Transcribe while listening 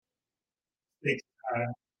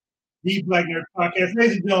The Black Nerd Podcast.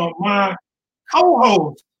 Ladies and gentlemen, my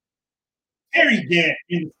co-host, Terry Gant,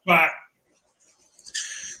 in the spot.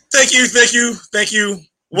 Thank you.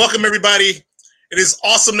 Welcome, everybody. It is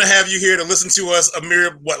awesome to have you here to listen to us a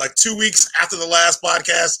mere, 2 weeks after the last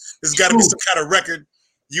podcast. There's got to be some kind of record.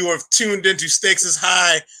 You have tuned into Stakes is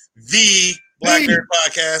High, the Black Nerd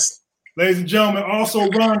Podcast. Ladies and gentlemen, also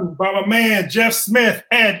run by my man, Jeff Smith,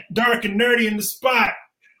 at Dark and Nerdy in the spot.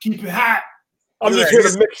 Keep it hot. I'm just here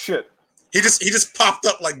to mix shit. He just popped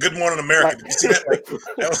up like Good Morning America. Did you see that?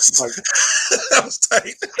 That was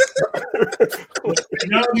tight.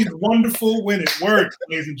 Now he's wonderful when it works,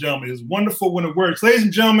 ladies and gentlemen. It's wonderful when it works. Ladies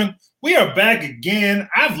and gentlemen, we are back again.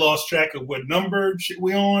 I've lost track of what number shit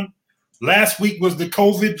we on. Last week was the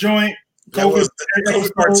COVID joint. COVID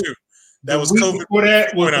part 2. That was COVID. Before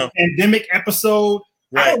that was the pandemic episode.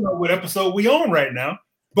 Right. I don't know what episode we on right now.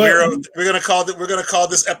 But we're gonna call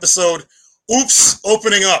this episode "Oops,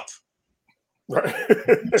 Opening Up." Right.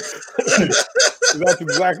 That's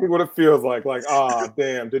exactly what it feels like. Like,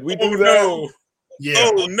 damn, did we do that? No. Yeah.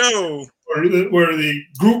 Oh no. Or the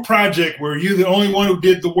group project where you're the only one who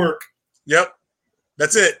did the work. Yep.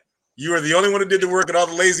 That's it. You are the only one who did the work, and all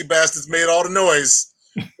the lazy bastards made all the noise.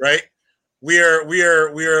 Right? We are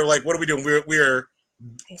like, what are we doing? We are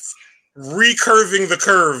recurving the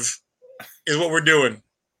curve is what we're doing.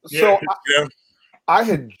 So I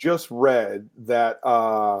had just read that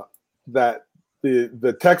that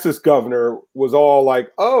the Texas governor was all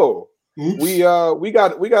like, "Oh, we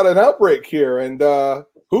got an outbreak here," and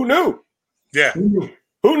who knew? Yeah, who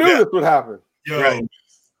knew this would happen?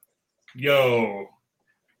 Yo.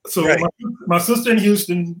 So my sister in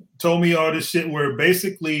Houston told me all this shit where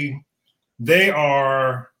basically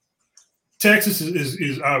Texas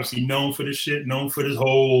is obviously known for this shit, known for this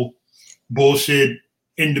whole bullshit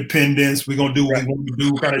independence. We're gonna do what we want to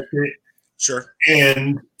do kind of shit. Sure.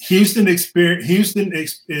 And Houston is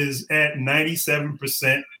at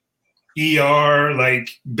 97% ER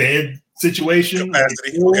like bed situation.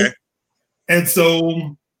 Capacity. Okay. And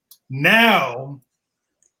so now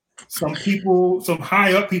some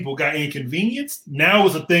high up people got inconvenienced. Now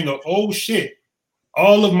it's a thing of, oh shit.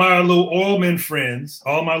 All of my little oilman friends,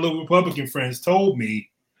 all my little Republican friends told me,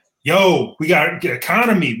 yo, we got to get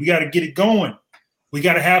economy. We got to get it going. We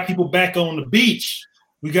got to have people back on the beach.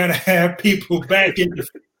 We got to have people back in the...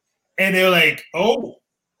 And they're like, oh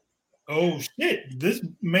shit, this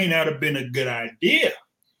may not have been a good idea.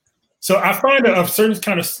 So I find a certain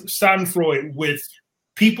kind of schadenfreude with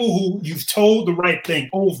people who you've told the right thing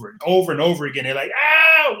over and over and over again. They're like,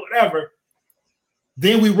 whatever.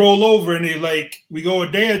 Then we roll over and they're like, we go a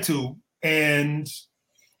day or two and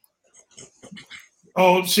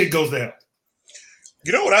all shit goes down.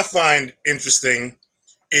 You know what I find interesting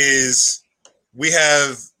is we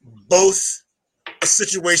have both a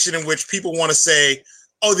situation in which people want to say,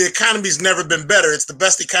 oh, the economy's never been better. It's the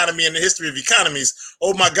best economy in the history of economies.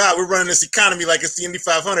 Oh my God, we're running this economy like it's the Indy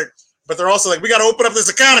 500. But they're also like, we got to open up this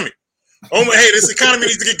economy. Oh my, hey, this economy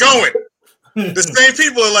needs to get going. The same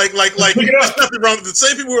people are like, there's nothing wrong with the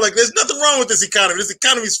same people are like, there's nothing wrong with this economy. This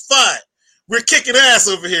economy's fine. We're kicking ass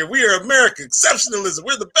over here. We are America. Exceptionalism.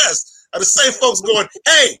 We're the best. Are the same folks going,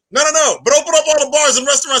 hey, no. But open up all the bars and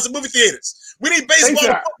restaurants and movie theaters. We need baseball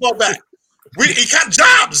and football back. We got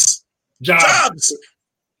jobs.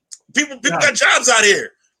 People got jobs out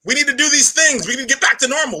here. We need to do these things. We need to get back to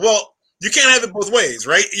normal. Well, you can't have it both ways,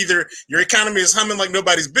 right? Either your economy is humming like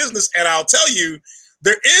nobody's business, and I'll tell you,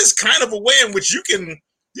 there is kind of a way in which you can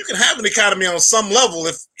have an economy on some level.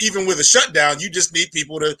 If even with a shutdown, you just need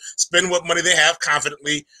people to spend what money they have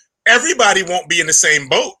confidently. Everybody won't be in the same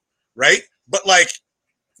boat, right? But like,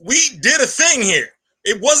 we did a thing here.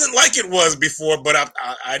 It wasn't like it was before, but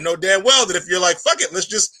I know damn well that if you're like, fuck it, let's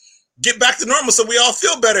just get back to normal so we all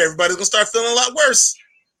feel better, everybody's gonna start feeling a lot worse.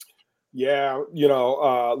 Yeah,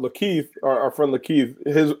 Lakeith, our friend Lakeith,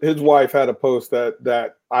 his wife had a post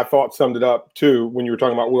that I thought summed it up too. When you were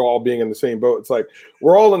talking about we're all being in the same boat, it's like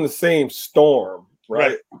we're all in the same storm,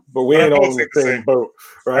 right? But we ain't all in the same boat,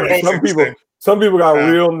 right? Some people got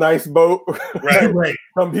a real nice boat, right?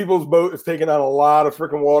 Some people's boat is taking out a lot of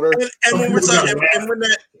freaking water. And when we're talking,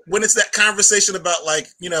 when it's that conversation about like,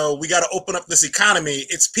 we got to open up this economy,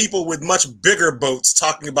 it's people with much bigger boats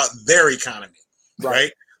talking about their economy,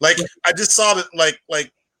 right? Like I just saw that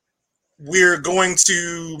like we're going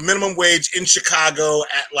to minimum wage in Chicago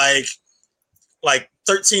at like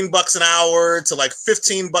 $13 an hour to like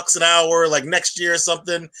 $15 an hour, like next year or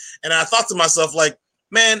something. And I thought to myself, like,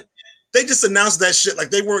 man, they just announced that shit. Like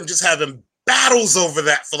they weren't just having battles over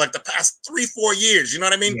that for like the past 3-4 years. You know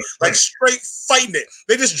what I mean? Like straight fighting it.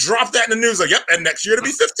 They just dropped that in the news. Like, yep. And next year it'll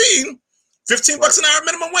be 15. $15 an hour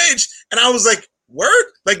minimum wage. And I was like, word?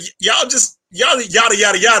 Like y'all just yada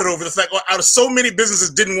yada over the fact out of so many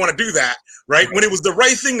businesses didn't want to do that, right? When it was the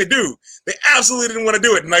right thing to do. They absolutely didn't want to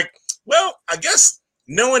do it. And like, well, I guess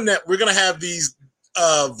knowing that we're gonna have these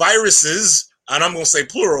viruses, and I'm gonna say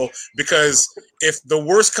plural, because if the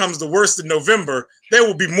worst comes to worst in November, there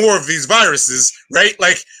will be more of these viruses, right?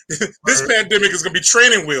 Like this pandemic is gonna be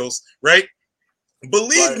training wheels, right?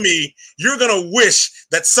 Believe me, you're gonna wish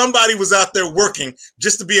that somebody was out there working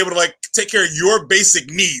just to be able to like take care of your basic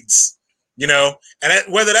needs, you know. And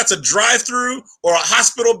whether that's a drive-through or a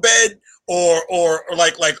hospital bed or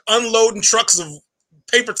like unloading trucks of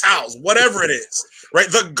paper towels, whatever it is,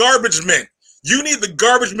 right? The garbage men. You need the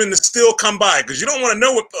garbage men to still come by because you don't want to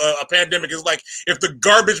know what a pandemic is like if the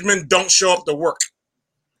garbage men don't show up to work.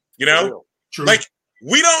 You know, True. Like.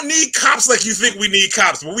 We don't need cops like you think we need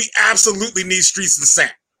cops, but we absolutely need streets and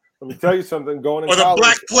sand. Let me tell you something. Going in or the college,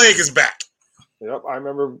 Black Plague is back. Yep, I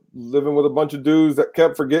remember living with a bunch of dudes that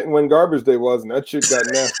kept forgetting when garbage day was, and that shit got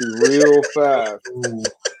nasty real fast.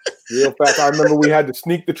 Real fast. I remember we had to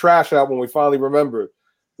sneak the trash out when we finally remembered.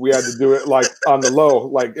 We had to do it like on the low,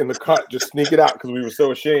 like in the cut, just sneak it out because we were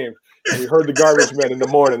so ashamed. And we heard the garbage men in the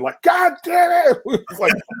morning, like, God damn it! We was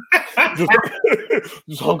like,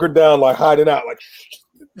 just hunkered down, like hiding out, like.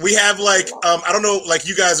 We have like, I don't know, like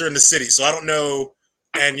you guys are in the city, so I don't know,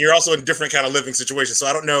 and you're also in different kind of living situations, so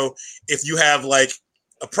I don't know if you have like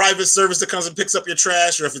a private service that comes and picks up your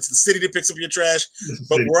trash, or if it's the city that picks up your trash.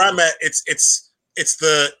 But where I'm at, it's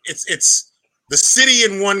the city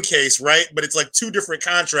in one case, right? But it's like two different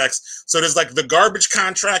contracts. So there's like the garbage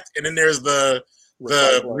contract, and then there's the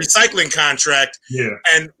recycling contract. Yeah.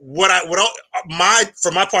 And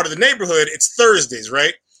for my part of the neighborhood, it's Thursdays,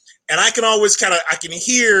 right? And I can always I can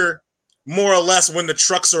hear more or less when the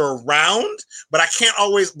trucks are around, but I can't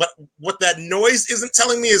always, but what that noise isn't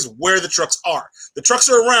telling me is where the trucks are. The trucks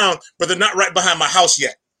are around, but they're not right behind my house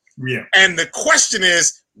yet. Yeah. And the question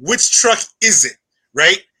is, which truck is it,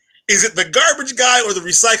 right? Is it the garbage guy or the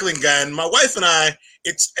recycling guy? And my wife and I,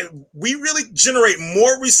 we really generate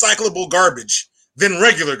more recyclable garbage than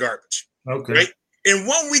regular garbage. Okay. Right? In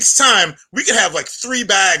 1 week's time, we could have like 3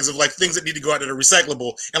 bags of like things that need to go out that are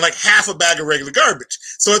recyclable and like half a bag of regular garbage.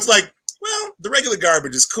 So it's like, well, the regular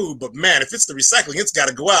garbage is cool, but man, if it's the recycling, it's got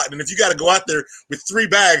to go out. And if you got to go out there with 3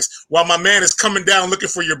 bags while my man is coming down looking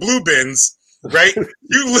for your blue bins, right?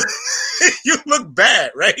 you look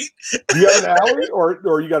bad, right? Do you have an alley,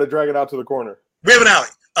 or you got to drag it out to the corner? We have an alley.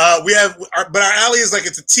 But our alley is like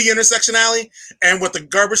it's a T intersection alley, and what the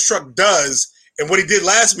garbage truck does, and what he did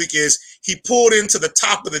last week is he pulled into the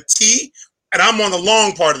top of the T, and I'm on the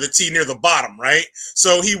long part of the T near the bottom, right?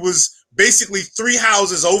 So he was basically 3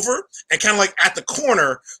 houses over and kind of like at the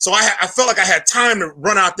corner. So I felt like I had time to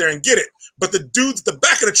run out there and get it. But the dudes at the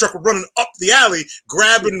back of the truck were running up the alley,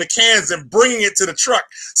 grabbing the cans and bringing it to the truck.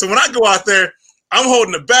 So when I go out there, I'm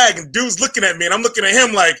holding the bag, and dude's looking at me, and I'm looking at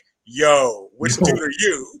him like, yo, which dude are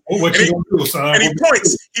you? What you gonna do, son? And he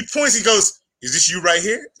points, he goes, is this you right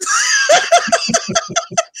here?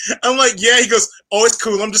 I'm like, yeah. He goes, oh, it's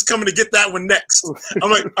cool. I'm just coming to get that one next. I'm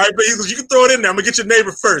like, all right, but he goes, you can throw it in there. I'm gonna get your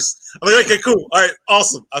neighbor first. I'm like, okay, cool. All right,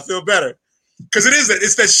 awesome. I feel better. Because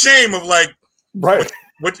it's that shame of like, right.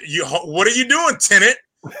 What are you doing, tenant?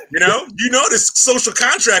 You know this social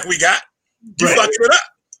contract we got. You fucking it up.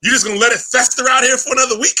 You just gonna let it fester out here for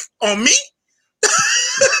another week on me?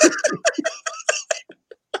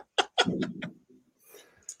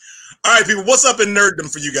 All right, people, what's up in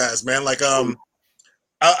nerddom for you guys, man? Like,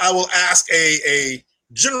 I will ask a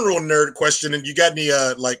general nerd question, and you got any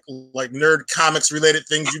like nerd comics related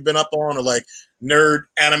things you've been up on, or like nerd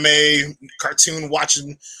anime cartoon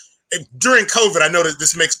watching? During COVID, I know that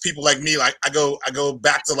this makes people like me, like I go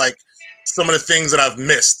back to like some of the things that I've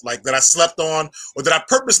missed, like that I slept on or that I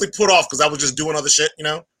purposely put off because I was just doing other shit, you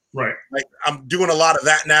know? Right. Like I'm doing a lot of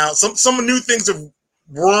that now. Some new things have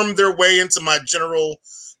wormed their way into my general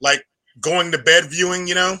like going to bed viewing,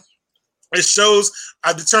 you know? It shows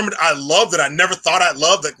I've determined I love that I never thought I'd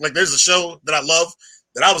love. That like there's a show that I love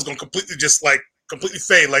that I was gonna completely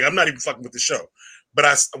fade. Like I'm not even fucking with the show. But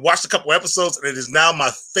I watched a couple episodes, and it is now my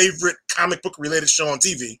favorite comic book related show on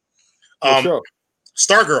TV.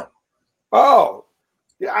 Stargirl. Oh,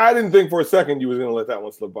 yeah. I didn't think for a second you was gonna let that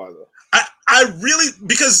one slip by though. I really,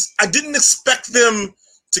 because I didn't expect them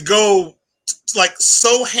to go like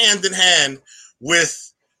so hand in hand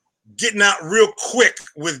with getting out real quick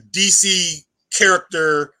with DC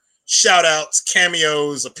character shout outs,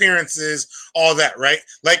 cameos, appearances, all that, right?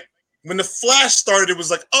 Like when the Flash started, it was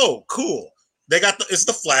like, oh, cool. They got it's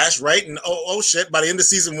the Flash, right? And oh shit, by the end of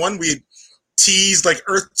season 1, we had teased like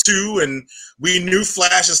Earth 2, and we knew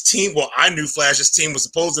Flash's team. Well, I knew Flash's team was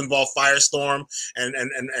supposed to involve Firestorm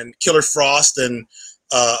and Killer Frost and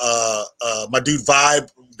my dude Vibe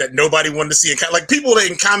that nobody wanted to see. Like people that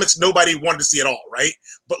in comics nobody wanted to see at all, right?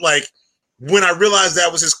 But like when I realized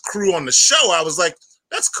that was his crew on the show, I was like,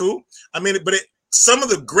 that's cool. I mean, but some of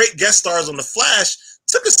the great guest stars on The Flash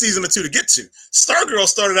took a season or two to get to. Stargirl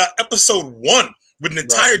started out episode 1 with an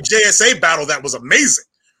entire JSA battle that was amazing,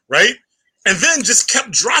 right? And then just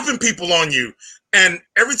kept dropping people on you. And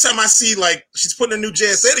every time I see like she's putting a new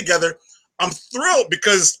JSA together, I'm thrilled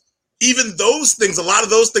because even those things, a lot of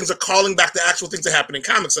those things are calling back to actual things that happen in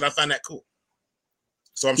comics, and I find that cool.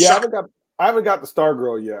 So I'm shocked. I haven't got the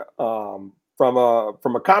Stargirl yet. From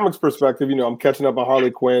a comics perspective, I'm catching up on Harley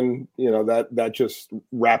Quinn. That just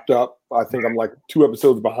wrapped up. I think I'm like 2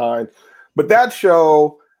 episodes behind, but that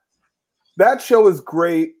show is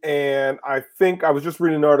great. And I think I was just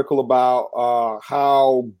reading an article about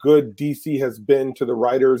how good DC has been to the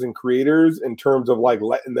writers and creators in terms of like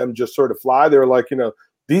letting them just sort of fly. They're like,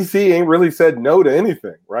 DC ain't really said no to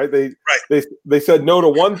anything, right? They said no to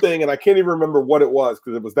one thing, and I can't even remember what it was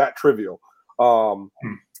because it was that trivial.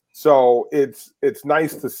 So it's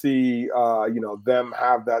nice to see them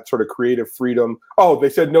have that sort of creative freedom. Oh, they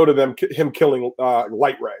said no to him killing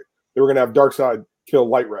Light Ray. They were gonna have Darkseid kill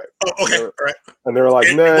Light Ray. Oh, okay, all right. And they were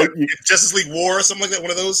like, nah. Justice League War or something like that.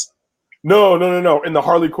 One of those. No. In the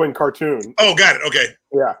Harley Quinn cartoon. Oh, got it. Okay.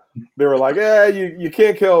 Yeah, they were like, you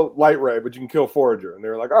can't kill Light Ray, but you can kill Forager. And they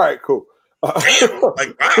were like, all right, cool. Damn,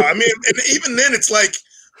 like wow. I mean, and even then, it's like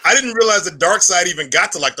I didn't realize the Darkseid even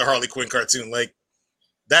got to like the Harley Quinn cartoon. Like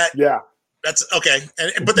that. Yeah, that's okay.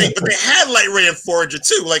 But they had Light Ray and Forager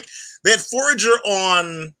too. Like they had Forager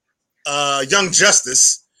on Young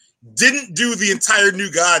Justice. Didn't do the entire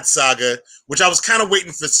New Gods saga, which I was kind of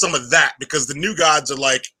waiting for some of that because the New Gods are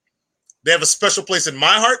like. They have a special place in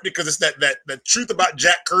my heart because it's that truth about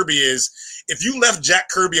Jack Kirby is if you left Jack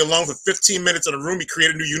Kirby alone for 15 minutes in a room, he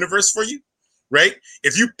created a new universe for you, right?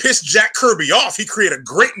 If you pissed Jack Kirby off, he created a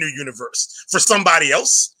great new universe for somebody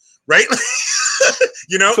else, right?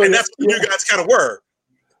 So, and that's what the New Gods kind of were.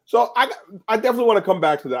 So I definitely want to come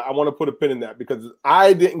back to that. I want to put a pin in that because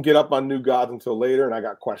I didn't get up on New Gods until later, and I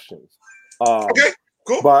got questions. Okay.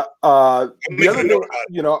 Cool. But the other thing,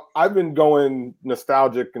 I've been going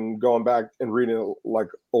nostalgic and going back and reading like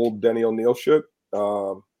old Denny O'Neil shit.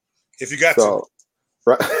 If you got to,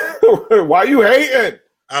 right? Why are you hating?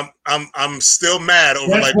 I'm still mad over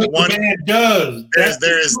That's like what one. The man does.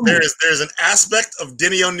 There's an aspect of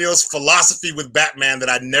Denny O'Neil's philosophy with Batman that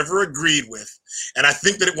I never agreed with, and I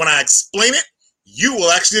think that when I explain it, you will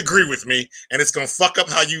actually agree with me, and it's gonna fuck up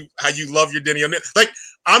how you love your Denny O'Neil. Like.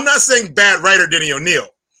 I'm not saying bad writer Denny O'Neil.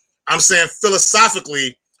 I'm saying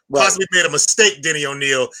philosophically, possibly made a mistake, Denny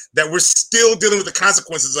O'Neil, that we're still dealing with the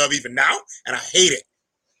consequences of even now, and I hate it.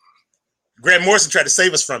 Grant Morrison tried to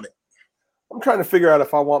save us from it. I'm trying to figure out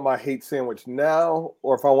if I want my hate sandwich now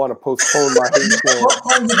or if I want to postpone my hate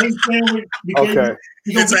sandwich. Okay.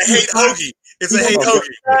 It's a hate hoagie. It's a hate hoagie.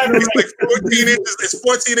 It's like 14 inches. It's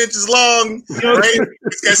 14 inches long, right?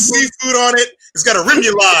 It's got seafood on it. It's got a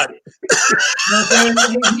remoulade.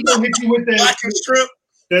 He gonna hit you with that black and shrimp.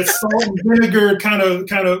 That salt and vinegar kind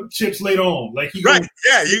of chips later on. Like right.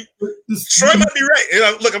 Yeah. Troy might be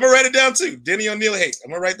right. Look, I'm gonna write it down too. Denny O'Neil hate.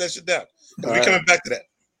 I'm gonna write that shit down. We're coming back to that.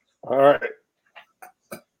 All right.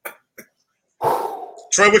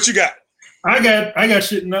 Troy, what you got? I got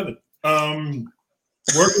shit nothing. I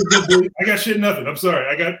got shit nothing. I'm sorry.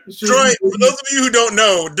 I got shit Troy, for those of you who don't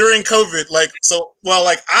know, during COVID,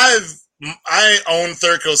 I own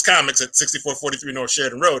Third Coast Comics at 6443 North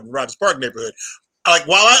Sheridan Road in Rogers Park neighborhood. Like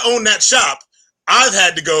while I own that shop, I've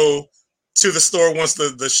had to go to the store once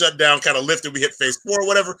the shutdown kind of lifted. We hit phase 4 or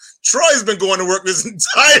whatever. Troy's been going to work this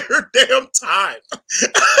entire damn time.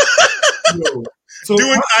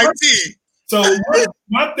 Doing IT. So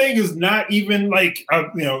my thing is not even like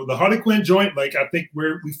the Harley Quinn joint. Like I think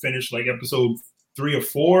we finished like episode 3 or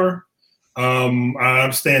 4. I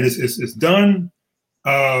understand it's done.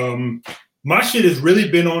 My shit has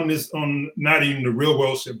really been on not even the real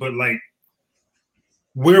world shit, but like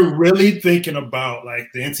we're really thinking about like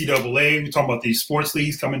the NCAA. We're talking about these sports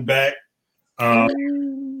leagues coming back, all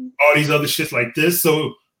these other shits like this.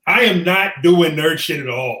 So I am not doing nerd shit at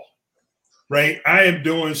all. Right, I am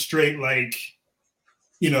doing straight like,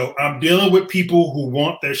 I'm dealing with people who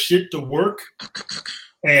want their shit to work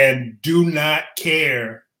and do not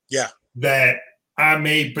care that I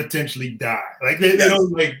may potentially die. Like they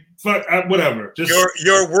don't like fuck whatever. Just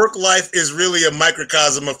your work life is really a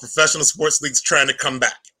microcosm of professional sports leagues trying to come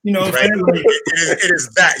back. You know, right? like, it is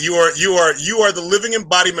that you are the living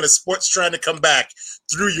embodiment of sports trying to come back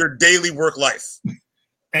through your daily work life.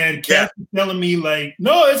 And Cass is telling me like,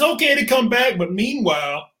 no, it's okay to come back, but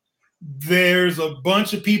meanwhile, there's a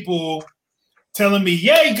bunch of people telling me,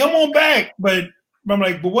 "Yay, come on back!" But I'm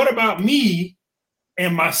like, "But what about me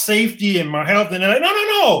and my safety and my health?" And they're like,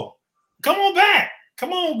 "No, come on back,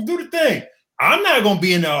 come on, do the thing. I'm not going to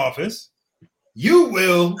be in the office. You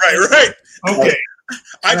will." Right. Okay.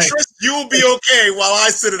 I trust you will be okay while I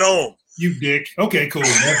sit at home. You dick. Okay, cool.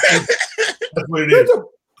 That's what it is.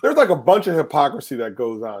 There's like a bunch of hypocrisy that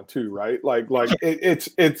goes on too, right? Like it's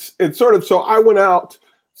sort of. So I went out.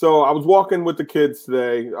 So I was walking with the kids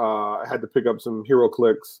today. I had to pick up some Hero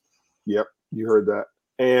Clicks. Yep, you heard that.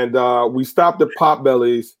 And we stopped at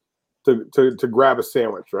Potbelly's to grab a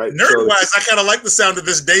sandwich, right? Nerd-wise, I kind of like the sound of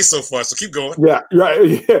this day so far. So keep going. Yeah,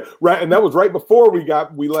 right. And that was right before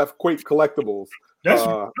we left Quake Collectibles. That's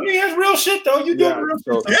real shit though. You doing real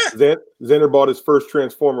shit. Yeah. Xander bought his first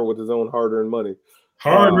Transformer with his own hard-earned money.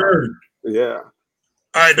 Hard-earned. Yeah.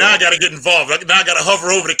 All right, now I got to get involved. Now I got to hover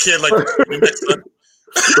over the kid like next time.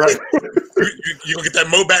 Right. You gonna get that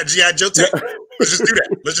Mobat G.I. Joe tape? Let's just do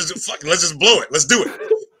that. Let's just blow it. Let's do it.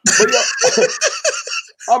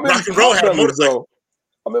 I'm Rock and roll had a motorcycle.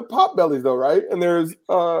 I'm in Potbelly's though, right? And there's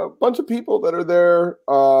a bunch of people that are there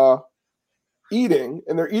eating,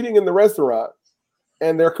 and they're eating in the restaurant,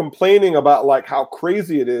 and they're complaining about like how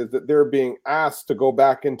crazy it is that they're being asked to go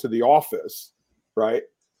back into the office, right?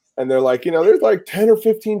 And they're like, there's like 10 or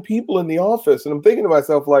 15 people in the office, and I'm thinking to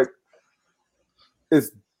myself, like,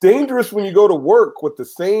 it's dangerous when you go to work with the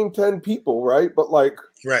same 10 people, right? But like,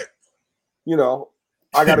 right,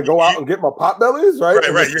 I got to go out and get my Potbellies, right?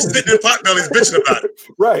 Right. You're sitting in Potbellies bitching about it,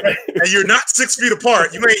 right? And you're not 6 feet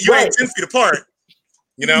apart. You ain't 10 feet apart.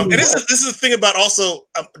 And this is the thing about also.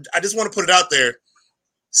 I just want to put it out there.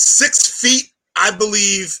 6 feet, I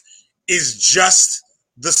believe, is just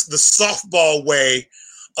the softball way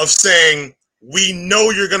of saying we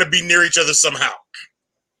know you're going to be near each other somehow.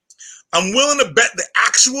 I'm willing to bet the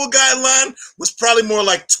actual guideline was probably more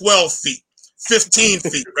like 12 feet, 15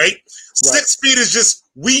 feet, right? 6 feet is just,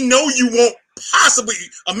 we know you won't possibly,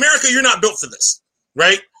 America, you're not built for this,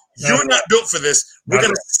 right? You're not built for this. We're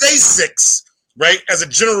going to stay 6, right, as a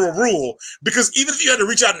general rule, because even if you had to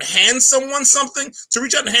reach out and hand someone something, to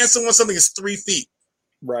reach out and hand someone something is 3 feet.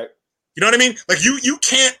 Right. You know what I mean? Like you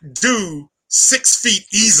can't do 6 feet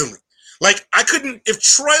easily. Like I couldn't, if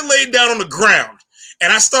Troy laid down on the ground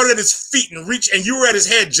and I started at his feet and you were at his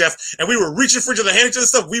head, Jeff, and we were reaching for each other, handing each other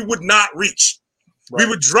stuff, we would not reach. Right. We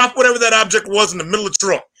would drop whatever that object was in the middle of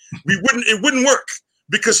Troy. It wouldn't work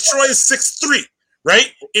because Troy is 6'3",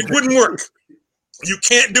 right? It wouldn't work. You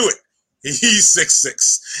can't do it. He's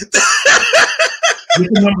 6'6". Get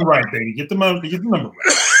the number right, baby. Get the number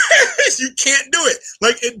right. You can't do it.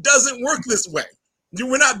 Like it doesn't work this way.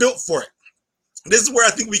 We're not built for it. This is where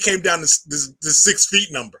I think we came down to this 6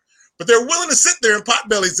 feet number. But they're willing to sit there in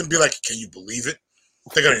Potbellies and be like, "Can you believe it?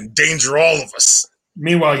 They're gonna endanger all of us."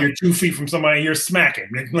 Meanwhile, you're 2 feet from somebody you're smacking.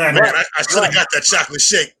 Right. I should have got that chocolate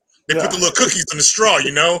shake. They put the little cookies in the straw,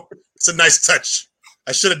 It's a nice touch.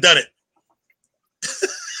 I should have done it.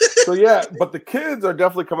 So yeah, but the kids are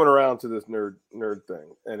definitely coming around to this nerd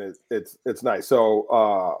thing, and it's nice.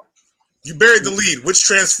 So you buried the lead. Which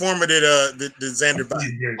Transformer did Xander buy?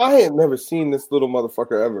 I had never seen this little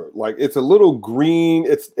motherfucker ever. Like it's a little green.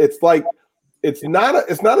 It's like it's not a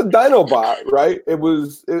Dinobot, right?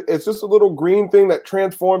 It's just a little green thing that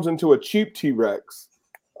transforms into a cheap T-Rex.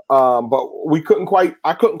 But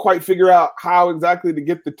I couldn't quite figure out how exactly to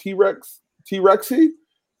get the T-Rexy.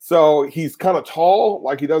 So he's kind of tall,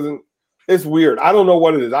 like he doesn't. It's weird. I don't know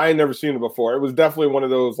what it is. I ain't never seen it before. It was definitely one of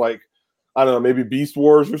those, like, I don't know, maybe Beast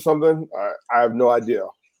Wars or something. I have no idea.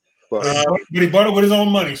 But he bought it with his own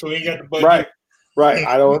money, so he got the budget. Right.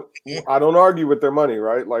 I don't argue with their money,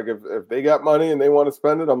 right? Like if they got money and they want to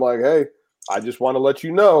spend it, I'm like, hey, I just want to let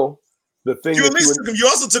you know the thing. You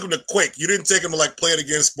also took him to Quake. You didn't take him to like Play It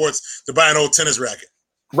Again Sports to buy an old tennis racket.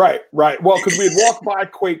 Right. Well, because we had walked by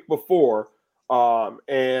Quake before.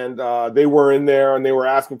 And they were in there and they were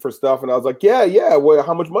asking for stuff, and I was like, yeah. Well,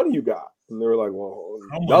 how much money you got? And they were like, well,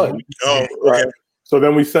 none. Oh, right. Okay. So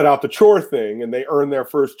then we set out the chore thing, and they earned their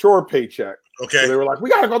first chore paycheck. Okay. So they were like, we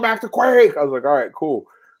got to go back to Quake. I was like, all right, cool.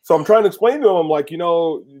 So I'm trying to explain to them, I'm like,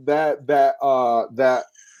 that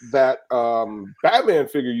Batman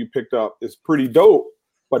figure you picked up is pretty dope,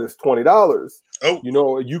 but it's $20.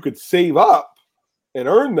 Oh, you could save up and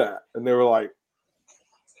earn that. And they were like,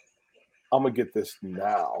 I'm gonna get this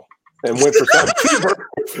now, and went for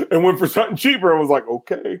something cheaper, and was like,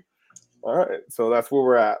 okay, all right. So that's where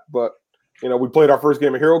we're at. But we played our first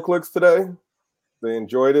game of HeroClix today. They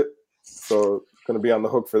enjoyed it, so going to be on the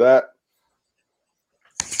hook for that.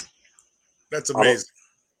 That's amazing.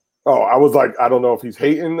 I was like, I don't know if he's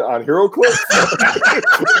hating on HeroClix.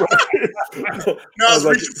 No, I was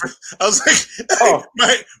like,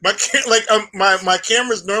 my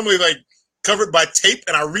camera's normally like covered by tape,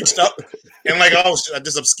 and I reached up and like, I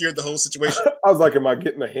just obscured the whole situation. I was like, am I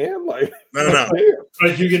getting a hand? Like, no.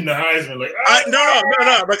 Like you getting the Heisman? Like, no.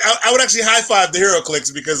 Like I would actually high five the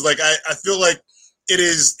HeroClix because like I feel like it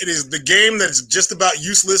is the game that's just about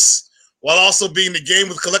useless, while also being the game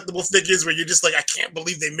with collectible figures where you're just like, I can't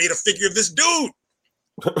believe they made a figure of this dude.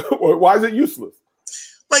 Why is it useless?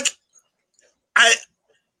 Like,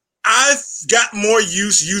 I've got more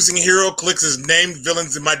use using HeroClix as named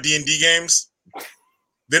villains in my D&D games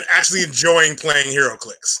than actually enjoying playing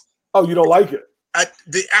HeroClix. Oh, you don't like it?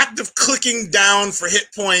 The act of clicking down for hit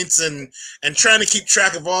points and trying to keep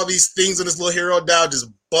track of all these things in this little hero dial just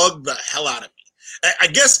bugged the hell out of me. I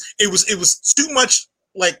guess it was too much,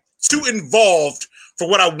 like, too involved for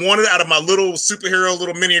what I wanted out of my little superhero,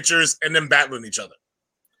 little miniatures, and then battling each other.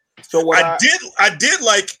 So what I did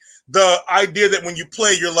like the idea that when you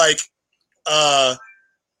play, you're like,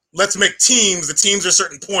 let's make teams. The teams are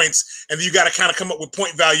certain points, and you got to kind of come up with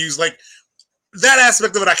point values. Like that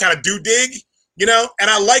aspect of it, I kind of do dig, And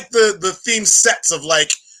I like the theme sets of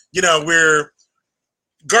like, we're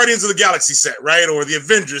Guardians of the Galaxy set, right, or the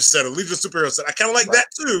Avengers set, or Legion of Superheroes set. I kind of like that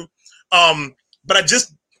too. But I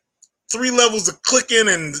just 3 levels of clicking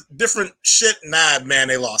and different shit. Nah, man,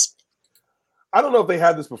 they lost me. I don't know if they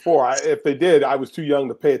had this before. If they did, I was too young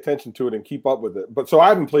to pay attention to it and keep up with it. But so I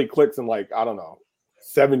haven't played Clicks in like, I don't know,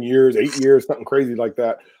 7 years, 8 years, something crazy like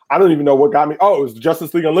that. I don't even know what got me. Oh, it was the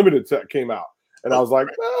Justice League Unlimited set came out. And I was like,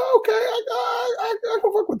 okay, I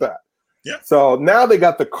can fuck with that. Yeah. So now they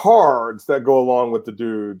got the cards that go along with the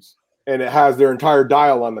dudes, and it has their entire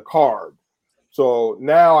dial on the card. So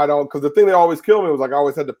now I don't, because the thing that always killed me was like I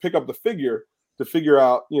always had to pick up the figure to figure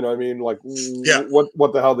out, like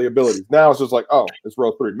what the hell the abilities. Now it's just like, oh, it's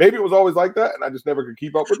row 3. Maybe it was always like that, and I just never could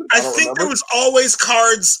keep up with it. I think there was always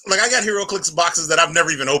cards. Like I got HeroClix boxes that I've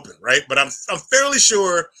never even opened, right? But I'm fairly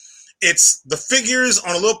sure it's the figures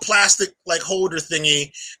on a little plastic like holder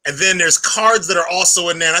thingy, and then there's cards that are also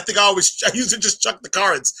in there. And I think I used to just chuck the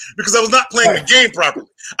cards because I was not playing the game properly.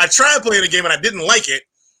 I tried playing the game and I didn't like it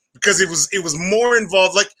because it was more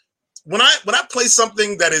involved. Like when I play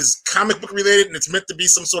something that is comic book related and it's meant to be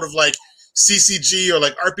some sort of like CCG or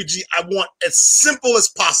like RPG, I want as simple as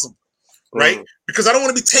possible, right? Because I don't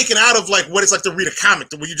want to be taken out of like what it's like to read a comic,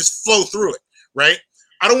 where you just flow through it, right?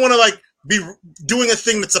 I don't want to like be doing a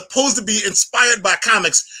thing that's supposed to be inspired by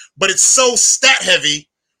comics, but it's so stat heavy,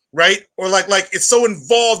 right? Or like it's so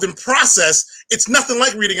involved in process. It's nothing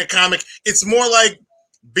like reading a comic. It's more like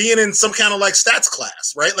being in some kind of like stats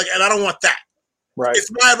class, right? Like, and I don't want that. Right. It's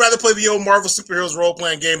why I'd rather play the old Marvel superheroes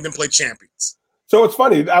role-playing game than play Champions. So it's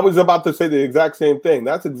funny. I was about to say the exact same thing.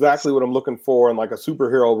 That's exactly what I'm looking for in like a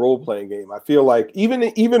superhero role-playing game. I feel like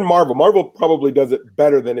even Marvel probably does it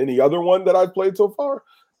better than any other one that I've played so far.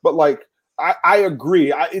 But like, I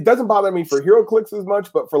agree. It doesn't bother me for HeroClix as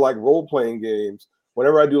much, but for like role-playing games,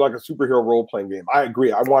 whenever I do like a superhero role-playing game, I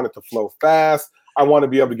agree. I want it to flow fast. I want to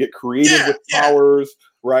be able to get creative with powers,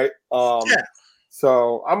 right?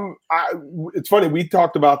 So it's funny. We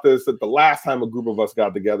talked about this at the last time a group of us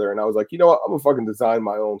got together, and I was like, you know what? I'm gonna fucking design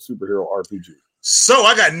my own superhero RPG. So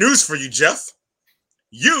I got news for you, Jeff.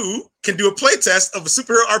 You can do a playtest of a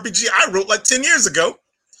superhero RPG I wrote like 10 years ago.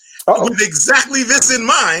 With exactly this in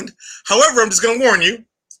mind. However, I'm just going to warn you.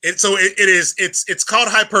 It's called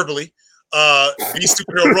Hyperbole, the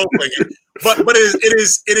superhero role playing game. But it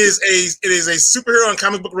is a superhero and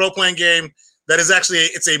comic book role playing game that is actually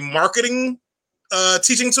it's a marketing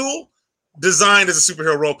teaching tool designed as a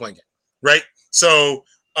superhero role playing game, right? So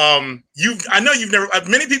I know you've never.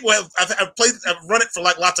 Many people have. I've run it for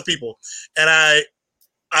like lots of people, and I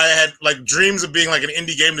had like dreams of being like an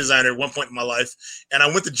indie game designer at one point in my life. And I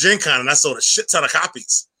went to Gen Con and I sold a shit ton of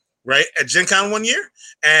copies, right? At Gen Con one year.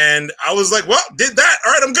 And I was like, well, did that.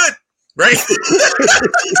 All right, I'm good. Right.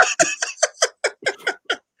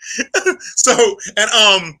 So, and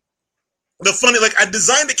the funny, like I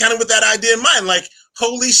designed it kind of with that idea in mind, like,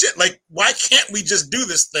 holy shit, like, why can't we just do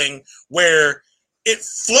this thing where it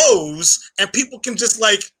flows and people can just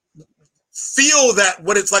like feel that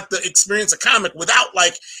what it's like to experience a comic without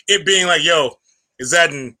like it being like, yo, is that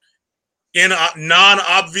an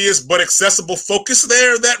non-obvious but accessible focus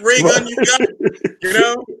there, that ray gun you got?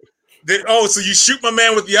 So you shoot my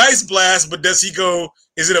man with the ice blast, but does he go?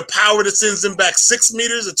 Is it a power that sends him back 6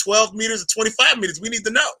 meters, or 12 meters, or 25 meters? We need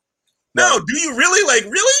to know. No, do you really? Like,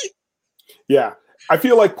 really? Yeah. I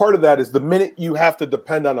feel like part of that is the minute you have to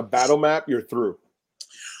depend on a battle map, you're through.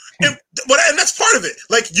 And that's part of it.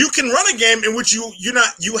 Like, you can run a game in which you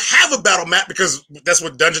have a battle map, because that's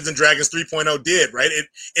what Dungeons and Dragons 3.0 did, right?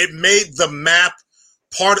 It made the map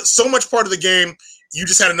so much part of the game. You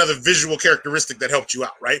just had another visual characteristic that helped you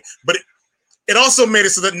out, right? But it also made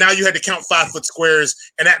it so that now you had to count 5-foot squares,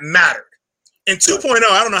 and that mattered. In 2.0,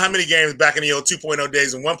 I don't know how many games back in the old 2.0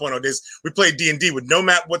 days and 1.0 days, we played D&D with no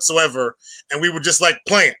map whatsoever, and we were just like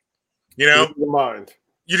playing, you know? Your mind.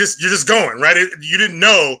 You're just going, right? You didn't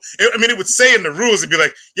know. It would say in the rules, it'd be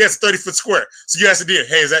like, yeah, it's 30-foot square. So you ask the DM,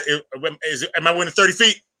 hey, am I winning 30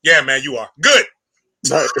 feet? Yeah, man, you are. Good.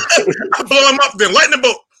 Right. I blow him up then. Lighten the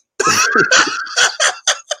boat.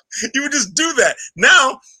 You would just do that.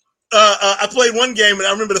 Now, I played one game, and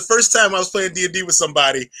I remember the first time I was playing D&D with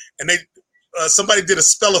somebody, and somebody did a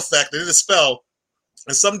spell effect. They did a spell,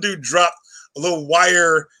 and some dude dropped a little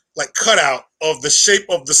wire like cutout of the shape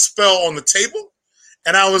of the spell on the table,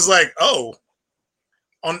 and I was like, "Oh!"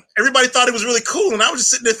 Everybody thought it was really cool, and I was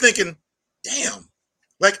just sitting there thinking, "Damn!"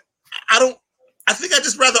 Like, I think I'd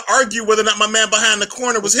just rather argue whether or not my man behind the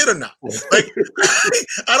corner was hit or not. Like,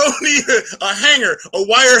 I don't need a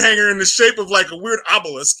wire hanger in the shape of like a weird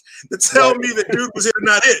obelisk to tell me that dude was hit or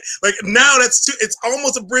not hit. Like, now it's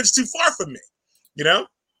almost a bridge too far for me. You know?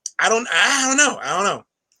 I don't know.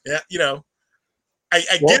 Yeah, you know, I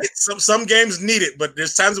get it. Some games need it, but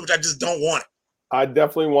there's times in which I just don't want it. I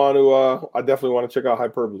definitely want to check out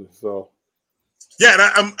Hyperbole. So yeah,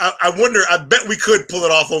 and I wonder. I bet we could pull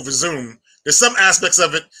it off over Zoom. There's some aspects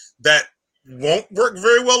of it that won't work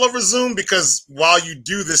very well over Zoom, because while you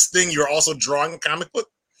do this thing, you're also drawing a comic book.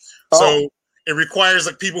 So it requires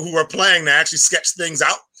like people who are playing to actually sketch things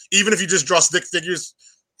out. Even if you just draw stick figures,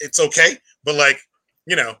 it's okay. But like,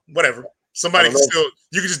 you know, whatever. Somebody you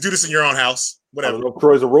can just do this in your own house. Whatever. I don't know if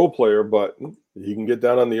Troy's a role player, but he can get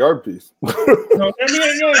down on the art piece. No, I mean,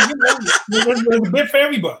 there's a bit for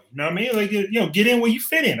everybody. You know what I mean? Like, you know, get in where you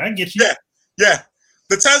fit in. I get you. Yeah.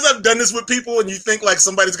 The times I've done this with people, and you think like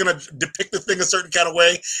somebody's gonna depict the thing a certain kind of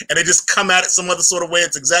way, and they just come at it some other sort of way.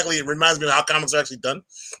 It reminds me of how comics are actually done,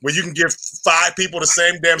 where you can give 5 people the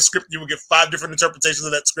same damn script, you will get 5 different interpretations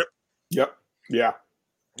of that script. Yep. Yeah.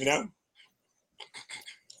 You know,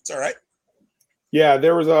 it's all right. Yeah,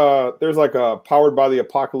 there's like a Powered by the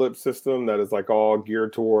Apocalypse system that is like all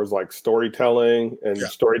geared towards like storytelling and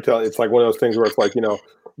storytelling. It's like one of those things where it's like, you know,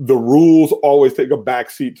 the rules always take a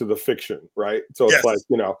backseat to the fiction, right? So it's like,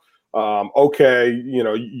 you know, okay, you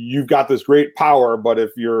know, you've got this great power, but if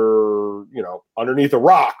you're, you know, underneath a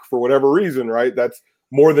rock for whatever reason, right, that's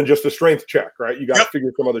more than just a strength check, right? You got to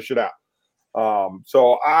figure some other shit out.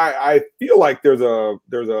 So I feel like there's a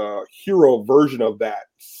hero version of that.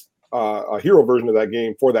 A hero version of that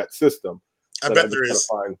game for that system. I bet there is.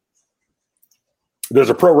 There's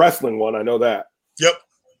a pro wrestling one. I know that. Yep.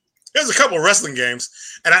 There's a couple of wrestling games,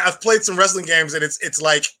 and I've played some wrestling games, and it's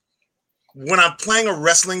like when I'm playing a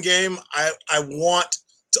wrestling game, I want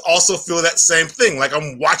to also feel that same thing. Like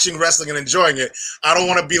I'm watching wrestling and enjoying it. I don't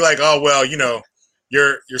want to be like, oh well, you know,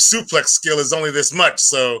 your suplex skill is only this much,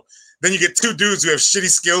 so. Then you get 2 dudes who have shitty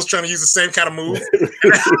skills trying to use the same kind of move.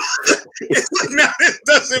 It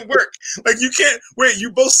doesn't work. Like you can't wait.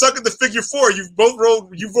 You both suck at the figure 4. You rolled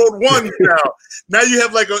 1 now. Now you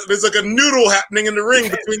have there's like a noodle happening in the ring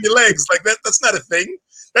between your legs. Like that's not a thing.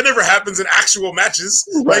 That never happens in actual matches.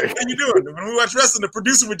 Like what are you doing? When we watch wrestling, the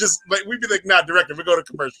producer would just like we'd be like, nah, director, we go to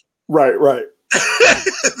commercial. Right.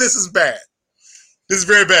 This is bad. This is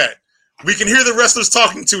very bad. We can hear the wrestlers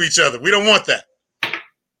talking to each other. We don't want that.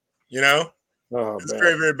 You know, it's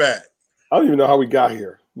very, very bad. I don't even know how we got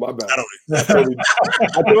here. My bad.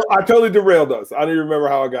 I totally derailed us. I don't even remember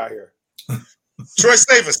how I got here. Troy,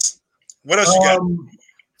 save us. What else you got?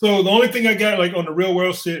 So the only thing I got, like on the real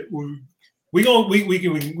world shit, we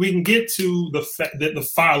can get to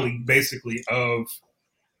the folly basically of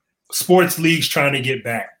sports leagues trying to get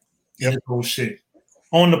back. This whole shit.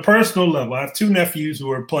 On the personal level, I have 2 nephews who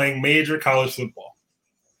are playing major college football,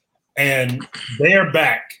 and they are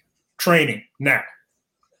back. Training now,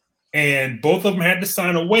 and both of them had to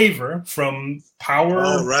sign a waiver from Power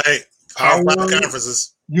 5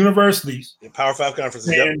 conferences, universities, Power 5 conferences,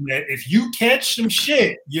 and that if you catch some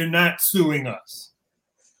shit, you're not suing us.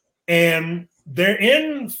 And they're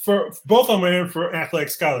in for both of them are in for athletic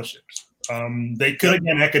scholarships. They could have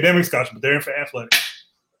gotten academic scholarships, but they're in for athletics.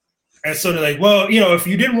 And so they're like, well, you know, if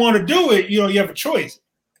you didn't want to do it, you know, you have a choice.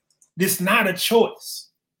 It's not a choice.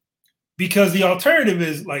 Because the alternative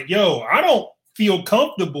is like, yo, I don't feel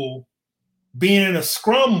comfortable being in a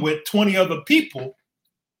scrum with 20 other people,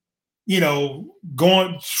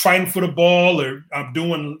 going fighting for the ball, or I'm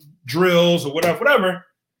doing drills or whatever,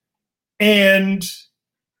 and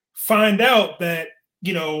find out that,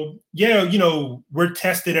 we're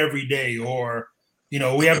tested every day, or,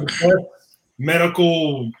 we have the best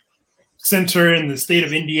medical center in the state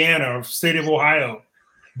of Indiana or state of Ohio,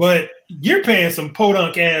 but you're paying some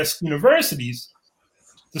podunk ass universities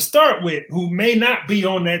to start with who may not be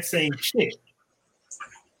on that same shit.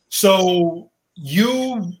 So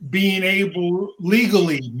you being able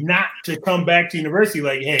legally not to come back to university,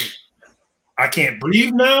 like, hey, I can't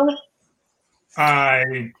breathe now.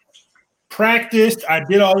 I practiced. I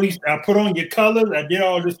did all these. I put on your colors. I did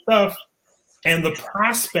all this stuff. And the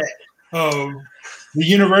prospect of the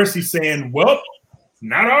university saying, well,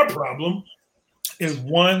 not our problem, is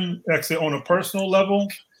one, actually, on a personal level,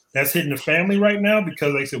 that's hitting the family right now,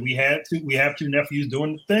 because like I said, we have two nephews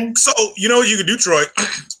doing the thing. So you know what you could do, Troy?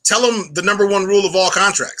 Tell them the number one rule of all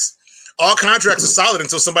contracts. All contracts are solid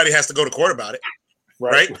until somebody has to go to court about it.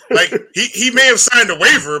 Right? Like he may have signed a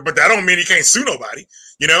waiver, but that don't mean he can't sue nobody.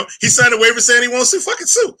 He signed a waiver saying he won't sue, fucking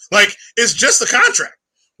sue. Like, it's just a contract,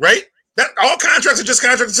 right? That all contracts are just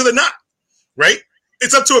contracts until they're not, right?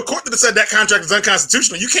 It's up to a court to decide that contract is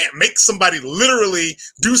unconstitutional. You can't make somebody literally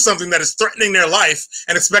do something that is threatening their life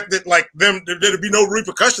and expect that, like, there to be no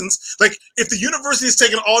repercussions. Like, if the university is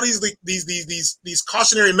taking all these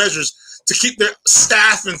cautionary measures to keep their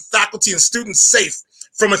staff and faculty and students safe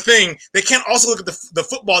from a thing, they can't also look at the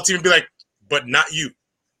football team and be like, but not you.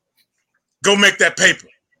 Go make that paper,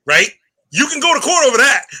 right? You can go to court over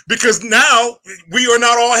that, because now we are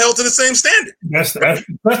not all held to the same standard. That's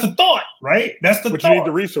the thought, right? That's the thought. You need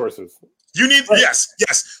the resources. You need, yes.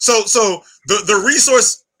 So the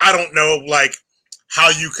resource, I don't know, like, how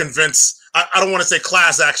you convince, I don't want to say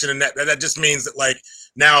class action, and that just means that, like,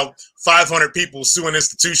 now 500 people sue an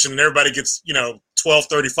institution and everybody gets,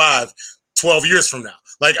 1235 12 years from now.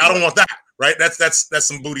 Like, I don't want that, right? That's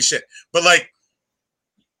some booty shit. But, like,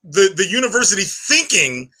 the university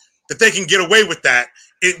thinking that they can get away with that,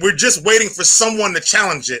 we're just waiting for someone to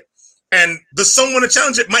challenge it. And the someone to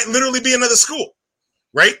challenge it might literally be another school,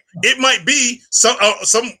 right? It might be some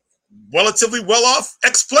relatively well-off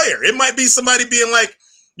ex-player. It might be somebody being like,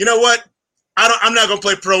 you know what? I'm not going to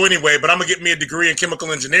play pro anyway, but I'm going to get me a degree in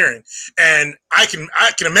chemical engineering, and I can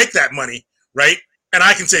make that money, right? And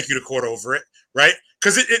I can take you to court over it, right?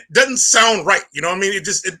 Because it doesn't sound right. You know what I mean?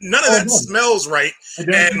 None of that smells right.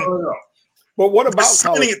 But what about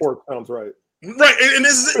college sports sounds right? Right. And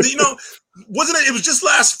this is, wasn't it? It was just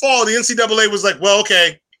last fall. The NCAA was like, well,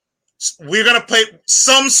 okay, we're going to pay.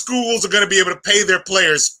 Some schools are going to be able to pay their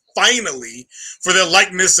players finally for their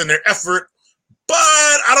likeness and their effort. But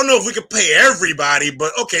I don't know if we could pay everybody.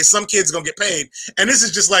 But okay, some kids are going to get paid. And this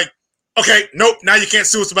is just like, okay, nope, now you can't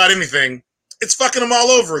sue us about anything. It's fucking them all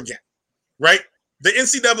over again. Right? The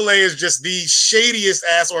NCAA is just the shadiest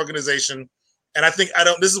ass organization. And I think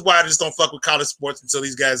this is why I just don't fuck with college sports until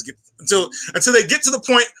these guys until they get to the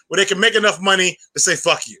point where they can make enough money to say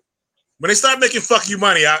fuck you. When they start making fuck you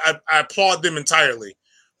money, I applaud them entirely.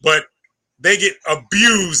 But they get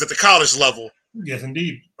abused at the college level. Yes,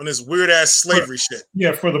 indeed. On this weird ass slavery shit.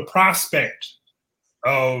 Yeah, for the prospect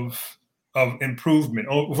of improvement,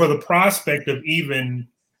 or for the prospect of even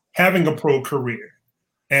having a pro career.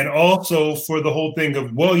 And also for the whole thing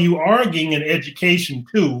of, well, you are getting an education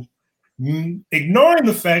too, ignoring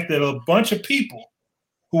the fact that a bunch of people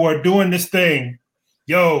who are doing this thing,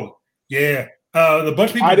 the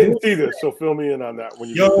bunch of people. I didn't see this, so fill me in on that.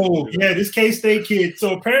 This K-State kid.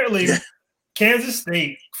 So apparently, Kansas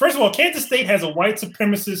State. First of all, Kansas State has a white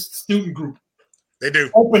supremacist student group. They do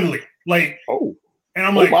openly, like. Oh, and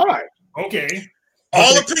I'm like, my. Okay.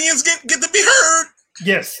 All opinions get to be heard.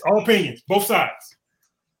 Yes, all opinions, both sides.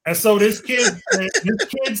 And so this kid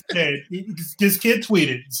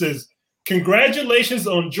tweeted, says, "Congratulations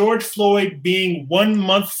on George Floyd being 1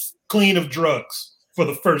 month clean of drugs for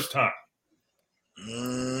the first time."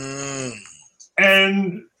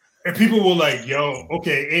 And people were like, yo,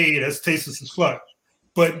 okay, A, that's tasteless as fuck.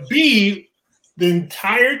 But B, the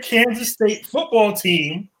entire Kansas State football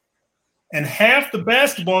team and half the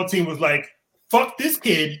basketball team was like, fuck this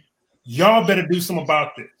kid. Y'all better do something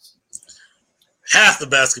about this. Half the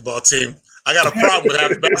basketball team. I got a problem with half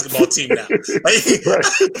the basketball team now.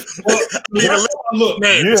 Look,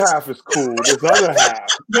 man, your half is cool. This other half,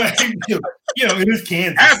 it is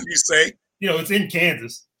Kansas. Half, you say? It's in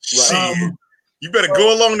Kansas. Right. You better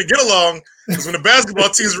go along to get along, because when the basketball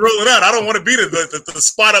team's rolling out, I don't want to be the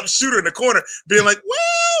spot up shooter in the corner, being like,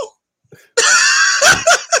 "Whoa!"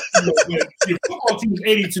 Your football team is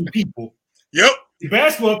 82 people. Yep. Your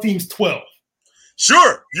basketball team's 12.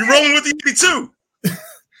 Sure. You're rolling with the 82.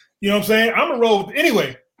 You know what I'm saying? I'm a roll with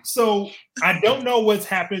anyway. So I don't know what's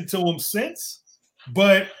happened to them since,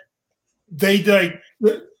 but they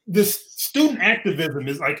this student activism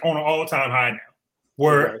is like on an all-time high now,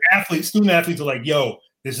 where student athletes are like, yo,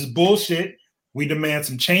 this is bullshit. We demand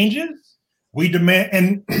some changes. We demand,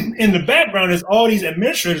 and in the background is all these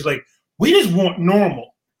administrators like, we just want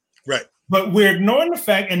normal. Right. But we're ignoring the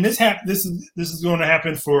fact, and this is going to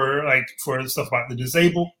happen for stuff about the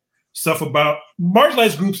disabled, stuff about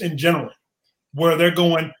marginalized groups in general, where they're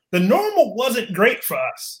going, the normal wasn't great for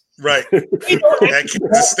us. Right. That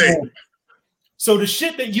Kansas State. So the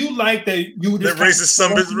shit that you like that you just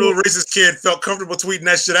little racist kid felt comfortable tweeting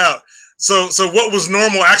that shit out. So what was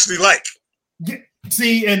normal actually like? Yeah,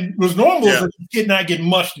 see, and was normal is the kid not getting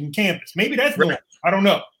mushed in campus. Maybe that's normal. I don't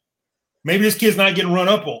know. Maybe this kid's not getting run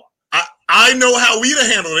up on. I know how we'd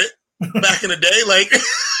have handled it back in the day. Like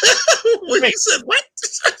when you said what?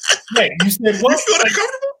 Right. You said what? You feel that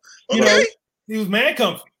comfortable? Okay. You know, he was mad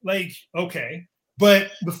comfy. Like, okay.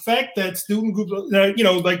 But the fact that student groups,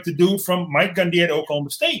 like the dude from Mike Gundy at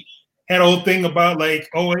Oklahoma State had a whole thing about like,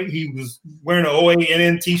 he was wearing an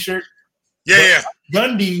OANN t-shirt. Yeah.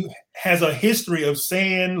 Gundy has a history of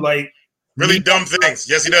saying like really dumb things.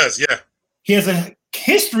 Yes, he does. Yeah. He has a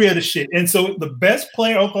history of the shit. And so the best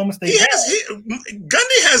player Oklahoma State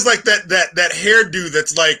Gundy has like that hairdo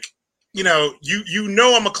that's like, you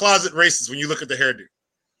know I'm a closet racist when you look at the hairdo.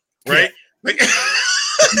 Right? Yeah. Like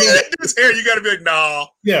his hair, you got to be like, no.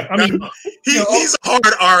 Yeah, I mean, he's a hard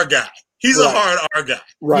R guy. He's a hard R guy.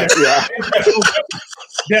 Right. Yeah.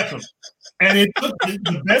 Definitely. And it took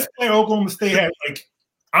the best player Oklahoma State had. Like,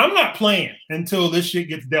 I'm not playing until this shit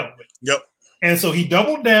gets dealt with. Yep. And so he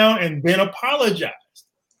doubled down and then apologized.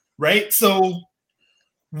 Right. So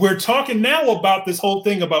we're talking now about this whole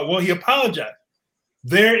thing about he apologized.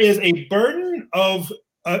 There is a burden of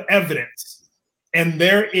evidence, and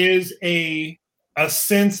there is a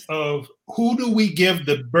sense of who do we give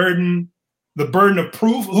the burden of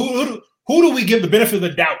proof? Who do we give the benefit of the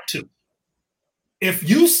doubt to? If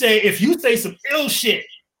you say some ill shit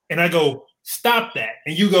and I go, stop that,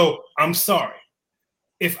 and you go, I'm sorry.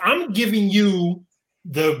 If I'm giving you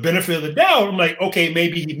the benefit of the doubt, I'm like, okay,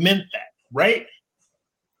 maybe he meant that, right?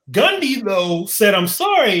 Gundy, though, said, I'm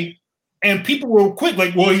sorry, and people were quick,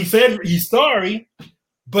 like, well, he said he's sorry,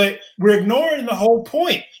 but we're ignoring the whole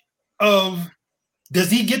point of,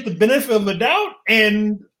 does he get the benefit of the doubt?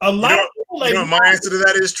 And a lot of people like, what my answer to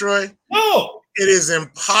that is, Troy? No. It is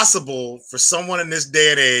impossible for someone in this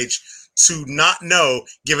day and age to not know,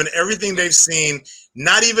 given everything they've seen,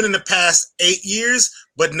 not even in the past 8 years,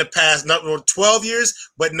 but in the past 12 years,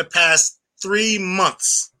 but in the past 3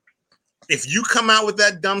 months. If you come out with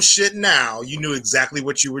that dumb shit now, you knew exactly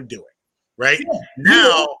what you were doing, right? Yeah.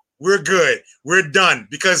 Now we're good. We're done.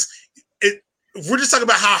 Because we're just talking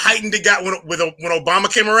about how heightened it got when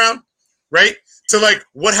Obama came around, right? To like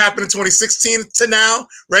what happened in 2016 to now,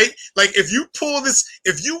 right? Like if you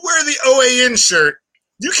wear the OAN shirt,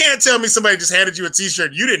 you can't tell me somebody just handed you a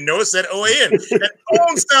t-shirt. You didn't know it said OAN. And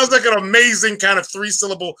OAN sounds like an amazing kind of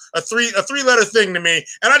three-letter thing to me.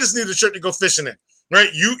 And I just need a shirt to go fishing in, right?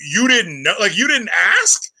 You didn't know, like you didn't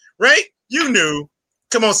ask, right? You knew.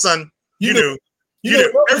 Come on, son. You knew. You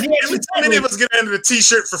knew. Every time any of us get handed a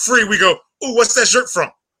t-shirt for free, we go, "Ooh, what's that shirt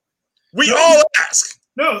from?" We all ask.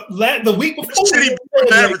 No, the week before,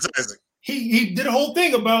 advertising. He did a whole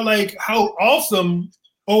thing about like how awesome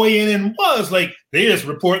OANN was. Like they just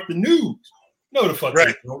report the news. No, the fuck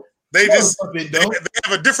right. They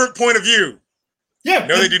have a different point of view. Yeah,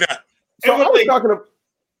 no, they do not. So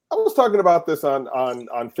I was talking about this on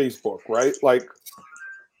Facebook, right? Like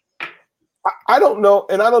I don't know,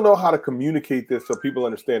 and I don't know how to communicate this so people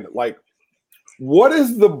understand it. Like, what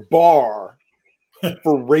is the bar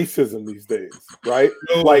for racism these days, right?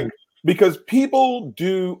 Like, because people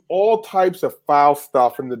do all types of foul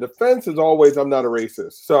stuff, and the defense is always, I'm not a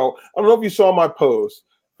racist. So I don't know if you saw my post.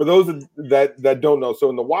 For those that don't know, so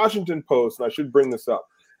in the Washington Post, and I should bring this up,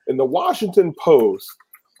 in the Washington Post,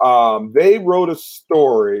 they wrote a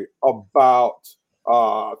story about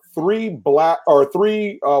three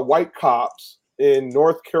white cops in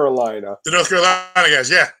North Carolina. The North Carolina guys,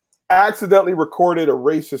 yeah. Accidentally recorded a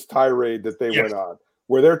racist tirade that they went on,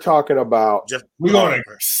 where they're talking about we're going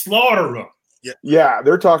to slaughter them. Yeah,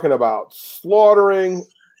 they're talking about slaughtering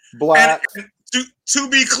blacks. And to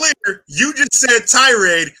be clear, you just said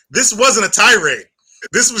tirade. This wasn't a tirade.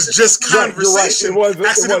 This was just conversation. Right.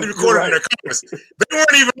 Accidentally recorded in their comments. They weren't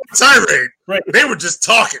even on a tirade. Right. They were just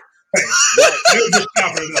talking. Right. They were just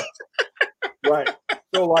chopping it up. Right.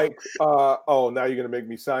 So like, now you're gonna make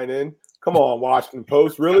me sign in. Come on, Washington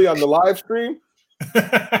Post, really on the live stream?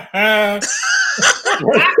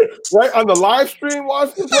 Right on the live stream,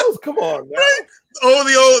 Washington Post. Come on, man. Right? Oh,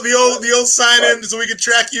 the old sign in so we can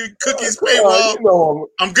track you. Cookies, paywall.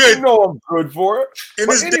 I'm good. You know I'm good for it. In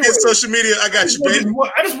this day of social media, I got you, baby.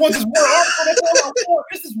 I just want this one article. That's all I want.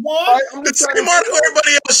 This is one. The same article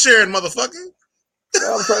everybody else sharing, motherfucker.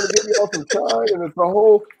 Now I'm trying to get y'all some time, and it's a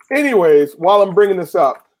whole. Anyways, while I'm bringing this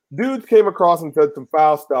up, dudes came across and said some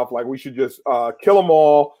foul stuff like we should just kill them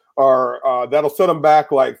all, or that'll set them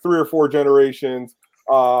back like 3 or 4 generations.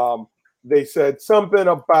 They said something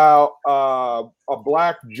about a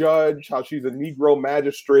black judge, how she's a Negro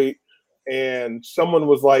magistrate, and someone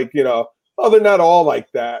was like, they're not all like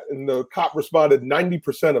that. And the cop responded,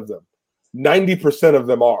 90% of them. 90% of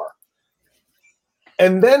them are.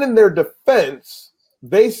 And then in their defense,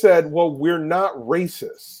 they said, well, we're not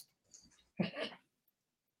racist.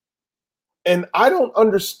 And I don't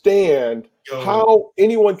understand how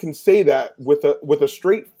anyone can say that with a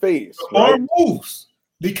straight face. The bar moves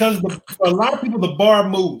because a lot of people, the bar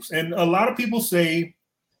moves. And a lot of people say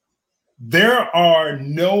there are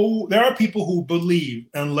people who believe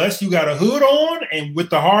unless you got a hood on and with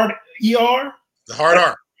the hard ER, the hard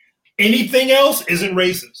R, anything else isn't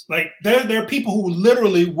racist. Like there are people who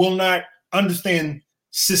literally will not understand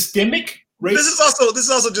systemic racism. This is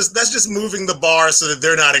also just moving the bar so that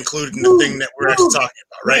they're not included in the thing that we're actually talking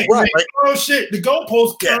about, right? Right. Oh shit, the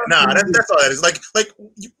goalpost. Yeah, that's all that is. Like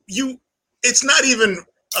you, it's not even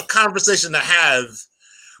a conversation to have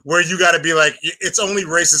where you got to be like, it's only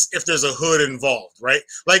racist if there's a hood involved, right?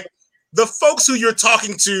 Like the folks who you're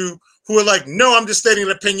talking to who are like, no, I'm just stating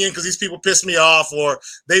an opinion because these people piss me off, or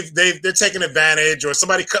they're taking advantage, or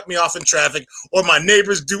somebody cut me off in traffic, or my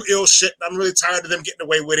neighbors do ill shit and I'm really tired of them getting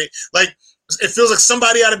away with it. Like it feels like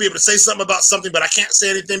somebody ought to be able to say something about something, but I can't say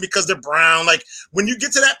anything because they're brown. Like when you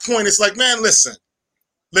get to that point, it's like, man, listen.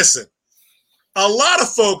 A lot of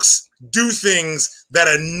folks do things that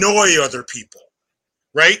annoy other people,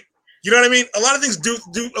 right? You know what I mean? A lot of things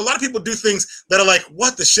a lot of people do things that are like,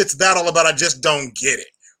 what the shit's that all about? I just don't get it,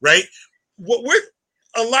 right?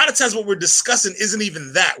 A lot of times what we're discussing isn't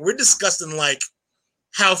even that. We're discussing like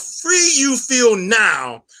how free you feel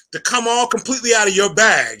now to come all completely out of your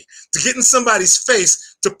bag, to get in somebody's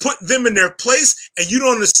face, to put them in their place, and you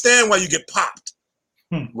don't understand why you get popped,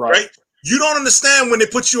 right? You don't understand when they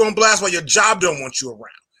put you on blast why your job don't want you around,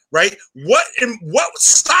 right? What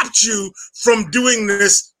stopped you from doing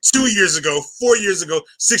this 2 years ago, 4 years ago,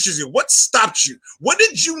 6 years ago? What stopped you? What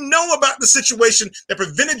did you know about the situation that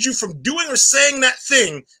prevented you from doing or saying that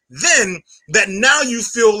thing then that now you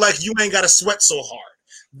feel like you ain't got to sweat so hard?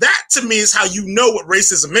 That to me is how you know what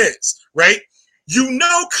racism is, right? You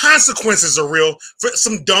know consequences are real for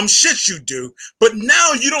some dumb shit you do, but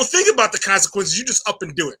now you don't think about the consequences. You just up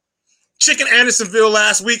and do it. Chick in Andersonville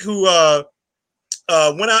last week who went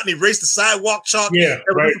out and erased the sidewalk chalk. Yeah,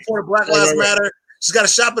 right. Supported Black Lives Matter. She's got a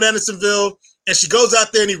shop in Andersonville, and she goes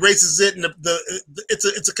out there and erases it. And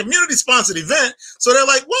it's a community sponsored event, so they're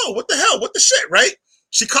like, "Whoa, what the hell? What the shit?" Right?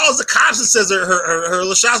 She calls the cops and says her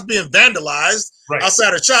little shop's being vandalized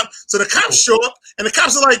outside her shop. So the cops show up, and the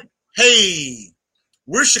cops are like, "Hey,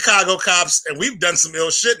 we're Chicago cops, and we've done some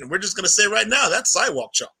ill shit, and we're just gonna say right now that's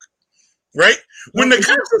sidewalk chalk." Right? When the cops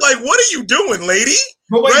are like, "What are you doing, lady?"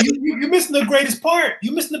 But wait, right? you're missing the greatest part.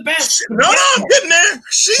 You're missing the best. No, I'm getting there.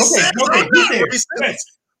 She said,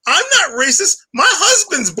 I'm not racist. My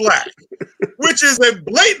husband's black, which is a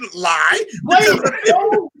blatant lie. Because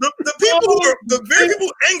the very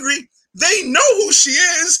people angry, they know who she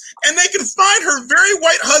is, and they can find her very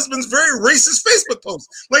white husband's very racist Facebook post.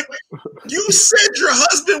 Like, you said your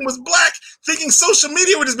husband was black, thinking social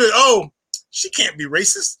media would just be, oh, she can't be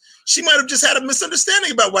racist. She might have just had a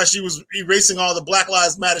misunderstanding about why she was erasing all the Black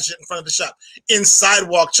Lives Matter shit in front of the shop in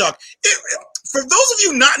sidewalk chalk. For those of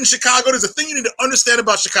you not in Chicago, there's a thing you need to understand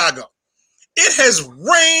about Chicago. It has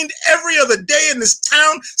rained every other day in this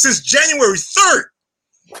town since January 3rd.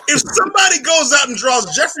 If somebody goes out and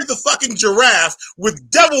draws Jeffrey the fucking giraffe with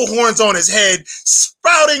devil horns on his head,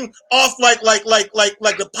 spouting off like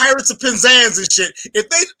the Pirates of Penzance and shit, if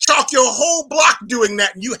they chalk your whole block doing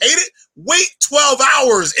that and you hate it, wait 12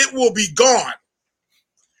 hours, it will be gone.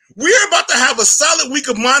 We're about to have a solid week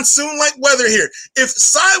of monsoon-like weather here. If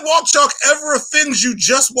sidewalk chalk ever offends you,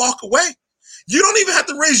 just walk away. You don't even have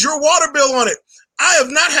to raise your water bill on it. I have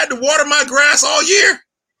not had to water my grass all year,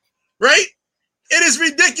 right? It is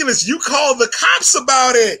ridiculous. You call the cops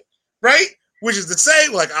about it, right? Which is to say,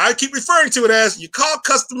 like I keep referring to it as, you call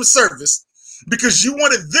customer service because you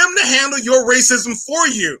wanted them to handle your racism for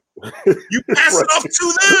you. You pass it off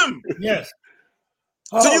to them. Yes.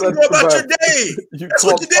 So you can go about your day. That's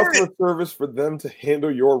what you did. Customer service for them to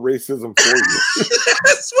handle your racism for you.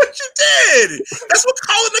 That's what you did. That's what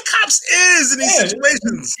calling the cops is in these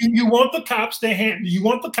situations. You want the cops to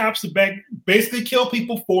basically kill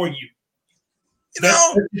people for you.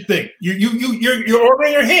 That's the thing. You're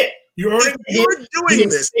ordering a hit. If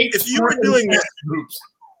you were doing this,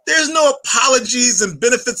 there's no apologies and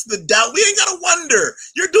benefits of the doubt. We ain't gotta wonder.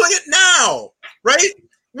 You're doing it now, right?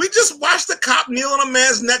 We just watched the cop kneel on a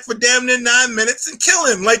man's neck for damn near 9 minutes and kill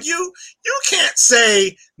him. Like you can't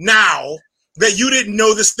say now that you didn't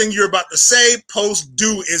know this thing you're about to say, post,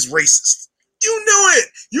 do is racist. You knew it.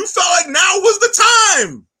 You felt like now was the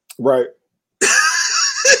time. Right.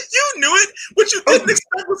 You knew it. What you didn't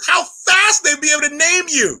expect was how fast they'd be able to name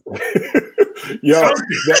you. Yo,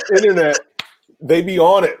 that internet, they be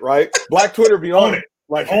on it, right? Black Twitter be on it.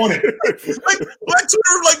 Like on it. Like Black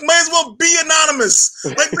Twitter, might as well be anonymous.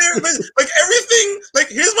 Like everything. Like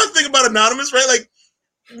here's my thing about anonymous, right? Like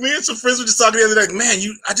me and some friends were just talking the other day. Like, man,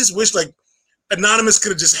 I just wish like Anonymous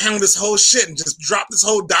could have just handled this whole shit and just dropped this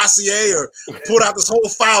whole dossier or pulled out this whole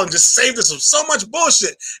file and just saved us from so much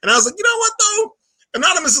bullshit. And I was like, you know what though?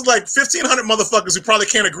 Anonymous is like 1,500 motherfuckers who probably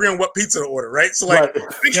can't agree on what pizza to order, right? So like,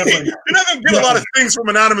 you're not gonna get a lot of things from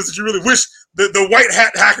Anonymous that you really wish the white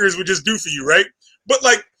hat hackers would just do for you, right? But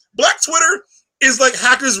like Black Twitter is like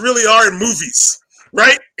hackers really are in movies,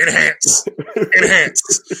 right? Enhance.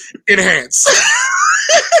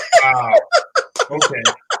 Wow. Okay.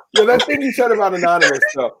 Yeah, that thing you said about Anonymous,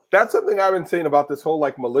 though, that's something I've been saying about this whole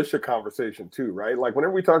like militia conversation too, right? Like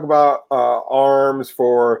whenever we talk about arms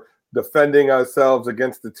for defending ourselves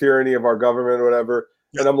against the tyranny of our government or whatever,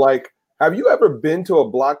 and I'm like, have you ever been to a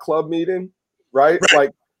block club meeting, right?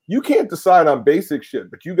 Like, you can't decide on basic shit,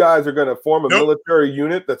 but you guys are going to form a military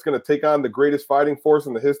unit that's going to take on the greatest fighting force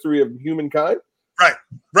in the history of humankind?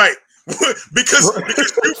 Right. because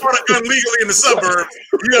you bought a gun legally in the suburb,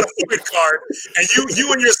 you got a FOID card, and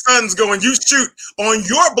you and your sons go and you shoot on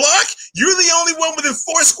your block. You're the only one within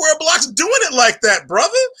 4 square blocks doing it like that,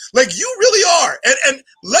 brother. Like you really are. And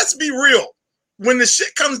let's be real. When the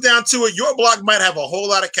shit comes down to it, your block might have a whole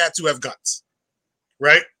lot of cats who have guns,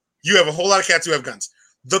 right? You have a whole lot of cats who have guns.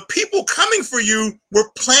 The people coming for you were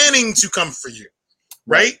planning to come for you,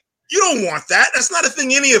 right? You don't want that. That's not a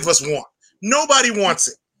thing any of us want. Nobody wants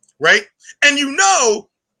it, right? And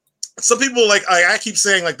some people like I keep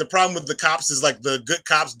saying like the problem with the cops is like the good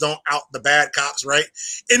cops don't out the bad cops, right?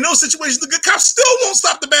 In those situations, the good cops still won't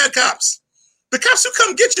stop the bad cops. The cops who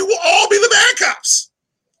come get you will all be the bad cops,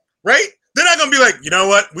 right? They're not gonna be like, you know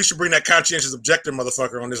what? We should bring that conscientious objector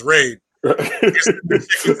motherfucker on this raid. The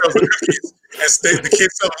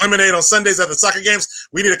kids sell lemonade on Sundays at the soccer games.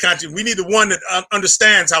 We need we need the one that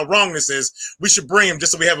understands how wrong this is. We should bring him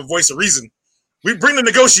just so we have a voice of reason. We bring the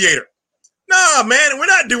negotiator. Nah, man, we're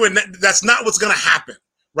not doing that. That's not what's gonna happen,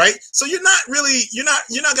 right? So you're not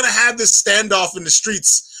gonna have this standoff in the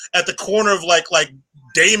streets at the corner of like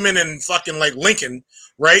Damon and fucking like Lincoln,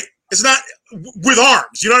 right? It's not with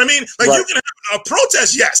arms. You know what I mean? Like you can have a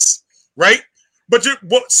protest, yes, right? But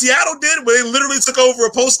what Seattle did, where they literally took over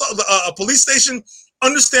a police station,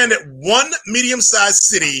 understand that one medium-sized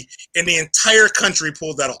city in the entire country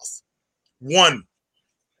pulled that off. One.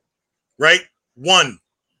 Right? One.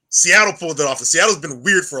 Seattle pulled it off. And Seattle's been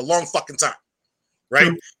weird for a long fucking time. Right?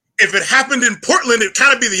 Mm-hmm. If it happened in Portland, it'd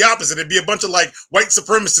kind of be the opposite. It'd be a bunch of like white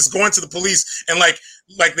supremacists going to the police and like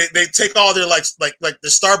they take all their like their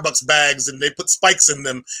Starbucks bags and they put spikes in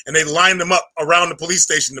them and they line them up around the police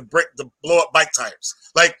station to blow up bike tires.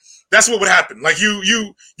 Like that's what would happen. Like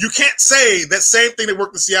you can't say that same thing that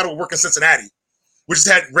worked in Seattle would work in Cincinnati, which has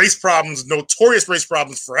had race problems, notorious race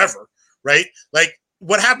problems forever, right? Like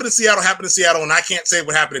what happened in Seattle, and I can't say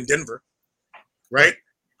what happened in Denver, right?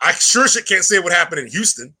 I sure shit can't say what happened in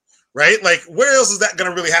Houston. Right? Like, where else is that going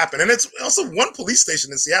to really happen? And it's also one police station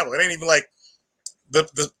in Seattle. It ain't even like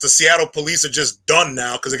the Seattle police are just done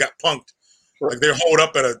now because they got punked. Like, they're holed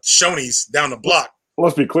up at a Shoney's down the block. Well,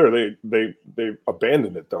 let's be clear. They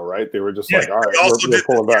abandoned it, though, right? They were just like, all right, we're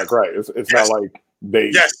pulling back. Right. It's not like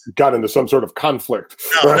they got into some sort of conflict.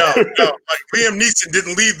 No. Like, Liam Neeson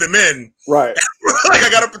didn't leave them in. Right. Like, I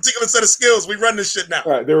got a particular set of skills. We run this shit now.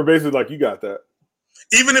 Right. They were basically like, you got that.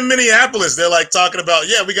 Even in Minneapolis, they're like talking about,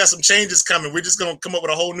 we got some changes coming. We're just going to come up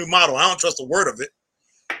with a whole new model. I don't trust a word of it.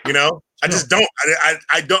 You know, I just don't.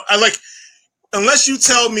 I like, unless you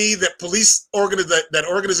tell me that that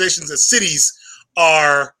organizations and cities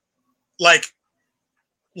are like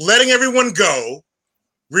letting everyone go,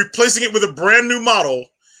 replacing it with a brand new model,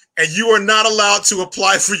 and you are not allowed to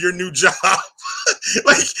apply for your new job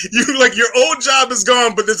Like your old job is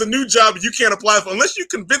gone, but there's a new job you can't apply for unless you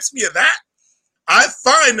convince me of that. I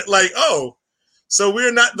find it like, oh, so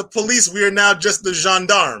we're not the police, we are now just the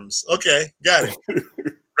gendarmes. Okay, got it.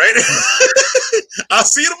 Right? I'll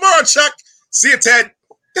see you tomorrow, Chuck. See you, Ted.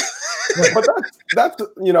 But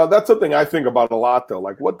that's something I think about a lot, though.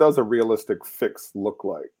 Like, what does a realistic fix look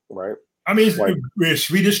like, right? I mean,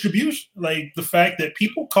 it's redistribution. Like the fact that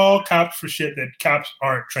people call cops for shit that cops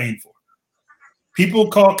aren't trained for. People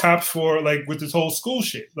call cops for, like, with this whole school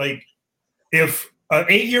shit. Like, if an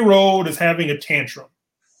 8-year-old is having a tantrum,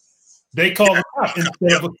 they call the cop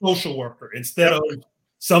instead of a social worker, instead of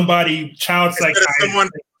somebody, child psychiatrist. Someone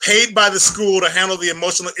paid by the school to handle the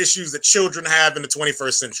emotional issues that children have in the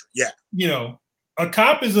 21st century. Yeah. You know, a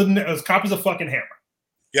cop is a fucking hammer.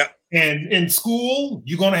 Yeah. And in school,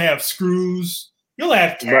 you're going to have screws. You'll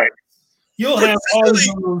have cats. Right. You'll have all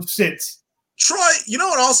those sits. Troy, you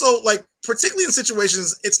know, and also, like, particularly in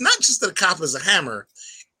situations, it's not just that a cop is a hammer.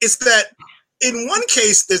 It's that in one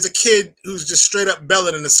case, there's a kid who's just straight up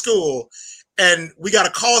belling in the school, and we got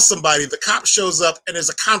to call somebody. The cop shows up, and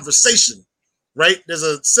there's a conversation, right? There's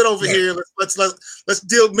a sit over here. Let's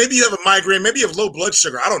deal. Maybe you have a migraine. Maybe you have low blood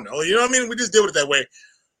sugar. I don't know. You know what I mean? We just deal with it that way.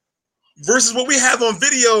 Versus what we have on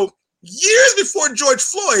video years before George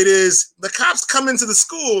Floyd is the cops come into the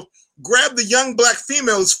school, grab the young black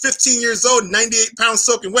female who's 15 years old, 98 pounds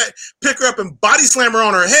soaking wet, pick her up and body slam her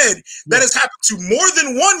on her head. That has happened to more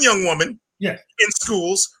than one young woman in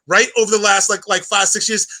schools, right? Over the last like 5-6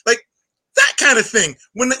 years, like that kind of thing.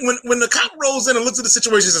 When the cop rolls in and looks at the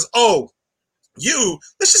situation and says, "Oh,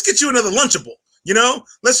 let's just get you another Lunchable." You know,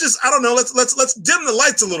 let's dim the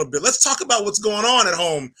lights a little bit. Let's talk about what's going on at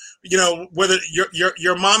home. You know, whether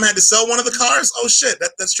your mom had to sell one of the cars. Oh shit,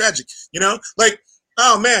 that's tragic. You know, like,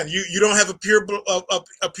 oh man, you don't have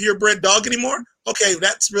a purebred dog anymore. Okay,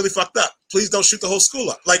 that's really fucked up. Please don't shoot the whole school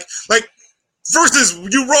up. Like versus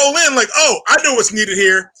you roll in like, oh, I know what's needed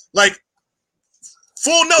here. Like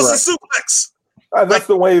full Nelson suplex. That's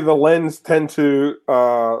the way the lens tend to.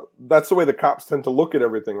 That's the way the cops tend to look at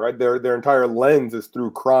everything, right? Their entire lens is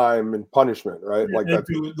through crime and punishment, right? Like that's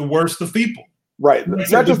the worst of people, right?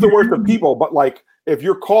 Not just the worst of people, but like if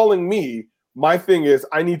you're calling me, my thing is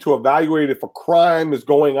I need to evaluate if a crime is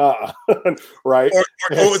going on, right? Or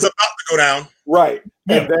it's about to go down, right?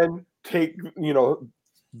 Yeah. And then take violent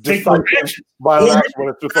action when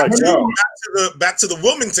it's just like back to the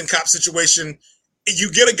Wilmington cop situation.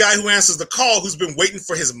 You get a guy who answers the call who's been waiting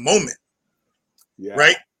for his moment,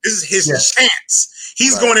 right? This is his chance.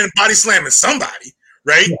 He's going in and body slamming somebody,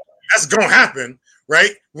 right? Yeah. That's going to happen,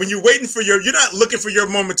 right? When you're waiting for you're not looking for your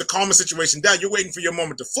moment to calm a situation down. You're waiting for your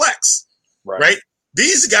moment to flex, right?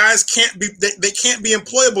 These guys can't be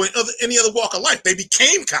employable in any other walk of life. They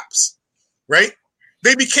became cops, right?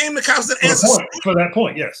 They became the cops that answer for that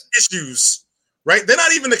point, yes. Issues, right? They're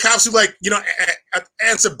not even the cops who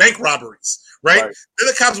answer bank robberies. Right? They're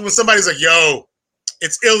the cops when somebody's like, yo,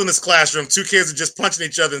 it's ill in this classroom. 2 kids are just punching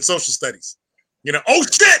each other in social studies. You know, oh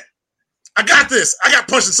shit, I got this. I got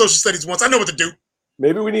punched in social studies once. I know what to do.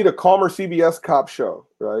 Maybe we need a calmer CBS cop show,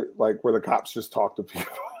 right? Like where the cops just talk to people.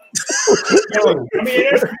 I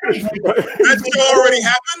mean, that show already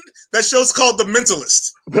happened. That show's called The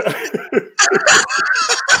Mentalist.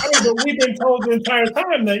 But we've been told the entire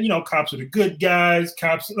time that, cops are the good guys.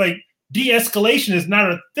 Cops, like, de-escalation is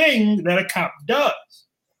not a thing that a cop does,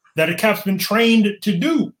 that a cop's been trained to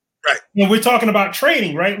do. Right. And we're talking about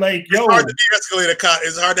training, right? Like, it's hard to de-escalate a cop.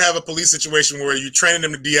 It's hard to have a police situation where you're training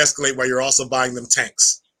them to de-escalate while you're also buying them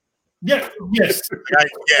tanks. Yeah. Yes.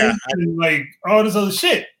 Like all this other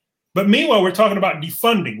shit. But meanwhile, we're talking about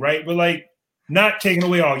defunding, right? We're like not taking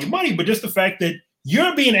away all your money, but just the fact that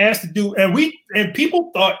you're being asked to do, and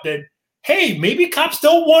people thought that, hey, maybe cops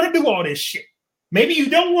don't want to do all this shit. Maybe you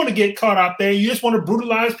don't want to get caught out there. You just want to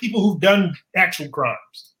brutalize people who've done actual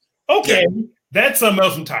crimes. Okay, that's something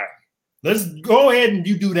else entirely. Let's go ahead and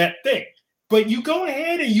you do that thing. But you go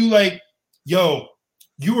ahead and you like, yo,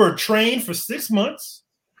 you were trained for 6 months.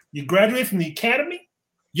 You graduate from the academy.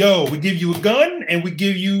 Yo, we give you a gun and we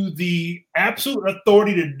give you the absolute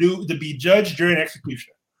authority to be judge, jury, and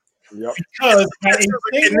executioner. Yep. Because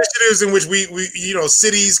initiatives in which we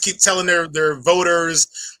cities keep telling their voters,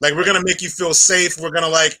 like, we're gonna make you feel safe. We're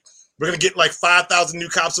gonna get like 5,000 new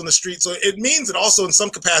cops on the street. So it means that also in some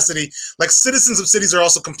capacity, like citizens of cities are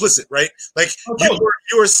also complicit, right? Like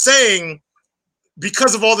you are saying,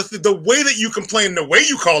 because of all the way that you complain, the way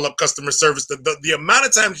you call up customer service, the amount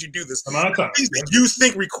of times you do this, things that you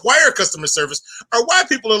think require customer service are why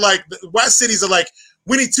people are like, why cities are like,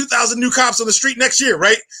 we need 2,000 new cops on the street next year,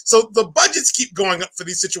 right? So the budgets keep going up for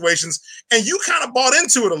these situations, and you kind of bought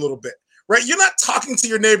into it a little bit, right? You're not talking to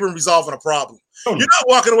your neighbor and resolving a problem. Oh. You're not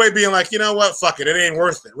walking away being like, you know what, fuck it, it ain't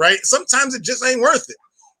worth it, right? Sometimes it just ain't worth it,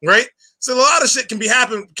 right? So a lot of shit can be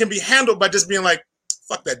handled by just being like,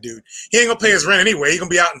 fuck that dude. He ain't gonna pay his rent anyway. He's gonna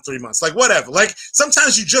be out in 3 months. Like, whatever. Like,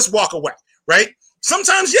 sometimes you just walk away, right?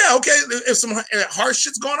 Sometimes, yeah, okay, if some harsh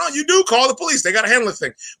shit's going on, you do call the police. They gotta handle the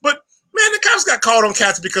thing. But man, the cops got called on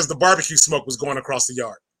cats because the barbecue smoke was going across the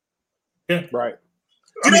yard. Yeah, right.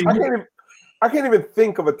 I can't even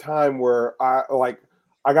think of a time where I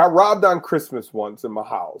got robbed on Christmas once in my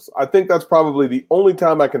house. I think that's probably the only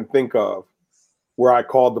time I can think of where I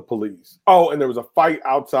called the police. Oh, and there was a fight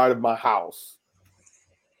outside of my house.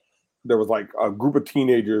 There was like a group of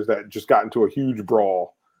teenagers that just got into a huge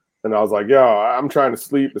brawl. And I was like, yeah, I'm trying to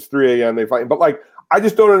sleep. It's 3 a.m. They fighting. But like, I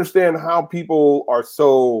just don't understand how people are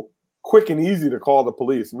so quick and easy to call the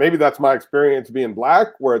police. Maybe that's my experience being black,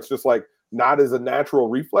 where it's just like not as a natural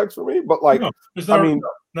reflex for me. But like,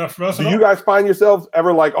 not for us. Do you guys find yourselves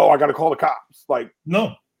ever like, oh, I got to call the cops? Like,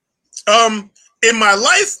 no. In my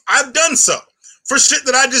life, I've done so for shit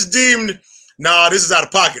that I just deemed, nah, this is out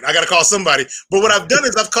of pocket. I got to call somebody. But what I've done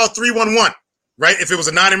is I've called 311. Right, if it was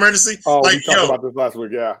a non-emergency, like, we talked about this last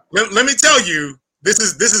week, yeah. Let me tell you, this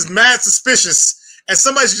is mad suspicious, and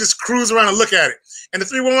somebody should just cruise around and look at it. And the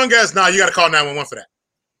 311 guys, nah, you got to call 911 for that.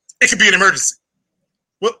 It could be an emergency.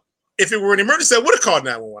 Well, if it were an emergency, I would have called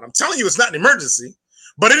 911. I'm telling you, it's not an emergency,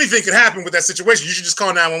 but anything could happen with that situation. You should just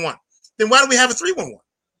call 911. Then why do we have a 311?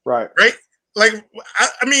 Right. Like,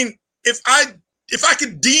 I mean, if I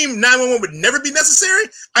could deem 911 would never be necessary,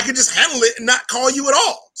 I could just handle it and not call you at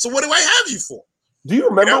all. So what do I have you for? Do you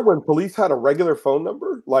remember when police had a regular phone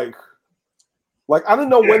number? Like I don't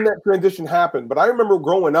know when that transition happened, but I remember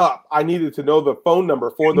growing up, I needed to know the phone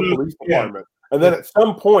number for the police department. And then at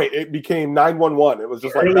some point, it became 911. It was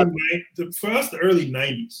just for us, the early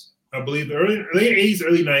 90s. I believe the late 80s,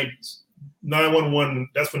 early 90s. 911,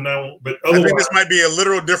 that's when 911. But I think this might be a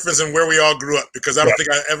literal difference in where we all grew up, because I don't think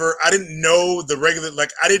I didn't know the regular,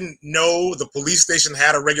 like, I didn't know the police station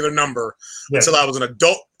had a regular number until I was an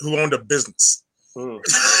adult who owned a business.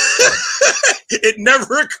 It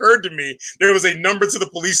never occurred to me there was a number to the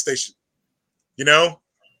police station, you know?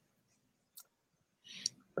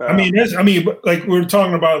 Like we're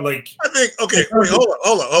talking about, like, I think, okay, wait, hold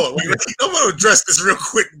on. I'm going to address this real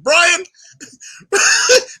quick. Brian,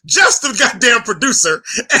 just the goddamn producer,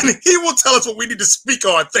 and he will tell us what we need to speak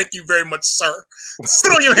on. Thank you very much, sir.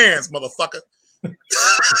 Sit on your hands, motherfucker.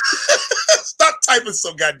 Stop typing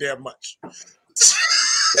so goddamn much.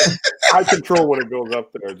 I control when it goes up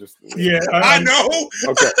there. I know.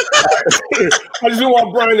 Okay. I just don't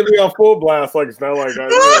want Brian to be on full blast. Like, it's not like that.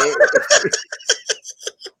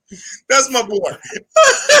 That's my boy.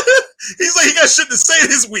 He's like, he got shit to say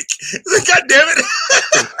this week. He's like, God damn it.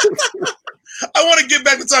 I want to get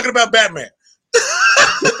back to talking about Batman.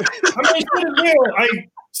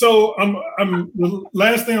 The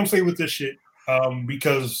last thing I'm saying with this shit,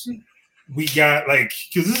 because we got, like,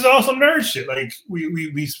 because this is also nerd shit. Like,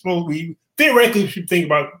 we theoretically should think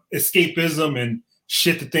about escapism and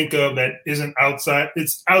shit to think of that isn't outside.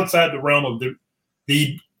 It's outside the realm of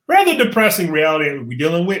the rather depressing reality that we're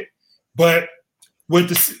dealing with. But with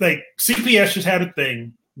the, like, CPS just had a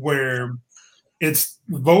thing where it's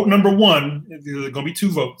vote number one. There's going to be 2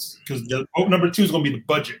 votes, because the vote number 2 is going to be the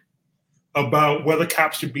budget about whether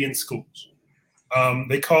cops should be in schools.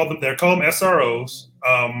 They're called them SROs.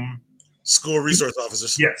 School resource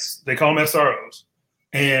officers. Yes, they call them SROs.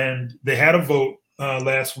 And they had a vote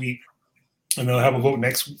last week, and they'll have a vote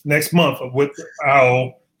next month of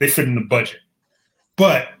how they fit in the budget.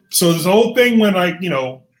 But so this whole thing when, like, you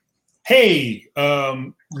know, hey,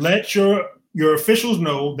 let your officials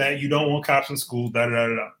know that you don't want cops in schools,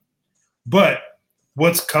 da-da-da-da. But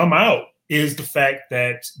what's come out is the fact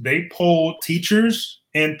that they polled teachers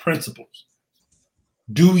and principals.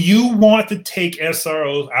 Do you want to take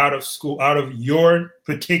SROs out of school, out of your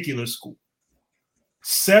particular school?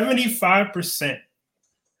 75%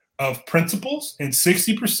 of principals and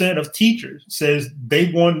 60% of teachers says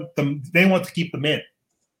they want to keep them in.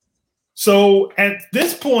 So at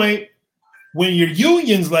this point, when your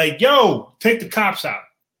union's like, yo, take the cops out,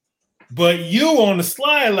 but you on the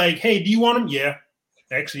slide like, hey, do you want them? Yeah,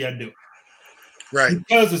 actually I do. Right.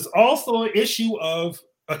 Because it's also an issue of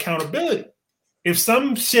accountability. If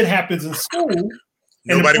some shit happens in school,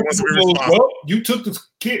 nobody wants to be responsible. Well, you took the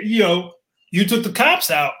kid, you took the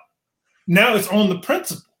cops out. Now it's on the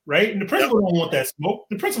principal, right? And the principal don't want that smoke.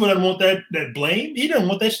 The principal doesn't want that blame. He doesn't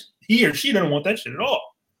want that. He or she doesn't want that shit at all.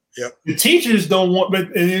 Yep. The teachers don't want, but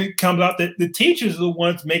it comes out that the teachers are the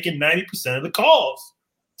ones making 90% of the calls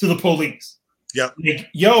to the police. Yep. Like,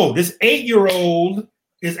 yo, this 8-year-old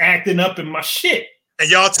is acting up in my shit. And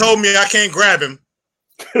y'all told me I can't grab him.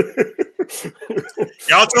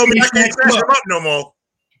 Y'all told me I can't snatch him up no more.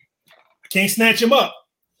 Can't snatch him up.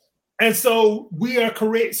 And so we are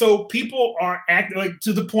correct. So people are acting, like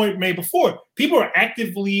to the point made before, people are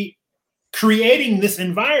actively creating this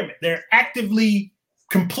environment. They're actively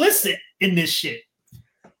complicit in this shit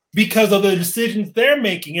because of the decisions they're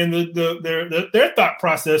making and their thought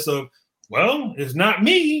process of, well, it's not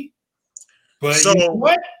me. But so you know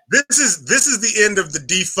what? This is the end of the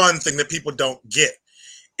defund thing that people don't get.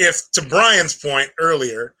 If, to Brian's point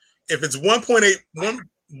earlier, if it's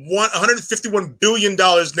 $151 billion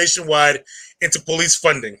nationwide into police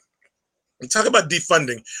funding, we talk about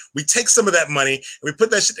defunding. We take some of that money and we put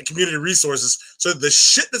that shit in community resources. So the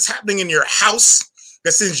shit that's happening in your house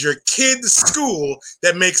that sends your kid to school,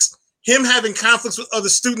 that makes him having conflicts with other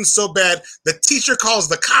students so bad, the teacher calls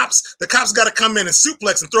the cops. The cops got to come in and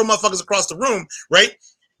suplex and throw motherfuckers across the room, right?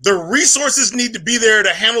 The resources need to be there to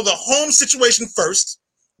handle the home situation first,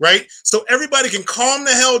 right? So everybody can calm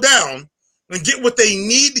the hell down and get what they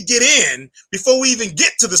need to get in before we even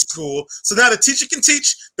get to the school. So now the teacher can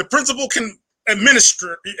teach, the principal can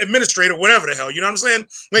administrate or whatever the hell, you know what I'm saying?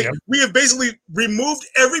 Like, yeah. We have basically removed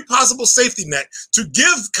every possible safety net to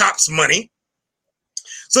give cops money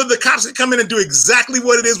so the cops can come in and do exactly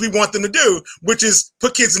what it is we want them to do, which is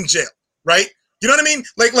put kids in jail, right? You know what I mean?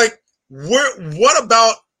 Like, what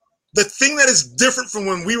about the thing that is different from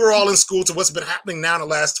when we were all in school to what's been happening now in the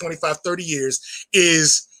last 25, 30 years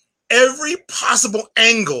is every possible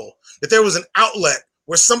angle that there was an outlet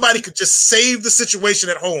where somebody could just save the situation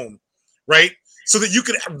at home, right? So that you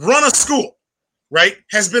could run a school, right,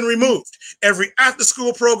 has been removed. Every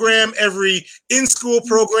after-school program, every in-school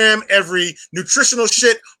program, every nutritional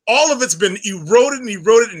shit, all of it's been eroded and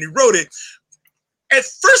eroded and eroded. At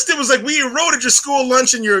first, it was like, we eroded your school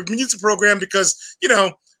lunch and your music program because, you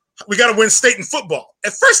know, we got to win state in football.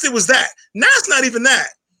 At first, it was that. Now it's not even that,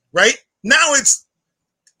 right? Now it's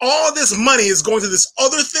all this money is going to this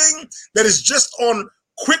other thing that is just on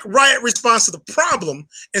quick riot response to the problem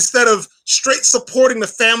instead of straight supporting the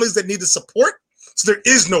families that need the support. So there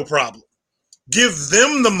is no problem. Give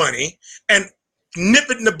them the money and nip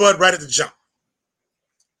it in the bud right at the jump.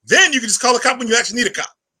 Then you can just call a cop when you actually need a cop,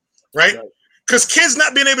 right? Because kids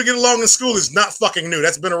not being able to get along in school is not fucking new.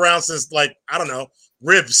 That's been around since, like, I don't know,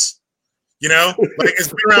 ribs, you know? Like, it's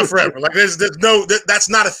been around forever. Like, that's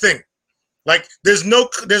not a thing. Like, there's no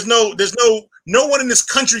one in this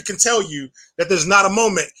country can tell you that there's not a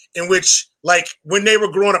moment in which, like, when they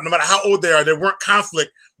were growing up, no matter how old they are, there weren't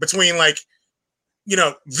conflict between, like, you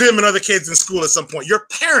know, them and other kids in school at some point. Your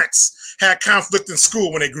parents had conflict in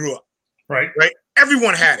school when they grew up. Right. Right?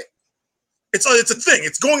 Everyone had it. It's a thing.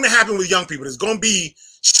 It's going to happen with young people. There's going to be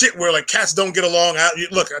shit where, like, cats don't get along.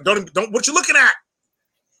 Look, don't what you looking at?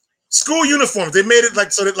 School uniforms. They made it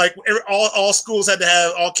like so that, like, all schools had to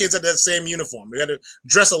have, all kids had to have the same uniform. They had to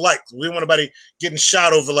dress alike. We didn't want anybody getting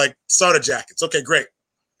shot over, like, starter jackets. Okay, great.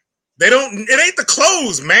 It ain't the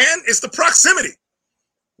clothes, man. It's the proximity.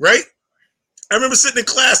 Right? I remember sitting in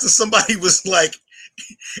class and somebody was like,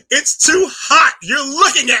 "It's too hot. You're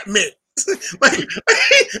looking at me." like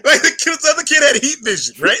the other kid had heat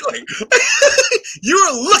vision, right? Like, you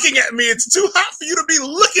are looking at me. It's too hot for you to be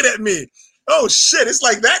looking at me. Oh shit, it's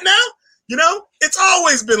like that now? You know? It's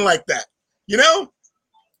always been like that. You know?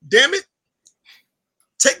 Damn it.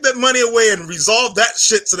 Take that money away and resolve that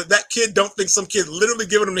shit so that kid don't think some kid literally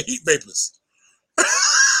giving him the heat vapors.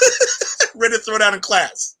 Ready to throw down in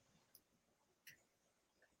class.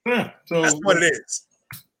 Yeah, so that's what it is.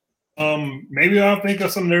 Maybe I'll think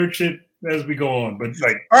of some nerd shit as we go on, but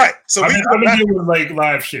like, all right. So I'm gonna deal with like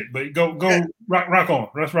live shit, but go yeah. rock on.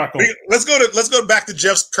 Let's rock on. Let's go back to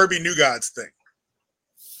Jeff's Kirby New Gods thing.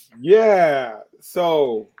 Yeah.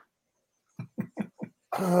 So,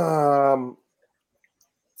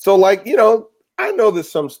 so like, you know, I know that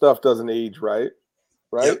some stuff doesn't age right.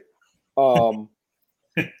 Yep.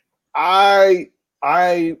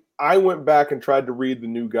 I went back and tried to read the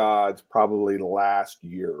New Gods probably last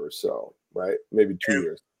year or so, right? Maybe 2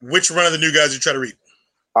 years. Which run of the New Gods you try to read?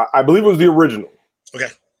 I believe it was the original. Okay.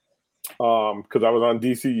 Because I was on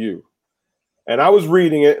DCU. And I was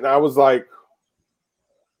reading it and I was like,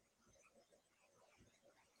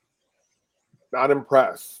 not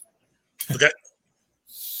impressed. Okay.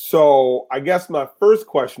 So I guess my first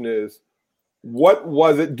question is, what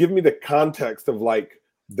was it? Give me the context of like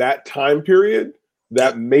that time period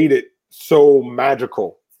that made it so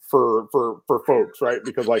magical for folks, right?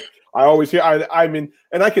 Because like I always hear, I mean,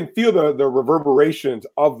 and I can feel the reverberations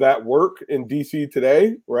of that work in DC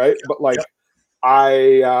today, right? But like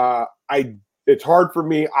it's hard for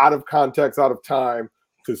me out of context, out of time,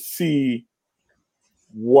 to see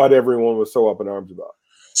what everyone was so up in arms about.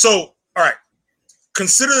 So, all right.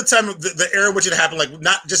 Consider the time of the era which it happened, like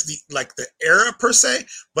not just the era per se,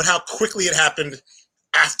 but how quickly it happened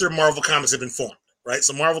after Marvel Comics had been formed, right?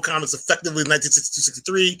 So Marvel Comics effectively in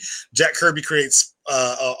 1962-63, Jack Kirby creates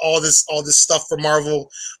all this stuff for Marvel.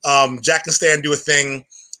 Jack and Stan do a thing,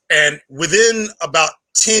 and within about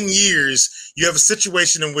 10 years, you have a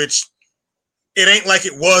situation in which it ain't like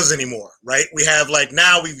it was anymore, right? We have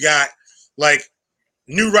now we've got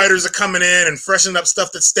new writers are coming in and freshening up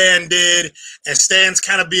stuff that Stan did, and Stan's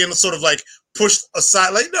kind of being sort of pushed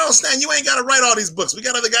aside. No, Stan, you ain't got to write all these books. We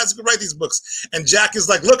got other guys who can write these books. And Jack is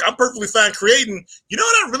like, look, I'm perfectly fine creating. You know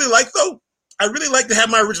what I really like, though? I really like to have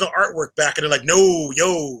my original artwork back. And they're like, no,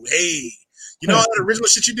 yo, hey, you know all that original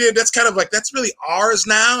shit you did? That's kind of that's really ours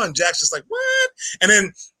now. And Jack's just like, what? And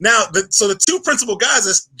then now, so the two principal guys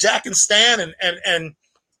is Jack and Stan, and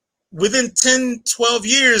within 10, 12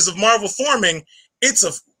 years of Marvel forming, it's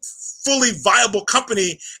a fully viable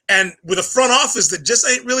company, and with a front office that just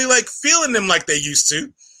ain't really feeling them like they used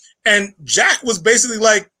to. And Jack was basically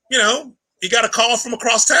he got a call from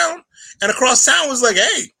across town, and across town was like,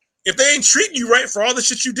 hey, if they ain't treating you right for all the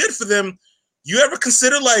shit you did for them, you ever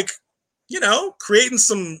consider creating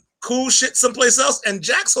some cool shit someplace else? And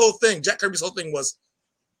Jack Kirby's whole thing was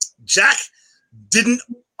Jack didn't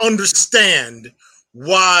understand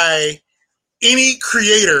why any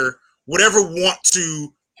creator would ever want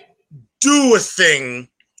to do a thing,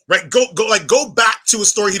 right? Go back to a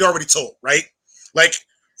story he'd already told, right?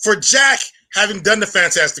 For Jack, having done the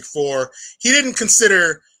Fantastic Four, he didn't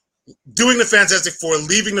consider doing the Fantastic Four,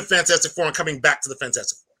 leaving the Fantastic Four, and coming back to the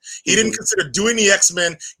Fantastic Four. He didn't consider doing the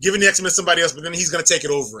X-Men, giving the X-Men to somebody else, but then he's going to take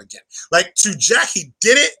it over again. To Jack, he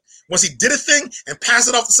did it. Once he did a thing and passed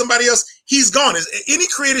it off to somebody else, he's gone. Any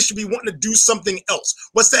creator should be wanting to do something else.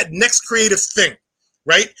 What's that next creative thing?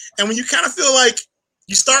 Right? And when you kind of feel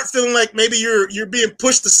you start feeling maybe you're being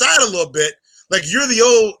pushed aside a little bit, you're the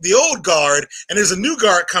old guard and there's a new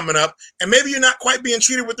guard coming up, and maybe you're not quite being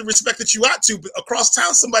treated with the respect that you ought to, but across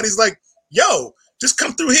town somebody's like, yo, just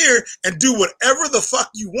come through here and do whatever the fuck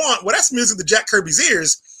you want. Well, that's music to Jack Kirby's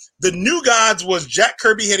ears. The New Gods was Jack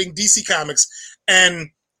Kirby heading DC Comics, and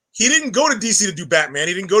he didn't go to DC to do Batman.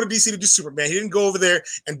 He didn't go to DC to do Superman. He didn't go over there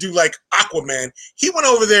and do Aquaman. He went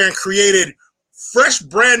over there and created fresh,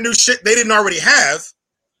 brand new shit they didn't already have,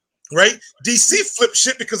 right? DC flipped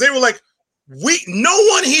shit because they were like, no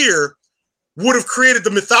one here would have created the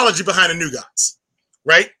mythology behind the New Gods,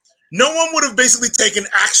 right? No one would have basically taken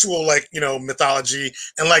actual mythology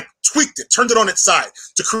and tweaked it, turned it on its side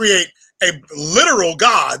to create a literal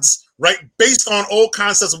gods, right? Based on old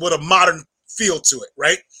concepts with a modern feel to it,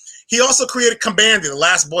 right? He also created Kamandi, the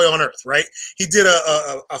last boy on Earth, right? He did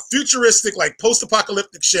a futuristic,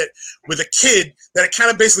 post-apocalyptic shit with a kid that had kind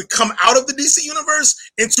of basically come out of the DC universe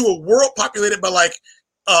into a world populated by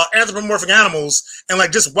anthropomorphic animals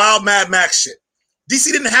and just wild Mad Max shit. DC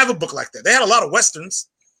didn't have a book like that. They had a lot of Westerns,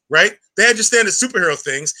 right? They had just standard superhero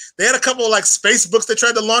things. They had a couple of space books they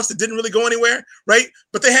tried to launch that didn't really go anywhere, right?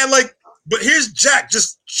 But they had but here's Jack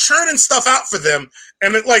just churning stuff out for them,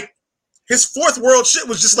 and his fourth world shit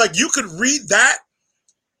was just you could read that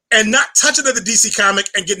and not touch it at the DC comic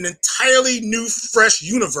and get an entirely new, fresh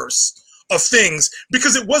universe of things,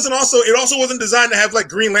 because it also wasn't designed to have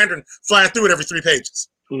Green Lantern flying through it every 3 pages,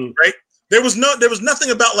 right? There was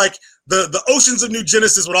nothing about the oceans of New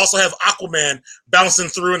Genesis would also have Aquaman bouncing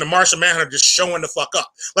through and the Martian Manhunter just showing the fuck up.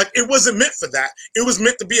 It wasn't meant for that. It was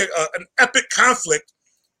meant to be an epic conflict,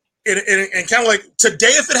 and kind of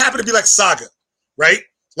today if it happened to be Saga, right?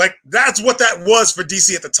 That's what that was for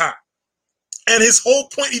DC at the time. And his whole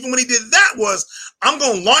point, even when he did that, was I'm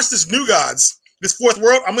going to launch this New Gods, this fourth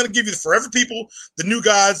world. I'm going to give you the Forever People, the New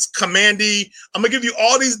Gods, Kamandi. I'm going to give you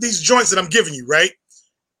all these joints that I'm giving you, right?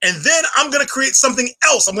 And then I'm going to create something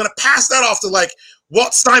else. I'm going to pass that off to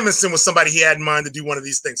Walt Simonson was somebody he had in mind to do one of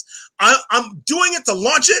these things. I'm doing it to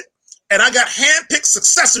launch it, and I got hand-picked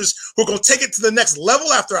successors who are going to take it to the next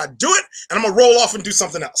level after I do it, and I'm going to roll off and do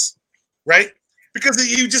something else, right? Because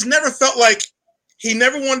he just never felt he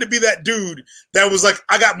never wanted to be that dude that was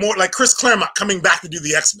I got more, Chris Claremont coming back to do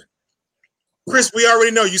the X-Men. Chris, we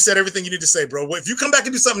already know you said everything you need to say, bro. If you come back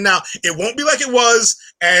and do something now, it won't be like it was,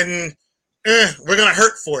 and we're going to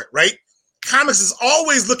hurt for it, right? Comics is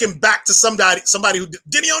always looking back to somebody who did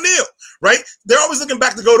Denny O'Neil, right? They're always looking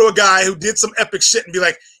back to go to a guy who did some epic shit and be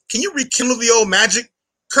like, can you rekindle the old magic?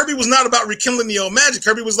 Kirby was not about rekindling the old magic.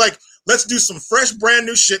 Kirby was let's do some fresh, brand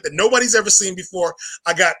new shit that nobody's ever seen before.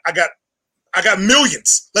 I got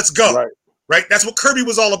millions. Let's go. Right? That's what Kirby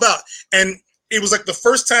was all about. And it was the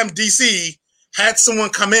first time DC had someone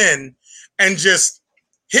come in and just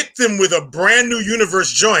hit them with a brand new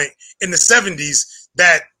universe joint in the 70s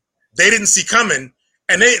that they didn't see coming.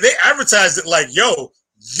 And they advertised it like, yo,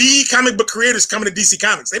 the comic book creators coming to DC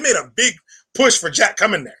Comics. They made a big push for Jack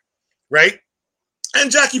coming there, right?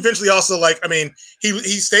 And Jack eventually also, like, I mean, he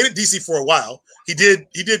stayed at DC for a while. He did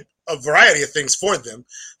a variety of things for them.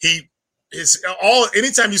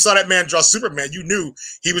 Anytime you saw that man draw Superman, you knew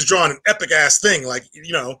he was drawing an epic ass thing, like,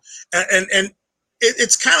 you know, and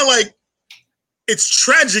it's kind of like, it's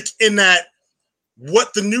tragic in that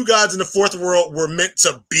what the New Gods in the Fourth World were meant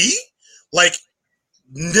to be, like,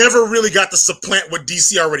 never really got to supplant what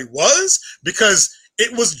DC already was, because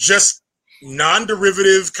it was just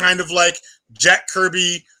non-derivative, kind of like Jack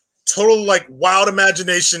Kirby, total like wild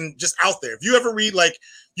imagination just out there. If you ever read, like,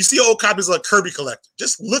 you see old copies of like Kirby Collector,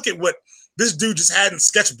 just look at what this dude just had in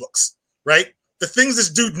sketchbooks, right? The things this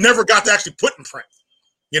dude never got to actually put in print.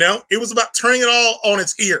 You know, it was about turning it all on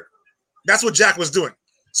its ear. That's what Jack was doing.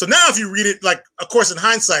 So now if you read it, like, of course, in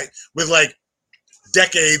hindsight, with like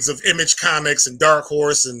decades of Image Comics and Dark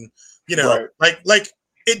Horse and, you know, right, like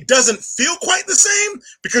it doesn't feel quite the same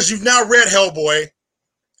because you've now read Hellboy,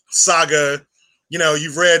 Saga, you know,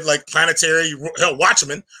 you've read like Planetary,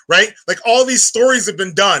 Watchmen, right? Like all these stories have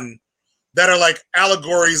been done that are like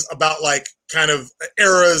allegories about like kind of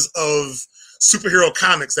eras of superhero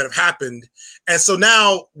comics that have happened. And so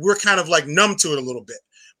now we're kind of like numb to it a little bit.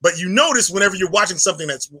 But you notice whenever you're watching something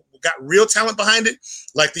that's got real talent behind it,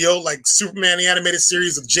 like the old like Superman the animated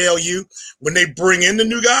series of JLU, when they bring in the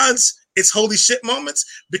New Gods, it's holy shit moments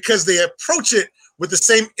because they approach it with the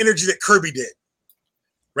same energy that Kirby did,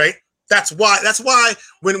 right? That's why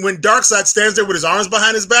when Darkseid stands there with his arms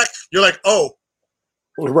behind his back, you're like, oh,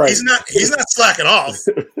 right. He's not slacking off.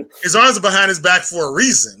 His arms are behind his back for a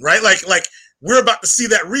reason, right? Like we're about to see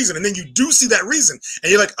that reason, and then you do see that reason,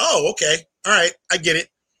 and you're like, oh, okay, all right, I get it.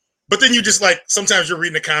 But then you just like, sometimes you're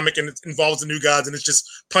reading a comic and it involves the New Gods and it's just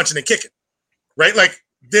punching and kicking, right? Like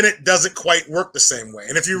then it doesn't quite work the same way.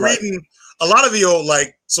 And if you're reading a lot of the old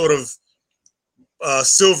like sort of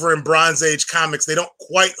Silver and Bronze Age comics, they don't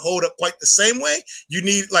quite hold up quite the same way. You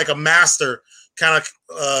need like a master kind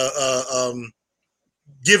of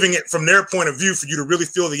giving it from their point of view for you to really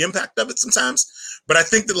feel the impact of it sometimes. But I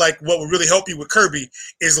think that like what would really help you with Kirby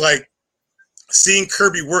is like seeing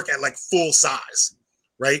Kirby work at like full size,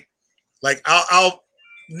 right? Like I'll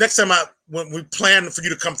next time when we plan for you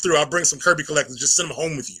to come through, I'll bring some Kirby collectors, just send them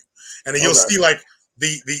home with you. And then you'll see like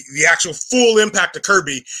the actual full impact of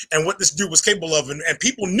Kirby and what this dude was capable of. And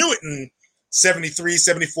people knew it in 73,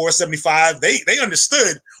 74, 75. They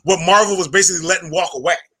understood what Marvel was basically letting walk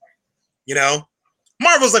away. You know,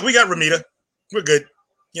 Marvel's like, we got Ramita, we're good.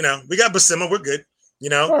 You know, we got Buscema, we're good.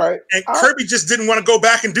 You know, all right. And Kirby just didn't want to go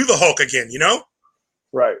back and do the Hulk again, you know?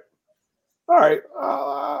 Right. All right,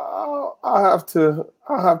 I'll have to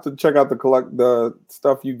check out the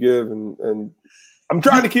stuff you give, and I'm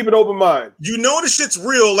trying to keep an open mind. You know the shit's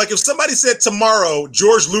real. Like if somebody said tomorrow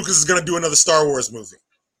George Lucas is going to do another Star Wars movie,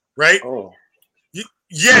 right? Oh,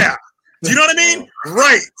 yeah. Do you know what I mean?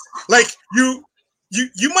 Right. Like you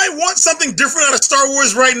might want something different out of Star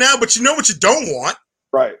Wars right now, but you know what you don't want,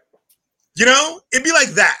 right? You know, it'd be like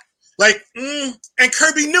that. Like, and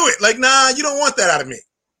Kirby knew it. Like, nah, you don't want that out of me.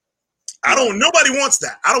 Nobody wants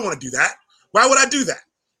that. I don't want to do that. Why would I do that?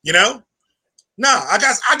 You know? No, I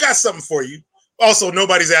got something for you. Also,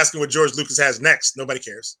 nobody's asking what George Lucas has next. Nobody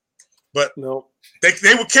cares. But no,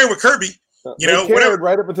 they would care with Kirby. You know, whatever.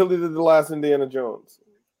 Right up until he did the last Indiana Jones.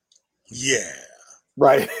 Yeah.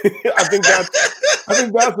 Right. I think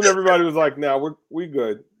that's when everybody was like, "Now we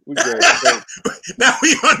good. We good." Now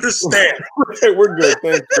we understand. We're good.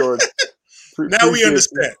 Thanks, George. Now we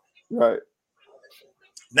understand. Right.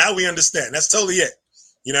 Now we understand. That's totally it.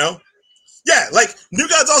 You know? Yeah, like New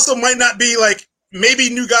Gods also might not be like, maybe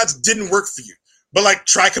New Gods didn't work for you, but like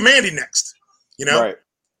try Commandy next. You know? Right.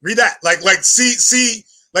 Read that. Like see,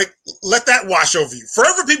 like let that wash over you.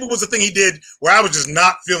 Forever People was the thing he did where I was just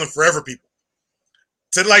not feeling Forever People.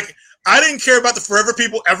 To like, I didn't care about the Forever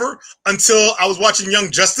People ever until I was watching Young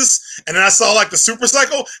Justice, and then I saw like the Super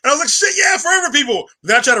Cycle, and I was like, shit, yeah, Forever People. But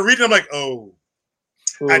then I tried to read it, and I'm like, oh,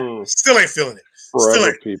 I still ain't feeling it.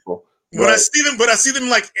 Forever People. When I see them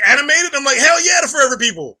like animated, I'm like, hell yeah, the Forever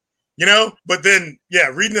People, you know. But then, yeah,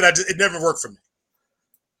 reading it, it never worked for me.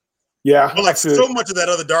 Yeah, but like so much of that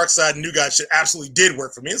other Darkseid New God shit absolutely did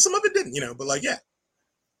work for me, and some of it didn't, you know. But like,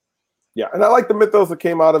 yeah, and I like the mythos that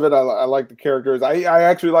came out of it. I like the characters. I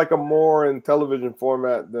actually like them more in television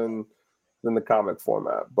format than the comic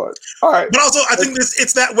format. But all right. But also, I think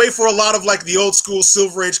it's that way for a lot of like the old school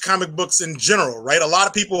Silver Age comic books in general, right? A lot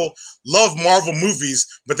of people love Marvel movies,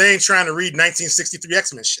 but they ain't trying to read 1963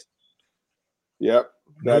 X-Men shit. Yep.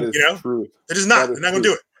 That is true. They're just not. They're not going to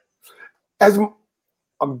do it. As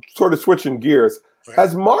I'm sort of switching gears,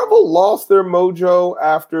 has Marvel lost their mojo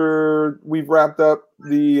after we've wrapped up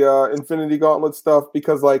the Infinity Gauntlet stuff?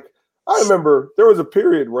 Because, like, I remember there was a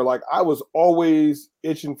period where, like, I was always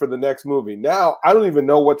itching for the next movie. Now I don't even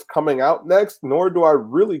know what's coming out next, nor do I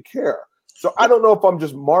really care. So I don't know if I'm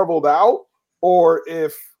just marveled out or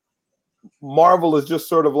if Marvel is just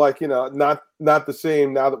sort of like, not the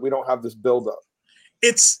same now that we don't have this buildup.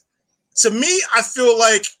 It's, to me, I feel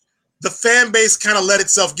like the fan base kind of let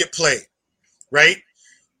itself get played, right?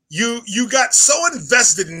 You got so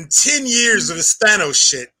invested in 10 years of this Thanos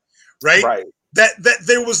shit, right? Right. That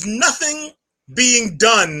there was nothing being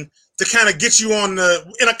done to kind of get you on in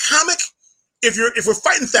a comic. If we're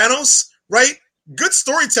fighting Thanos, right? Good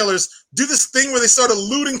storytellers do this thing where they start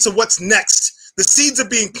alluding to what's next. The seeds are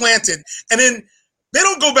being planted, and then they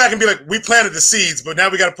don't go back and be like, we planted the seeds, but now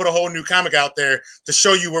we got to put a whole new comic out there to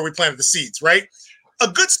show you where we planted the seeds, right? A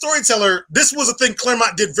good storyteller, this was a thing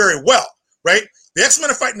Claremont did very well, right? The X-Men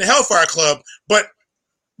are fighting the Hellfire Club, but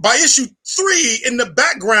by issue 3, in the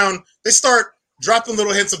background, they start dropping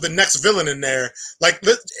little hints of the next villain in there, like,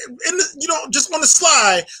 just on the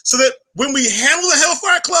sly, so that when we handle the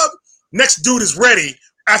Hellfire Club, next dude is ready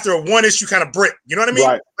after a one-issue kind of break. You know what I mean?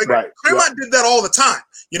 Right. Claremont did that all the time.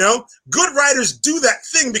 Good writers do that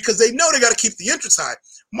thing because they know they got to keep the interest high.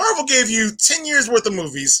 Marvel gave you 10 years worth of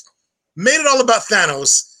movies, made it all about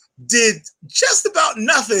Thanos, did just about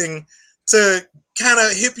nothing to kind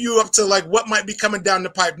of hip you up to like what might be coming down the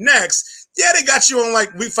pipe next. Yeah, they got you on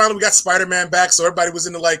like, we got Spider-Man back, so everybody was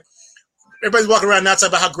into like, everybody's walking around now talking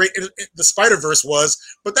about how great the Spider-Verse was,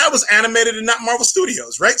 but that was animated and not Marvel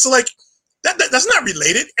Studios, right? So like, that's not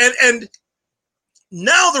related. And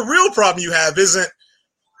now the real problem you have isn't,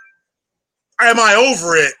 am I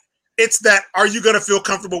over it? It's that, are you going to feel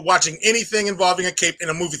comfortable watching anything involving a cape in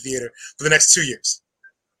a movie theater for the next 2 years?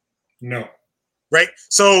 No. Right?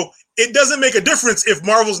 So it doesn't make a difference if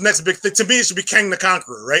Marvel's next big thing, to me, it should be Kang the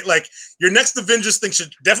Conqueror, right? Like, your next Avengers thing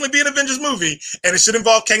should definitely be an Avengers movie, and it should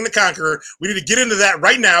involve Kang the Conqueror. We need to get into that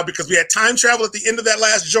right now because we had time travel at the end of that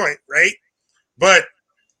last joint, right? But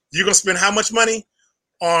you're going to spend how much money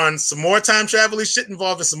on some more time travel shit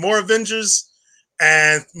involving some more Avengers,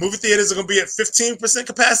 and movie theaters are going to be at 15%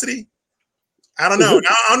 capacity? I don't know.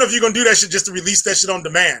 I don't know if you're going to do that shit just to release that shit on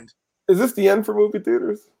demand. Is this the end for movie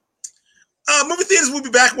theaters? Movie theaters will be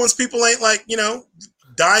back once people ain't like,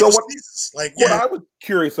 dying. So what I was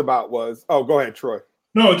curious about was, go ahead, Troy.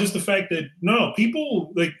 No, just the fact that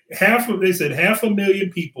people, like they said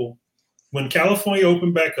 500,000 people when California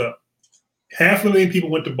opened back up, 500,000 people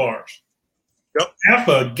went to bars. Yep.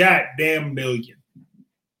 500,000 million.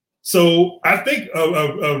 So I think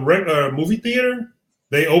a movie theater,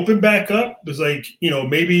 they open back up. It's like,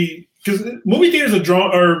 maybe because movie theaters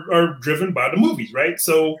are driven by the movies, right?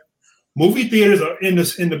 So movie theaters are in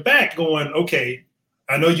the back going, okay,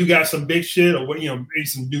 I know you got some big shit or maybe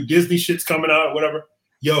some new Disney shit's coming out or whatever.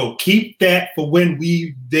 Yo, keep that for when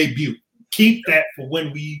we debut. Keep that for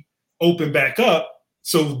when we open back up.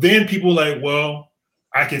 So then people are like, well,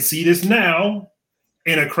 I can see this now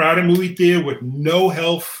in a crowded movie theater with no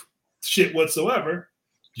health shit whatsoever,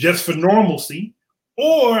 just for normalcy.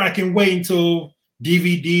 Or I can wait until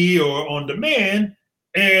DVD or on demand,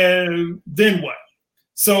 and then what?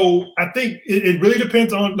 So I think it really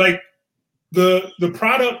depends on like the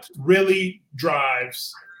product really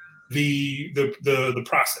drives the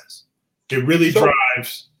process. It really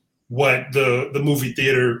drives what the movie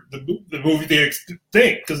theater the movie theater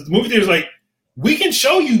think, because the movie theater is like, we can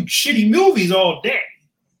show you shitty movies all day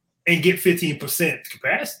and get 15%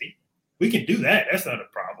 capacity. We can do that. That's not a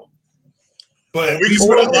problem. But we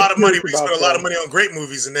spent a lot of money. We spent a lot of money on great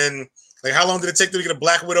movies, and then like, how long did it take to get a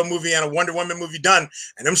Black Widow movie and a Wonder Woman movie done?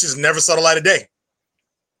 And them shits never saw the light of day.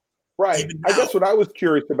 Right. I guess what I was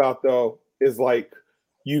curious about though is like,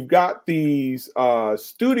 you've got these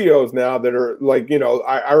studios now that are like,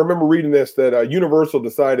 I remember reading this that Universal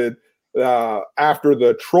decided after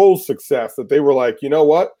the Trolls success that they were like, you know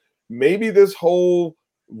what? Maybe this whole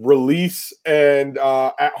release and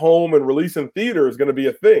at home and release in theater is going to be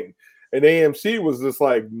a thing. And AMC was just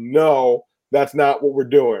like, no, that's not what we're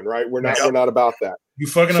doing, right? We're not about that. You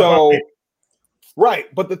fucking up.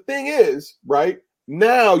 Right. But the thing is, right,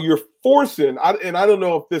 now you're forcing, and I don't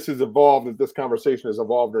know if this has evolved, if this conversation has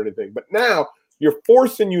evolved or anything, but now you're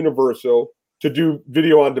forcing Universal to do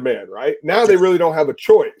video on demand, right? Now they really don't have a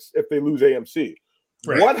choice if they lose AMC.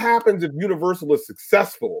 Right. What happens if Universal is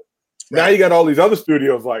successful? Right. Now you got all these other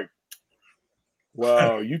studios like,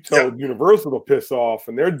 well, you told Universal to piss off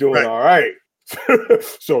and they're doing all right.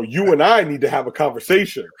 So you and I need to have a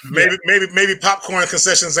conversation. Maybe popcorn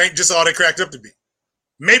concessions ain't just all they cracked up to be.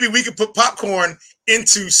 Maybe we could put popcorn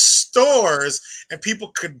into stores and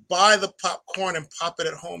people could buy the popcorn and pop it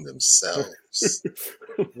at home themselves.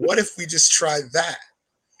 What if we just tried that?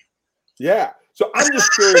 Yeah. So I'm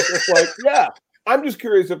just curious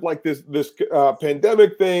if like this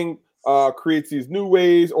pandemic thing creates these new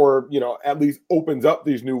ways, or at least opens up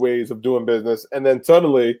these new ways of doing business, and then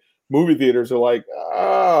suddenly movie theaters are like,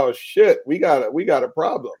 oh shit, we got a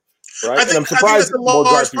problem, right? And I'm surprised more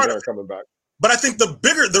drive-thrus are coming back. But I think the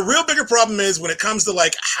real bigger problem is when it comes to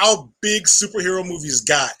like how big superhero movies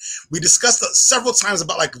got. We discussed several times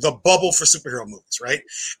about like the bubble for superhero movies, right?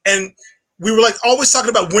 And we were like always talking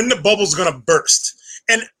about when the bubble's gonna burst.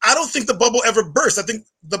 And I don't think the bubble ever burst. I think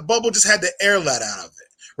the bubble just had the air let out of it,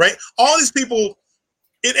 right? All these people,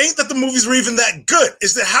 it ain't that the movies were even that good.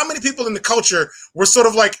 It's that how many people in the culture were sort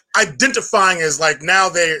of like identifying as like now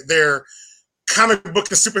they're comic book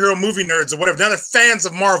and superhero movie nerds or whatever. Now they're fans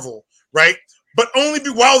of Marvel, right? But only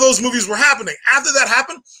while those movies were happening. After that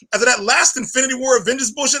happened, after that last Infinity War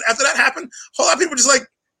Avengers bullshit, after that happened, a whole lot of people just like,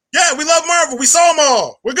 yeah, we love Marvel. We saw them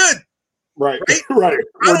all. We're good. Right. Right.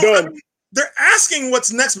 We're done. I mean, they're asking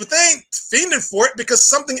what's next, but they ain't fiending for it because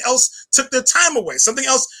something else took their time away. Something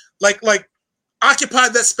else like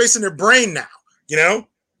occupied that space in their brain now.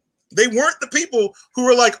 They weren't the people who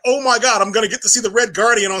were like, oh my God, I'm going to get to see the Red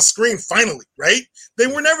Guardian on screen finally, right? They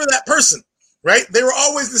were never that person, right? They were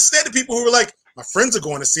always instead of people who were like, my friends are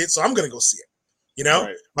going to see it, so I'm going to go see it.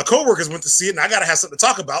 Right. My coworkers went to see it, and I got to have something to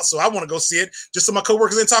talk about, so I want to go see it just so my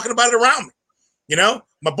coworkers ain't talking about it around me.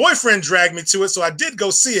 My boyfriend dragged me to it, so I did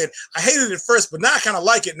go see it. I hated it at first, but now I kind of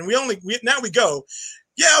like it, and now we go.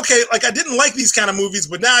 Yeah, okay, like I didn't like these kind of movies,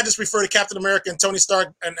 but now I just refer to Captain America and Tony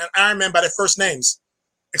Stark and Iron Man by their first names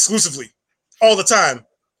exclusively all the time.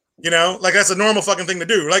 Like that's a normal fucking thing to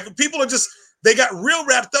do. Like people are they got real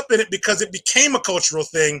wrapped up in it because it became a cultural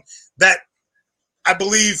thing that I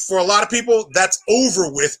believe for a lot of people that's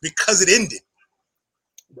over with because it ended.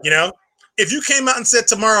 If you came out and said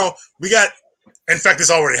tomorrow in fact,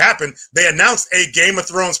 this already happened. They announced a Game of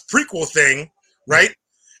Thrones prequel thing, right?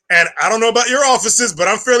 And I don't know about your offices, but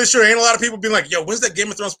I'm fairly sure ain't a lot of people being like, yo, when's that Game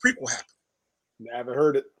of Thrones prequel happen? Never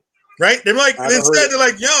heard it. Right? They're like, instead they're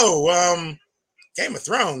like, yo, Game of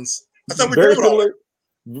Thrones. I thought we were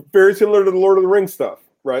very similar to the Lord of the Rings stuff,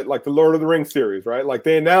 right? Like the Lord of the Rings series, right? Like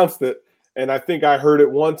they announced it, and I think I heard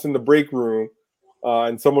it once in the break room,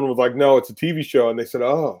 and someone was like, no, it's a TV show. And they said,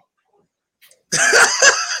 oh.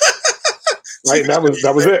 Right, and that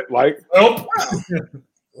was it. Like, oh,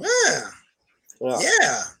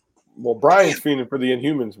 yeah. Well, Brian's fiending for the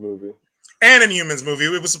Inhumans movie. And Inhumans movie.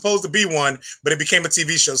 It was supposed to be one, but it became a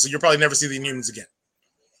TV show, so you'll probably never see the Inhumans again.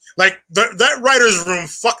 Like that writer's room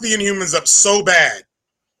fucked the Inhumans up so bad,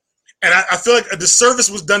 and I feel like a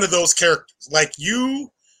disservice was done to those characters. Like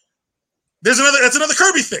that's another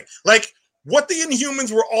Kirby thing. Like what the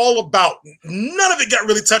Inhumans were all about, none of it got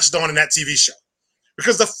really touched on in that TV show.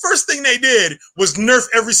 Because the first thing they did was nerf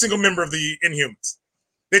every single member of the Inhumans.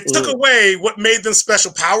 They took away what made them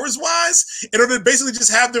special powers-wise in order to basically just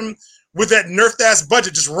have them with that nerfed-ass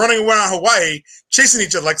budget just running around Hawaii, chasing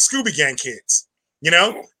each other like Scooby Gang kids.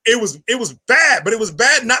 It was bad, but it was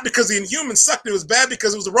bad not because the Inhumans sucked. It was bad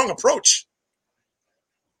because it was the wrong approach.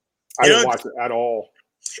 I didn't watch it at all.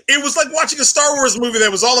 It was like watching a Star Wars movie that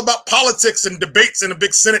was all about politics and debates in a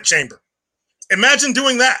big Senate chamber. Imagine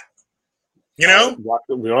doing that. We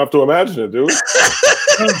don't have to imagine it, dude.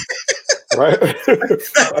 Right?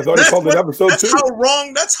 I thought he called it episode 2.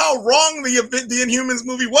 That's how wrong the Inhumans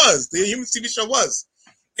movie was. The Inhumans TV show was.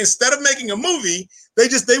 Instead of making a movie, they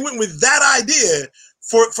went with that idea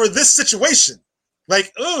for this situation.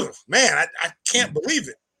 Like, oh man, I can't believe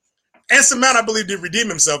it. Anson Mount, I believe, did redeem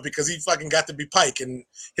himself because he fucking got to be Pike, and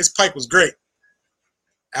his Pike was great.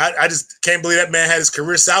 I just can't believe that man had his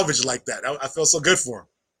career salvaged like that. I felt so good for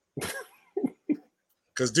him.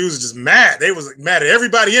 Because dudes were just mad. They was like mad at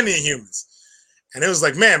everybody in the Inhumans. And it was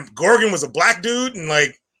like, man, Gorgon was a black dude. And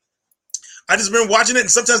like, I just remember watching it.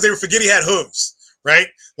 And sometimes they would forget he had hooves, right?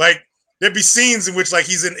 Like there'd be scenes in which like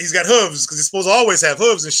he's got hooves because he's supposed to always have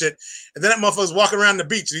hooves and shit. And then that motherfucker's walking around the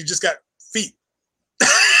beach and he just got feet.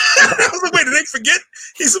 I was like, wait, did they forget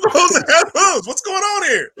he's supposed to have hooves? What's going on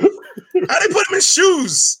here? How they put him in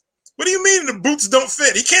shoes? What do you mean the boots don't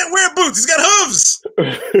fit? He can't wear boots. He's got hooves.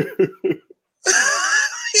 What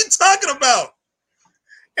are you talking about?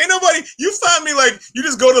 Ain't nobody. You find me like you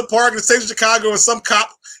just go to the park in the state of Chicago and some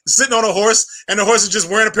cop is sitting on a horse and the horse is just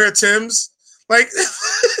wearing a pair of Timbs. Like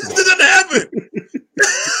it doesn't happen.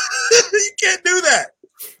 You can't do that.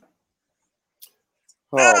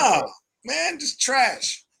 man, just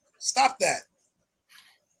trash. Stop that.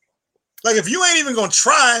 Like, if you ain't even gonna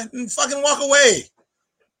try, then fucking walk away.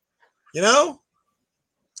 You know?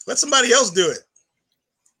 Let somebody else do it.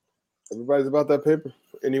 Everybody's about that paper.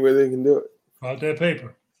 Any way they can do it. About that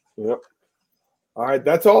paper. Yep. All right,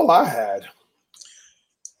 that's all I had.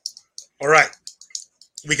 All right.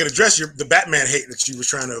 We can address the Batman hate that you were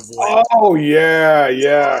trying to avoid. Oh yeah.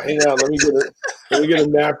 Hang on, let me get a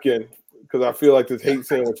napkin because I feel like this hate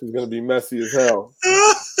sandwich is going to be messy as hell.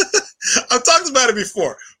 I've talked about it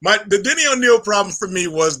before. The Denny O'Neil problem for me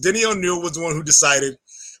was Denny O'Neil was the one who decided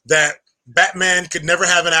that Batman could never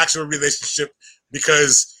have an actual relationship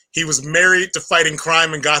because he was married to fighting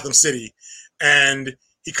crime in Gotham City, and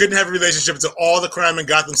he couldn't have a relationship until all the crime in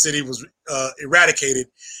Gotham City was eradicated.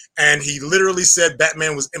 And he literally said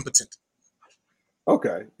Batman was impotent.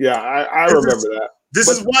 Okay, yeah, I remember that. This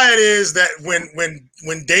is why it is that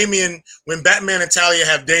when Batman and Talia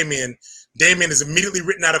have Damian is immediately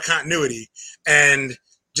written out of continuity and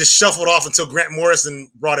just shuffled off until Grant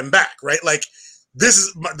Morrison brought him back, right? Like, this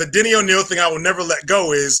is the Denny O'Neil thing I will never let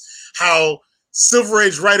go, is how Silver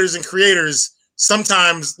Age writers and creators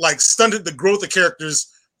sometimes like stunted the growth of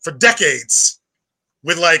characters for decades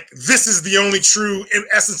with like, this is the only true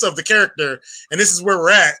essence of the character and this is where we're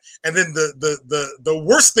at. And then the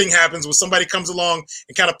worst thing happens when somebody comes along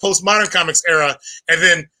in kind of postmodern comics era, and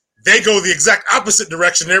then they go the exact opposite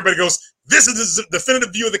direction. And everybody goes, this is the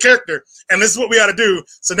definitive view of the character, and this is what we got to do.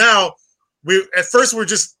 So now we're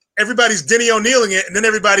just, everybody's Denny O'Neiling it, and then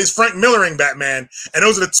everybody's Frank Millering Batman. And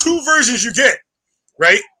those are the two versions you get,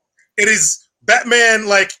 right? It is Batman,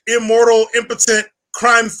 like immortal, impotent,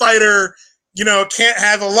 crime fighter, can't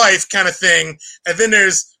have a life kind of thing. And then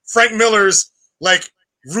there's Frank Miller's like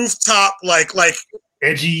rooftop, like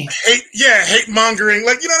edgy, hate mongering,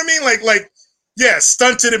 like, you know what I mean? Like,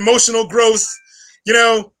 stunted emotional growth,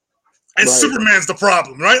 and right. Superman's the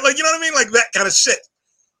problem, right? Like, you know what I mean? Like that kind of shit.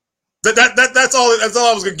 That's all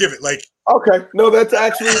I was gonna give it. Like, okay, no, that's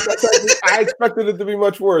actually I expected it to be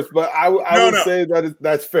much worse, but I would say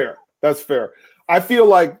that's fair. That's fair. I feel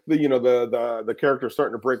like the character's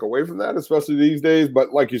starting to break away from that, especially these days.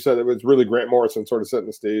 But like you said, it was really Grant Morrison sort of setting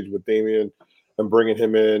the stage with Damian and bringing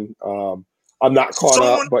him in. I'm not caught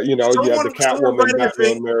up, but you have the Catwoman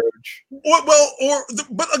Batman marriage.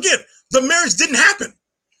 But again, the marriage didn't happen,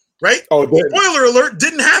 right? Oh, spoiler alert,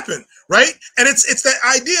 didn't happen, right? And it's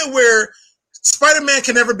that idea where Spider-Man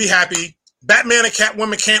can never be happy. Batman and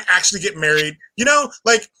Catwoman can't actually get married.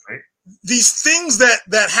 Like right. These things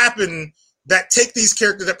that happen that take these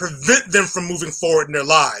characters, that prevent them from moving forward in their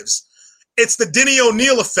lives. It's the Denny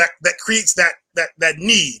O'Neil effect that creates that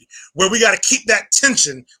need where we got to keep that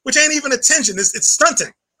tension, which ain't even a tension. It's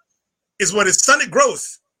stunting, is what it's stunted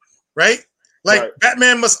growth, right? Like right.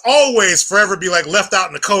 Batman must always forever be like left out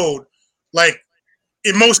in the cold, like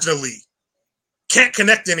emotionally, can't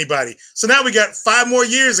connect to anybody. So now we got 5 more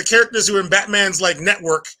years of characters who are in Batman's like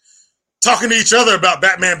network talking to each other about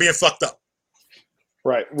Batman being fucked up.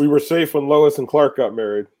 Right. We were safe when Lois and Clark got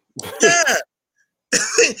married. Yeah.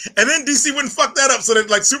 And then DC wouldn't fuck that up so that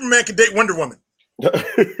like Superman could date Wonder Woman. Right?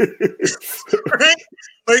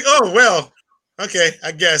 Like, oh, well, okay,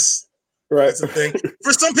 I guess. Right. That's the thing.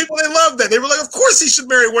 For some people, they love that. They were like, of course he should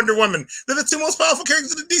marry Wonder Woman. They're the 2 most powerful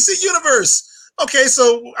characters in the DC universe. Okay,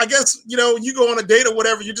 so I guess, you go on a date or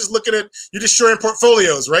whatever, you're just sharing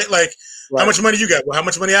portfolios, right? Like, right. How much money you got? Well, how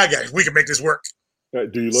much money I got? We can make this work.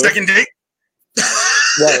 Right. Do you second date?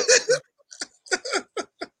 Right.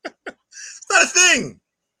 It's not a thing.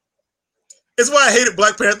 It's why I hated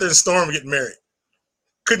Black Panther and Storm getting married.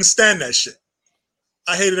 Couldn't stand that shit.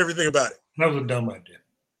 I hated everything about it. That was a dumb idea.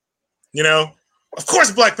 Of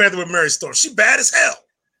course Black Panther would marry Storm. She bad as hell.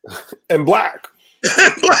 And black.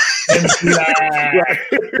 And black.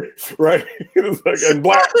 Right. And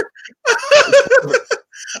black.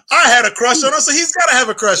 I had a crush on her, so he's got to have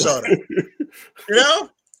a crush on her.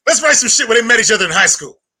 Let's write some shit when they met each other in high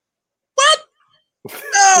school. What?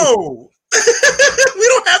 No. We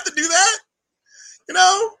don't have to do that.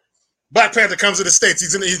 Black Panther comes to the States.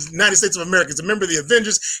 He's in the United States of America. He's a member of the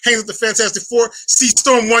Avengers, hangs with the Fantastic Four, sees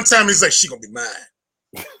Storm one time, and he's like, she gonna be mine.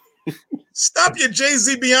 Stop your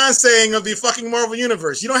Jay-Z Beyonceing of the fucking Marvel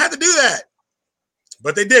Universe. You don't have to do that.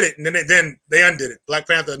 But they did it, and then they undid it. Black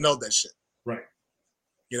Panther annulled that shit. Right.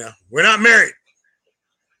 We're not married.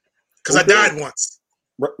 Because I died once.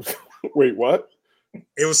 Wait, what?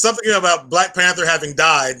 It was something about Black Panther having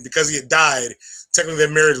died. Because he had died, technically their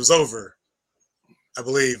marriage was over, I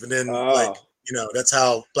believe. And then, that's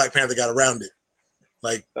how Black Panther got around it.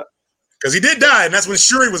 Like, because he did die, and that's when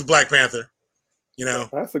Shuri was Black Panther.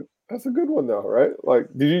 That's That's a good one though, right? Like,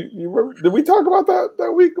 you remember? Did we talk about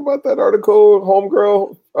that week about that article?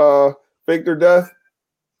 Homegirl faked her death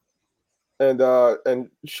and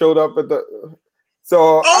showed up at the.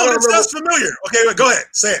 So that's familiar. Okay, go ahead,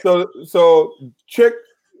 say it. So chick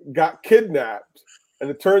got kidnapped, and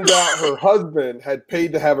it turns out her husband had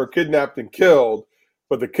paid to have her kidnapped and killed,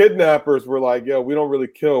 but the kidnappers were like, "Yo, we don't really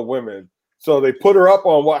kill women." So they put her up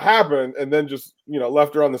on what happened, and then just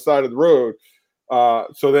left her on the side of the road.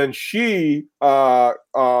 So then she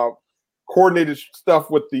coordinated stuff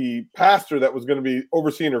with the pastor that was going to be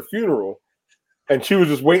overseeing her funeral. And she was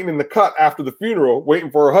just waiting in the cut after the funeral,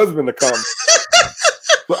 waiting for her husband to come.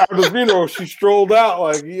 So after the funeral, she strolled out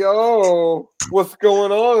like, yo, what's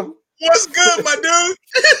going on? What's good, my dude?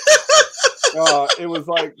 It was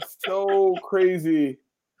like so crazy.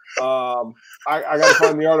 I got to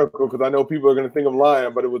find the article because I know people are going to think I'm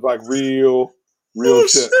lying, but it was like real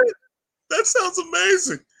shit. That sounds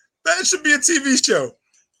amazing. That should be a TV show.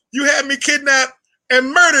 You had me kidnapped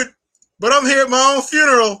and murdered, but I'm here at my own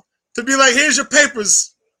funeral to be like, here's your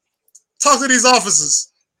papers. Talk to these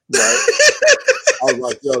officers. Right. I was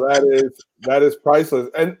like, yo, that is priceless.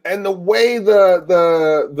 And the way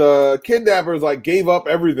the kidnappers like gave up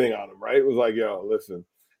everything on him, right? It was like, yo, listen.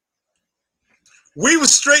 We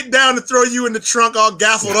was straight down to throw you in the trunk all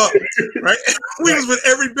gaffled up, right? We was with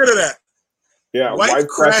every bit of that. Yeah, wife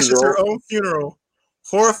crashes her own funeral,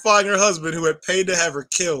 horrifying her husband who had paid to have her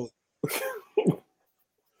killed.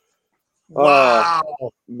 Wow.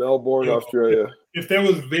 Melbourne, Australia. If there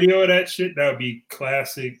was video of that shit, that would be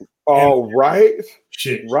classic. Oh, right?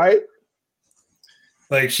 Shit. Right?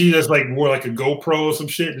 Like she just like wore like a GoPro or some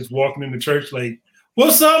shit, just walking in the church like,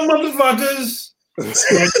 what's up, motherfuckers?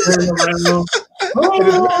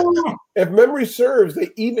 If memory serves, they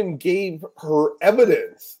even gave her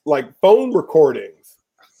evidence, like phone recordings.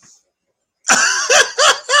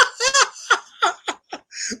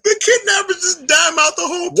 The kidnappers just dime out the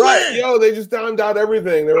whole plan. Right, yo, they just dimed out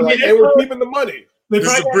everything. They were like, hey, we're keeping the money. This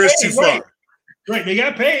is a bridge too far. Right, they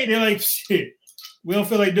got paid. They're like, shit, we don't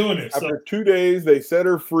feel like doing this. After 2 days, they set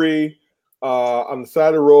her free on the side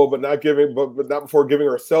of the road, but not before giving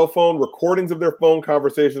her a cell phone, recordings of their phone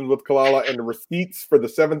conversations with Kalala, and the receipts for the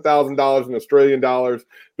 $7,000 in Australian dollars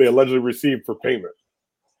they allegedly received for payment.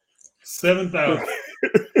 7,000.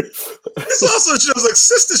 This also shows like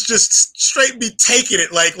sisters just straight be taking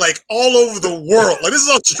it like all over the world. Like this is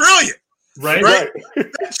Australia. Right.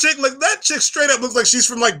 That chick straight up looks like she's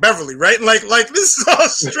from like Beverly, right? Like this is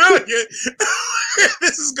Australia.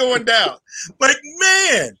 This is going down. Like,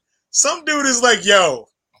 man, some dude is like, yo,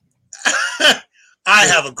 I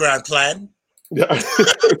have a grand plan. Yeah.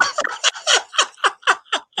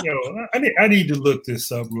 Yo, I need to look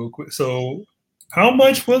this up real quick. So how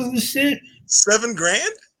much was the shit? $7,000?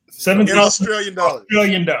 7 in Australian dollars.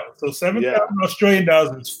 So 7,000 Australian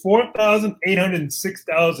dollars is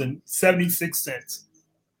 $4,806.76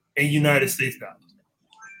 in United States dollars.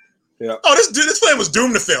 Yeah. Oh, this plan was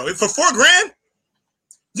doomed to fail. For $4,000,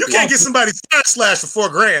 you can't get somebody slash for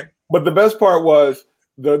 $4,000. But the best part was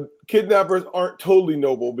the kidnappers aren't totally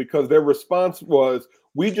noble because their response was,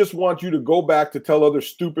 "We just want you to go back to tell other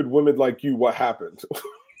stupid women like you what happened."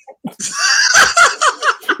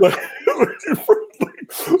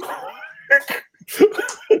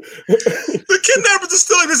 The kidnappers are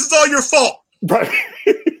still like, this is all your fault. Right.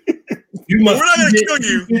 We're not going to kill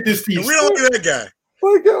you. And we don't like that guy.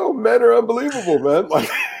 Like, yo, men are unbelievable, man. Like,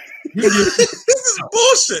 this is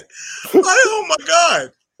bullshit. Oh my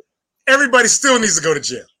God. Everybody still needs to go to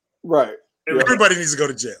jail. Right. Everybody needs to go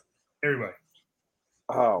to jail. Everybody.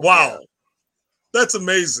 Oh, wow. Man. That's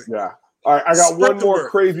amazing. Yeah. All right. I got one more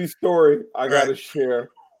crazy story I got to share,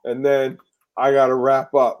 and then I got to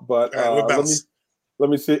wrap up. But let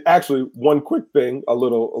me see. Actually, one quick thing, a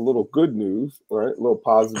little good news, right? A little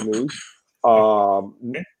positive news.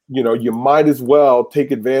 You might as well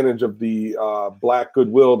take advantage of the Black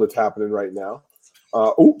goodwill that's happening right now.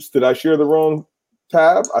 Oops, did I share the wrong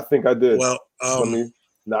tab? I think I did. Well, let me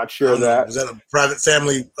not share that. Was that a private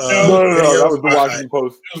family? No. That was the Washington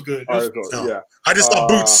Post. It was good. Yeah. I just saw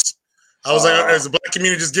boots. I was like, is the Black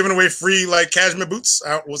community just giving away free like cashmere boots?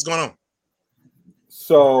 What's going on?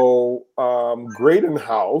 So, Graydon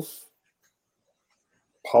House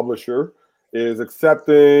publisher is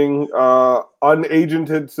accepting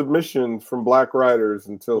unagented submissions from Black writers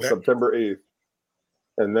until September 8th.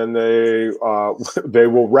 And then they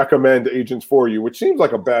will recommend agents for you, which seems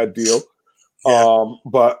like a bad deal.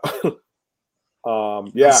 But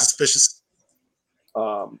suspicious.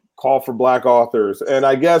 Call for Black authors. And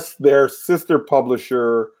I guess their sister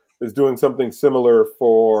publisher is doing something similar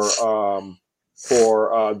for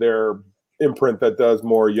their imprint that does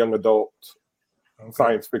more young adult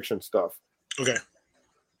science fiction stuff. Okay.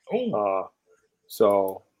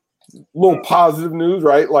 So a little positive news,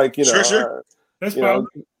 right? Like, you know, Sure. That's you know,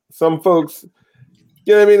 some folks,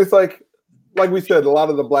 you know what I mean? It's like we said, a lot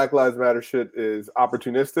of the Black Lives Matter shit is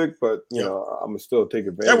opportunistic, but you know, I'm gonna still take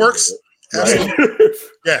advantage. That works. Of it, Absolutely. right?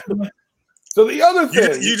 Yeah. So the other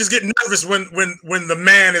thing, you just get nervous when the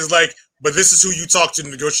man is like, but this is who you talk to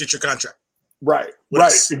negotiate your contract. Right.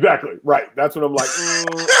 Exactly. Right. That's what I'm like.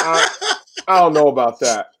 I don't know about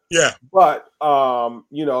that. Yeah. But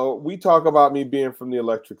you know, we talk about me being from the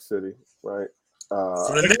Electric City, right?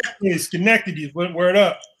 It's connected. You word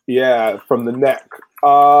up. Yeah, from the neck.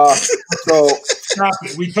 So stop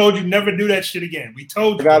it. We told you never do that shit again. We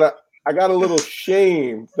told you. I got a little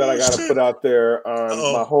shame that I got to put out there on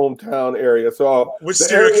my hometown area. So which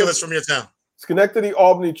serial killers from your town? Schenectady,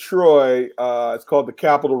 Albany, Troy. It's called the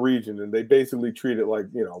Capital Region, and they basically treat it like,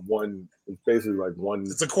 you know, one. It's basically like one.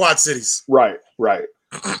 It's the Quad Cities. Right.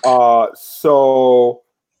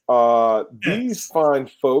 These fine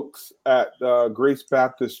folks at Grace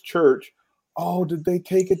Baptist Church. Oh, did they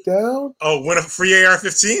take it down? Oh, win a free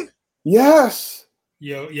AR-15? Yes.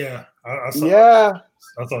 Yeah. I saw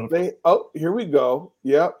I thought they. Oh, here we go.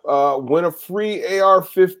 Yep. Win a free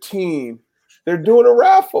AR-15. They're doing a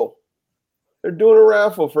raffle. They're doing a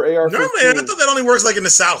raffle for AR-15. Normally, I thought that only works like in the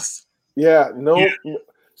South. Yeah. No. Yeah.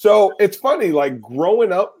 So it's funny, like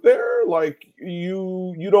growing up there, like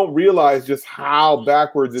you don't realize just how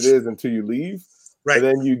backwards it is until you leave. Right. And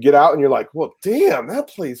then you get out and you're like, well, damn, that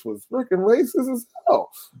place was freaking racist as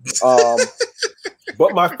hell.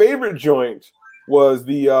 But my favorite joint was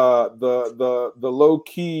the low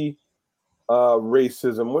key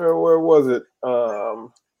racism. Where was it?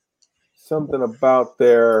 Something about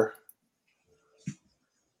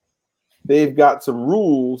they've got some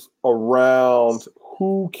rules around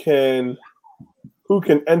who can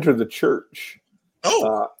enter the church.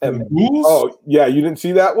 Oh, Yeah, you didn't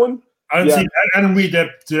see that one? I didn't read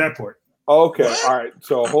that to that part. Okay, all right.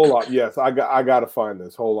 So hold on. Yes, I got to find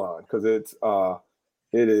this. Hold on, because it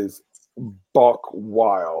is buck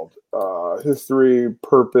wild. History,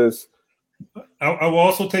 purpose. I will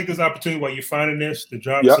also take this opportunity while you're finding this to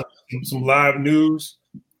drop some live news.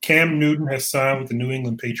 Cam Newton has signed with the New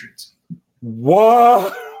England Patriots.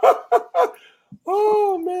 What?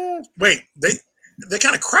 Oh man! Wait, they're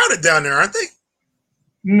kind of crowded down there, aren't they?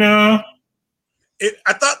 No.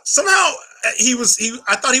 I thought somehow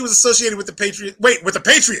I thought he was associated with the Patriots. Wait, with the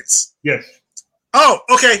Patriots? Yes. Oh,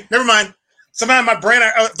 okay. Never mind. Somehow in my brain,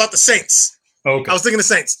 I thought the Saints. Okay. I was thinking the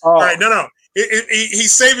Saints. Oh. All right. No.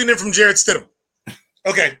 He's saving them from Jarrett Stidham.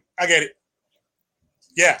 Okay. I get it.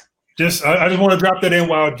 Yeah. I just want to drop that in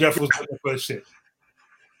while Jeff was looking for shit.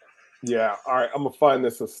 Yeah. All right. I'm gonna find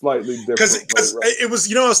this a slightly different. Because it was,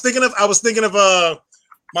 you know, I was thinking of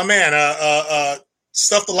my man,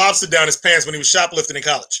 stuffed the lobster down his pants when he was shoplifting in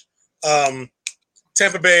college.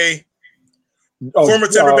 Tampa Bay, former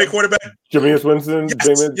Tampa Bay quarterback. Jameis Winston.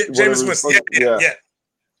 Yes, Jameis Winston. Yeah.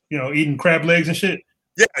 You know, eating crab legs and shit.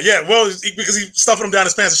 Yeah. Well, because he stuffed them down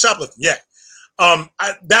his pants and shoplifting. Yeah.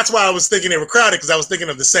 That's why I was thinking they were crowded, because I was thinking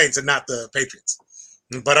of the Saints and not the Patriots.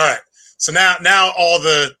 But all right. So now all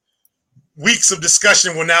the weeks of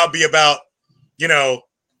discussion will now be about, you know,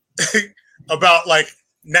 about like,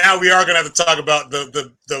 now we are going to have to talk about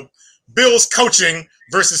the Bills coaching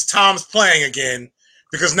versus Tom's playing again,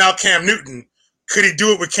 because now Cam Newton, could he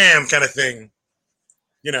do it with Cam kind of thing?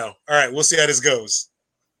 You know, all right, we'll see how this goes.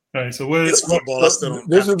 All right, so it's football.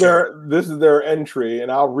 This is their entry,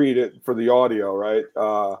 and I'll read it for the audio, right?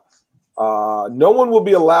 No one will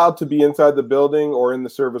be allowed to be inside the building or in the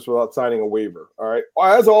service without signing a waiver. All right.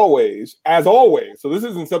 As always, so this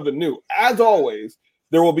isn't something new. As always,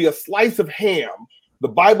 there will be a slice of ham. The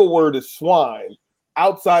Bible word is swine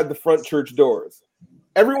outside the front church doors.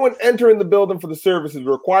 Everyone entering the building for the service is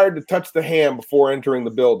required to touch the ham before entering the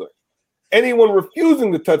building. Anyone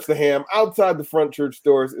refusing to touch the ham outside the front church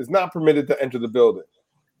doors is not permitted to enter the building.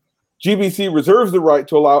 GBC reserves the right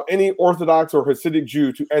to allow any Orthodox or Hasidic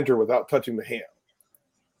Jew to enter without touching the ham.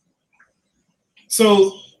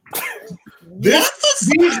 So these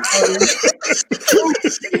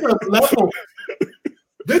are levels.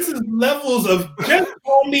 This is levels of just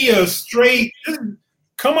call me a straight.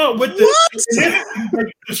 Come up with the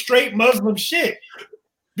straight Muslim shit,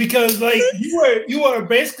 because like you are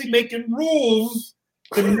basically making rules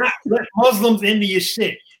to not let Muslims into your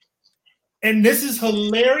shit, and this is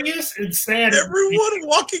hilarious and sad. Everyone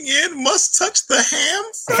walking in must touch the ham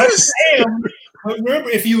first. But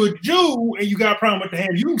remember, if you're a Jew and you got a problem with the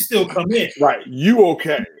ham, you can still come in. Right, you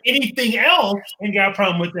okay? Anything else and got a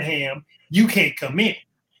problem with the ham, you can't come in.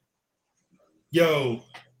 Yo.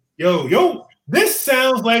 This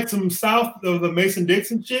sounds like some south of the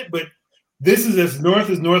Mason-Dixon shit, but this is as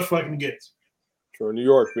north fucking gets. Sure, New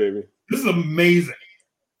York, baby. This is amazing.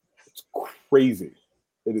 It's crazy.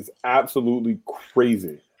 It is absolutely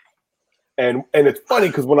crazy. And it's funny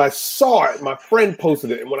because when I saw it, my friend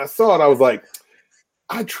posted it, and when I saw it, I was like,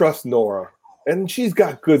 I trust Nora, and she's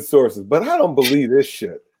got good sources, but I don't believe this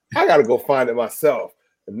shit. I got to go find it myself.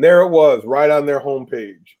 And there it was, right on their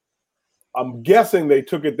homepage. I'm guessing they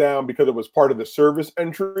took it down because it was part of the service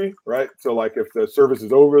entry, right? So, like, if the service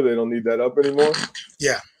is over, they don't need that up anymore.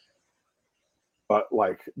 Yeah. But,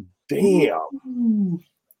 like, damn.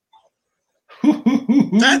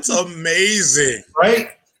 That's amazing.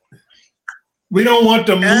 Right? We don't want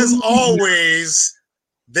them. As always,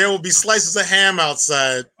 there will be slices of ham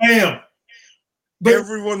outside. Ham. But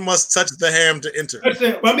everyone must touch the ham to enter.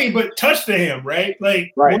 But touch the ham, right?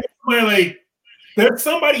 Like, right. There's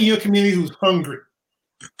somebody in your community who's hungry,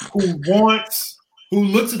 who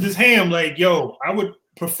looks at this ham like, yo, I would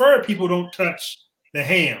prefer people don't touch the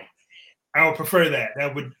ham. I would prefer that.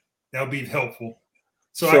 That would be helpful.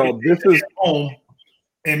 So I can take it home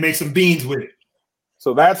and make some beans with it.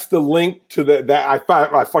 So that's the link to that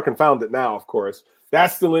I fucking found it now, of course.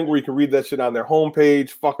 That's the link where you can read that shit on their homepage.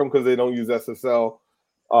 Fuck them because they don't use SSL.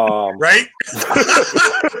 Right?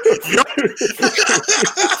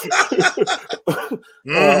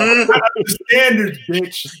 Standards,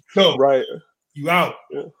 bitch. Go. Right. You out.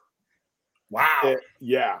 Yeah. Wow.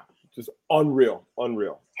 Yeah. Just unreal.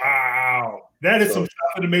 Wow. That is some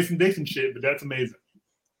stuff of the Mason-Dixon shit, but that's amazing.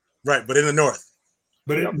 Right, but in the North.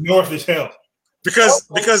 But in the North is hell. Because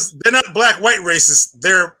they're not black-white racists,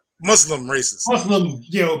 they're Muslim racists.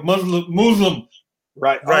 Muslim.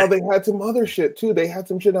 Right. Oh, they had some other shit too. They had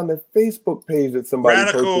some shit on their Facebook page that somebody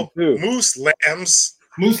radical posted too. Muslims.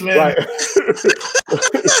 Right.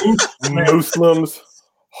 Muslims,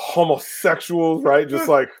 homosexuals, right? Just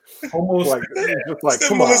like come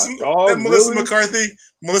on, dog. Melissa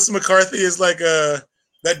McCarthy is like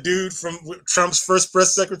that dude from Trump's first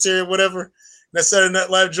press secretary or whatever. That Saturday Night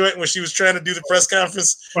Live joint when she was trying to do the press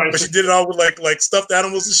conference, but she did it all with like stuffed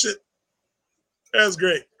animals and shit. That was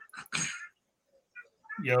great.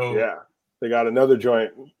 Yo. Yeah. They got another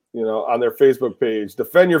joint, on their Facebook page.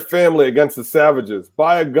 Defend your family against the savages.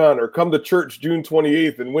 Buy a gun or come to church June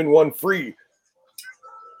 28th and win one free.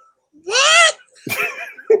 What?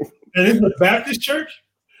 And it's the Baptist church?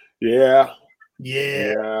 Yeah.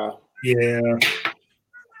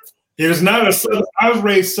 It is not a Southern. I was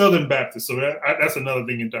raised Southern Baptist, so that's another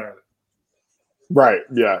thing entirely. Right.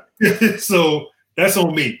 Yeah. So that's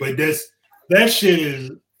on me. But that shit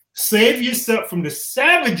is save yourself from the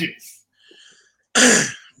savages.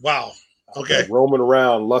 Wow. Okay. Like roaming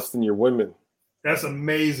around, lusting your women. That's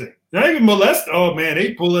amazing. Not even molest. Oh man,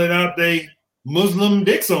 they pulling out they Muslim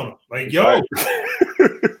dicks on them. Like, yo. Right.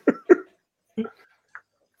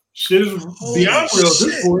 Shit is beyond real at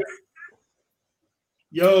this point.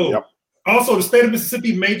 Yo. Yep. Also, the state of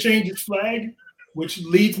Mississippi may change its flag, which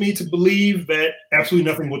leads me to believe that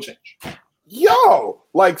absolutely nothing will change. Yo,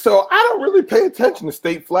 so I don't really pay attention to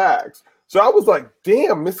state flags. So I was like,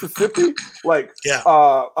 damn, Mississippi. Have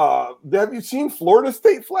you seen Florida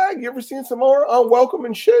state flag? You ever seen some more unwelcome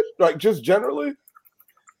and shit? Like, just generally?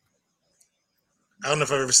 I don't know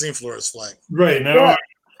if I've ever seen Florida's flag. Right. Now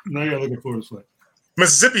you're looking at Florida's flag.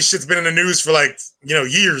 Mississippi shit's been in the news for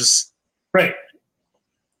years. Right.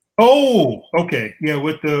 Oh, okay. Yeah,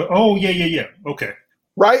 with the yeah. Okay.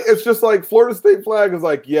 Right? It's just like Florida state flag is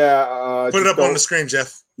like, put it up on the screen,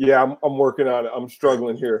 Jeff. Yeah, I'm working on it. I'm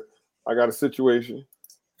struggling here. I got a situation.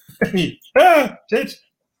 But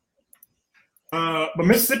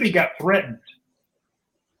Mississippi got threatened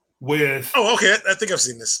with. Oh, okay. I think I've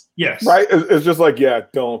seen this. Yes. Right? It's just like,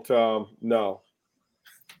 don't, no.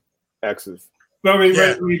 X's.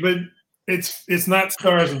 Right, but it's not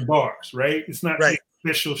stars and bars, right? It's not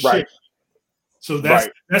official shit. Right. So that's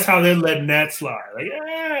how they're letting that slide. Like,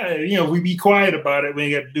 we be quiet about it. We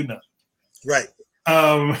ain't got to do nothing. Right.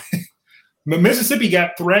 But Mississippi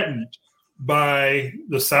got threatened by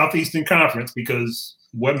the Southeastern Conference because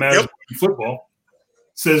what matters in football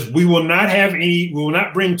says we will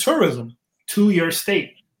not bring tourism to your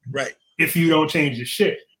state. Right. If you don't change your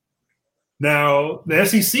shit. Now the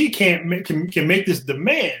SEC can make this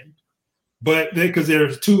demand, but because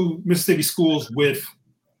there's two Mississippi schools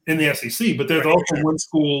in the SEC, but there's also one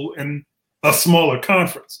school in a smaller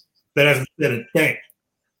conference that hasn't said a thing.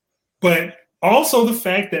 But also the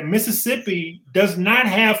fact that Mississippi does not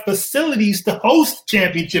have facilities to host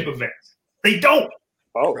championship events. They don't.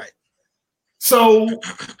 Oh, right. So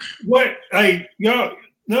what?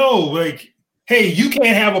 hey, you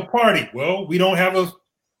can't have a party. Well, we don't have a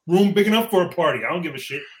room big enough for a party. I don't give a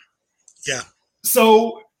shit. Yeah.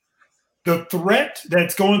 So the threat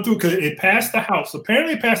that's going through, because it passed the House.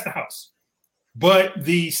 Apparently it passed the House. But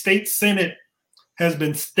the state Senate has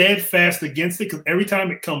been steadfast against it because every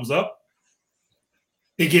time it comes up,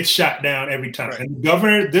 it gets shot down every time. Right. And the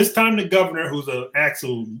governor, this time the governor, who's an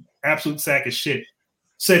absolute sack of shit,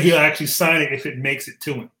 said he'll actually sign it if it makes it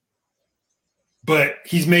to him. But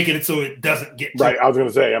he's making it so it doesn't get to right. him. I was going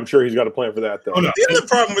to say, I'm sure he's got a plan for that, though. Oh, no. The other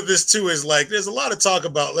problem with this, too, is like there's a lot of talk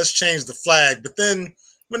about let's change the flag. But then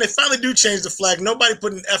when they finally do change the flag, nobody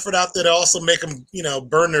put an effort out there to also make them,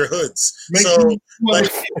 burn their hoods. We they'll give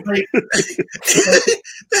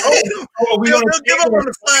up on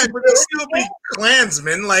the flag, but they'll still be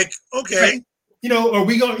Klansmen. Like, okay. Right. Are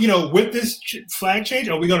we going to, with this flag change,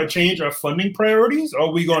 are we going to change our funding priorities? Are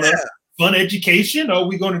we going to fund education? Are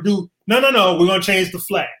we going to do, no, we're going to change the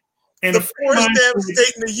flag. And the first damn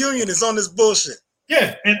state in the union is on this bullshit.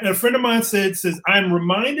 Yeah, and a friend of mine says, I'm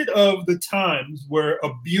reminded of the times where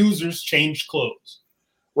abusers changed clothes.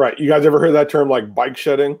 Right. You guys ever heard that term like bike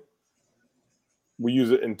shedding? We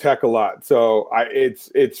use it in tech a lot. So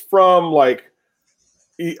it's from like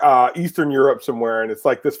Eastern Europe somewhere, and it's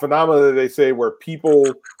like this phenomenon that they say where people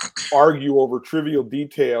argue over trivial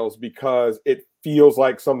details because it feels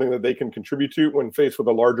like something that they can contribute to when faced with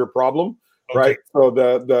a larger problem. Okay. Right. So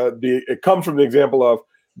it comes from the example of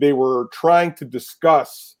they were trying to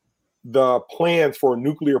discuss the plans for a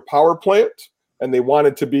nuclear power plant, and they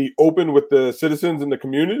wanted to be open with the citizens in the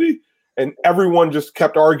community. And everyone just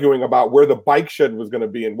kept arguing about where the bike shed was going to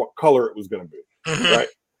be and what color it was going to be. Mm-hmm. Right.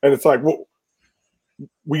 And it's like, well,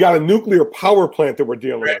 we got a nuclear power plant that we're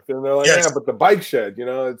dealing with. And they're like, yeah, but the bike shed,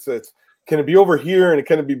 it's can it be over here and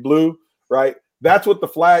can it be blue? Right. That's what the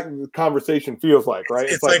flag conversation feels like. Right.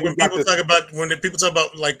 It's like when people talk about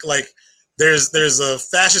like, There's a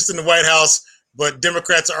fascist in the White House, but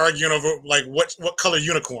Democrats are arguing over like what color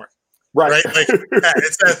unicorn, right? Like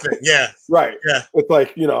it's that thing, yeah, right, yeah. It's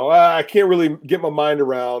like I can't really get my mind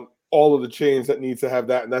around all of the change that needs to have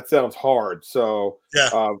that, and that sounds hard. So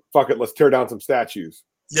fuck it, let's tear down some statues.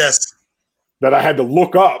 Yes, that I had to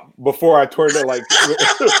look up before I turned it. Like,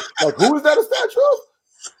 like who is that a statue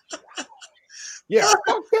of? Yeah,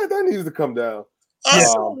 fuck that. That needs to come down.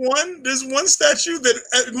 There's one statue that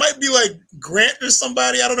it might be like Grant or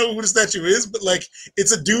somebody. I don't know who the statue is, but like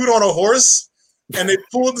it's a dude on a horse, and they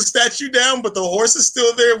pulled the statue down, but the horse is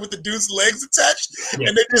still there with the dude's legs attached,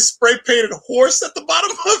 and they just spray painted horse at the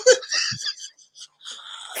bottom of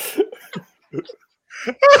it.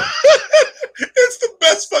 It's the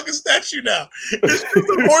best fucking statue now. It's just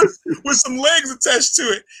a horse with some legs attached to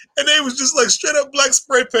it, and they was just like straight up black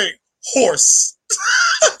spray paint horse.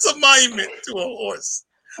 It's a monument to a horse.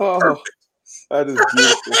 Oh, perfect. That is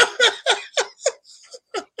beautiful.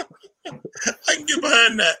 I can get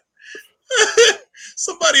behind that.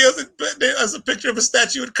 Somebody has a picture of a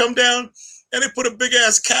statue would come down, and they put a big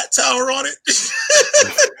ass cat tower on it.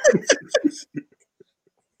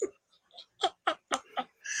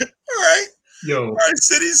 All right. All right,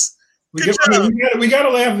 cities. We got to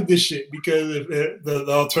laugh at this shit because the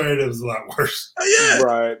alternative is a lot worse. Oh, yeah.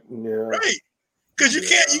 Right. Yeah. Right. Because you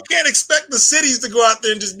can't expect the cities to go out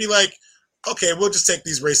there and just be like, okay, we'll just take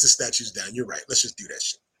these racist statues down. You're right. Let's just do that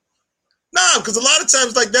shit. No, because a lot of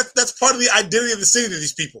times like that's part of the identity of the city to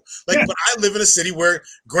these people. Like, but I live in a city where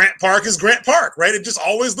Grant Park is Grant Park, right? It just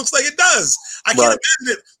always looks like it does. I can't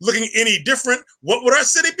imagine it looking any different. What would our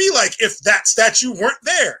city be like if that statue weren't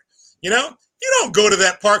there? You don't go to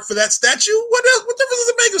that park for that statue. What difference does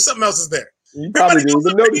it make if something else is there? You probably didn't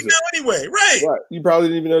even notice it anyway, right? You probably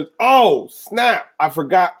didn't even notice. Oh, snap! I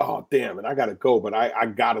forgot. Oh, damn it! I gotta go, but I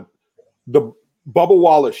gotta the Bubba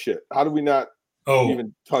Wallace shit. How do we not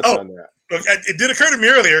even touch on that? It did occur to me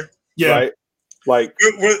earlier. Yeah, right. Like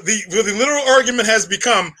where the literal argument has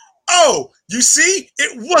become, oh, you see,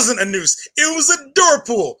 it wasn't a noose. It was a door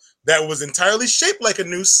pull that was entirely shaped like a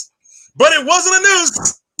noose, but it wasn't a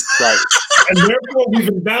noose. Right, and therefore we've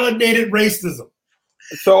invalidated racism.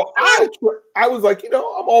 So I was like, I'm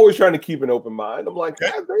always trying to keep an open mind. I'm like, they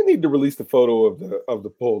need to release the photo of the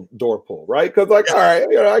door pull, right? Because all right,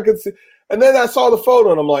 I could see. And then I saw the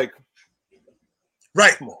photo, and I'm like,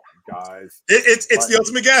 right, come on, guys. It's the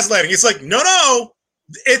ultimate gaslighting. It's like, no,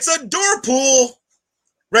 it's a door pull,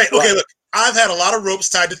 right? Okay, look, I've had a lot of ropes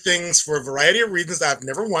tied to things for a variety of reasons. I've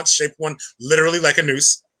never once shaped one literally like a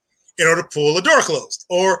noose in order to pull a door closed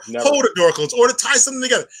or hold a door closed or to tie something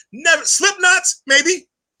together. Never. Slip knots, maybe,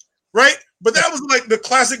 right? But that was like the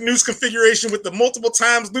classic noose configuration with the multiple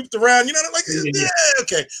times looped around.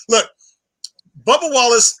 Okay. Look, Bubba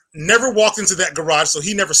Wallace never walked into that garage, so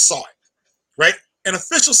he never saw it, right? An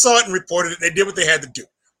official saw it and reported it. They did what they had to do,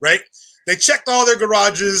 right? They checked all their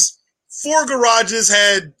garages. 4 garages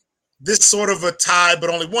had this sort of a tie,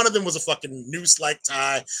 but only one of them was a fucking noose-like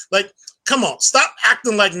tie. Like, come on, stop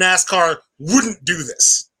acting like NASCAR wouldn't do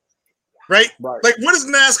this, right? Like, what has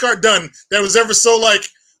NASCAR done that was ever so like,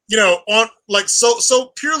 you know, on like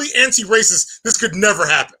so purely anti-racist? This could never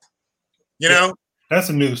happen, you know? That's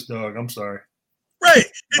a noose, dog. I'm sorry. Right.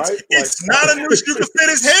 It's not a noose you can fit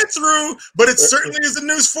his head through, but it certainly is a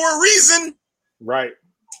noose for a reason. Right.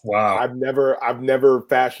 Wow. I've never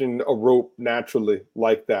fashioned a rope naturally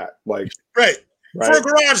like that. Like right. For a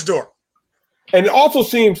garage door. And it also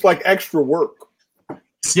seems like extra work.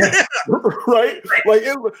 Yeah. Right? Like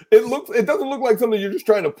it doesn't look like something you're just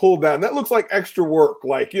trying to pull down. That looks like extra work.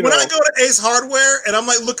 Like, you know. When I go to Ace Hardware and I'm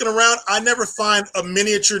like looking around, I never find a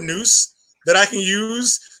miniature noose that I can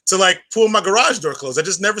use to like pull my garage door closed. I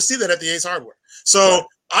just never see that at the Ace Hardware. So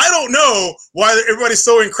I don't know why everybody's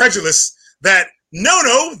so incredulous that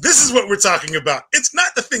no, this is what we're talking about. It's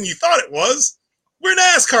not the thing you thought it was. We're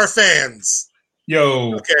NASCAR fans.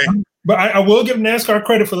 Yo. Okay. But I will give NASCAR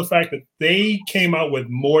credit for the fact that they came out with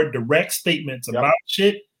more direct statements about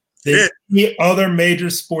shit than any other major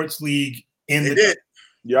sports league in the did.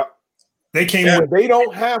 Yep. They came with they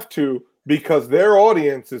don't have to because their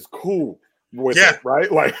audience is cool with it,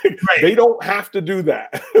 right? Like they don't have to do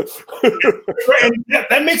that. And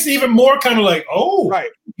that makes it even more kind of like, oh,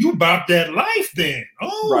 you about that life then.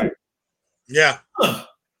 Oh, right. Yeah.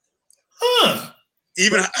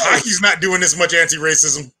 Even hockey's not doing this much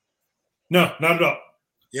anti-racism. No, not at all.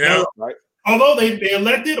 You know? Right. Although they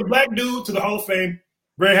elected a black dude to the Hall of Fame.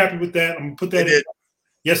 Very happy with that. I'm going to put that in.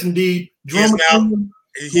 Yes, indeed. He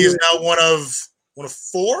is now one of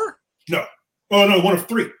 4? No. Oh, no, one of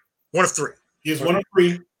 3. One of 3. He is one of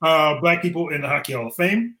 3 black people in the Hockey Hall of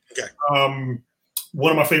Fame. Okay.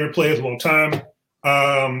 One of my favorite players of all time.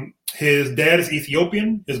 His dad is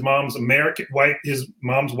Ethiopian. His mom's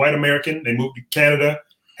white American. They moved to Canada.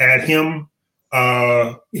 Had him.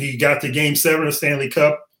 He got to Game 7 of Stanley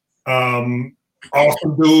Cup. Awesome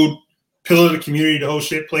dude. Pillar of the community. The whole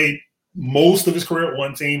shit. Played most of his career at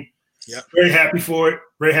one team. Yeah. Very happy for it.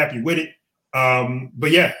 Very happy with it.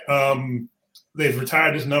 But yeah. They've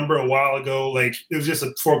retired this number a while ago. Like, it was just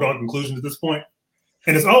a foregone conclusion at this point.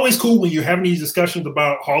 And it's always cool when you're having these discussions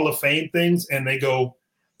about Hall of Fame things and they go,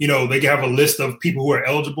 you know, they have a list of people who are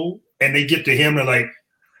eligible and they get to him and they're like,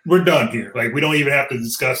 we're done here. Like, we don't even have to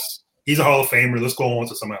discuss. He's a Hall of Famer. Let's go on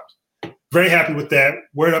to someone else. Very happy with that.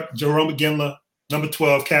 Word up, Jerome McGinley, number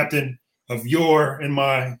 12, captain of your and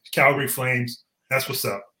my Calgary Flames. That's what's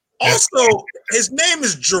up. Also, his name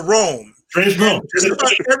is Jerome. Jerome. Just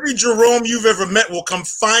about every Jerome you've ever met will come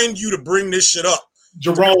find you to bring this shit up.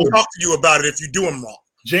 Jerome. Talk to you about it if you do him wrong.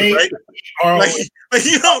 James. Right? Like,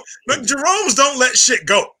 you know, but Jeromes don't let shit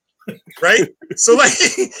go. Right? So, like,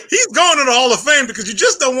 he's going to the Hall of Fame because you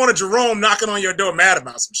just don't want a Jerome knocking on your door mad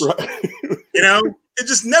about some shit. Right. You know? It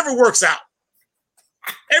just never works out.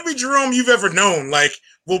 Every Jerome you've ever known, like,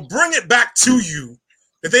 will bring it back to you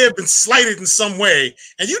that they have been slighted in some way,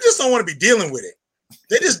 and you just don't want to be dealing with it.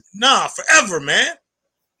 They just, forever, man.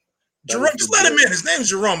 Jerome, just let him in. His name's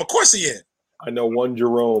Jerome. Of course he is. I know one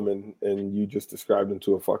Jerome, and you just described him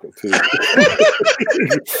to a fucking T.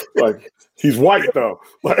 Like, he's white, though.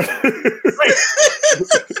 Like,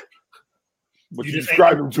 but you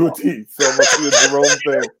described him to a T, so it must be a Jerome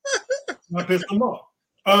thing. Not pissed him off.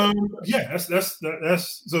 Yeah, that's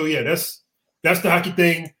the hockey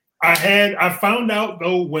thing. I found out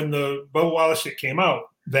though when the Bubba Wallace shit came out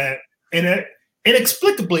that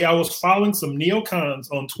inexplicably I was following some neocons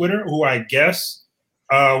on Twitter who I guess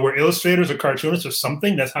were illustrators or cartoonists or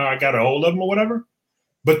something. That's how I got a hold of them or whatever.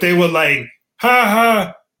 But they were like,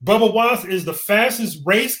 ha, Bubba Wallace is the fastest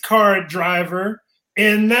race car driver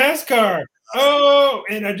in NASCAR. Oh,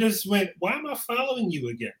 and I just went, why am I following you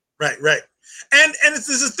again? Right. And it's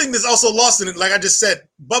this thing that's also lost in it. Like I just said,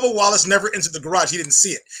 Bubba Wallace never entered the garage. He didn't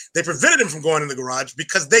see it. They prevented him from going in the garage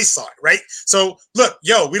because they saw it, right? So, look,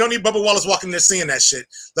 we don't need Bubba Wallace walking there seeing that shit.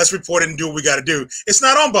 Let's report it and do what we got to do. It's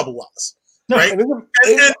not on Bubba Wallace, right? And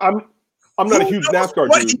I'm not a huge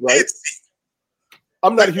NASCAR dude, right?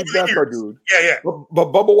 I'm not a huge NASCAR dude. Yeah.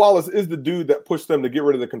 But Bubba Wallace is the dude that pushed them to get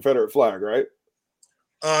rid of the Confederate flag, right?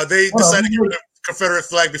 They decided to get rid of the Confederate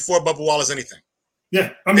flag before Bubba Wallace anything.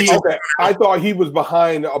 Yeah, I mean, okay. I thought he was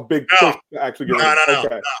behind a big push to actually get rid of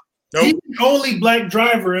it. No. He's the only black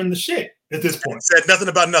driver in the shit at this point. Said nothing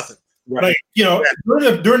about nothing. Right. Like, you know,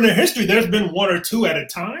 during their history, there's been 1 or 2 at a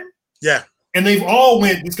time. Yeah. And they've all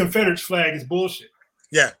went, this Confederate flag is bullshit.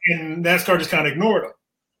 Yeah. And NASCAR just kind of ignored them.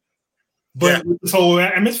 But with this whole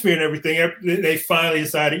atmosphere and everything, they finally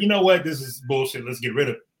decided, you know what, this is bullshit. Let's get rid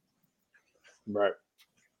of it. Right.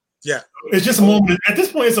 Yeah. It's just a moment. At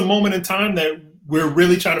this point, it's a moment in time that we're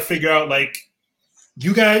really trying to figure out, like,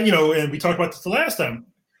 you guys, and we talked about this the last time.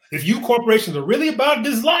 If you corporations are really about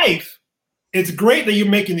this life, it's great that you're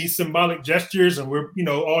making these symbolic gestures and we're,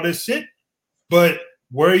 all this shit. But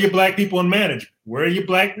where are your black people in management? Where are your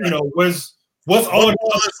black, what's all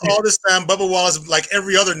this time? Bubba Wallace, like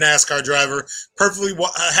every other NASCAR driver, perfectly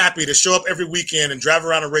happy to show up every weekend and drive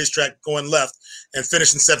around a racetrack going left and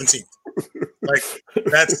finish in 17th. Like,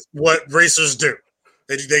 that's what racers do.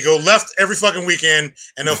 They go left every fucking weekend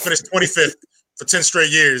and they'll finish 25th for 10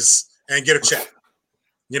 straight years and get a check.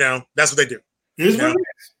 That's what they do.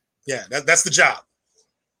 Yeah, that's the job.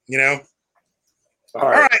 All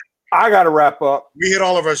right. I got to wrap up. We hit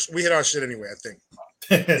our shit anyway, I think.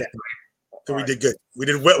 Yeah. So we did good. We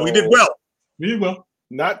did well. We did well.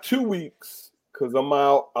 Not 2 weeks, because I'm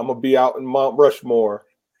out. I'm going to be out in Mount Rushmore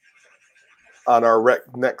on our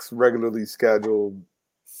next regularly scheduled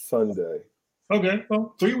Sunday. Okay,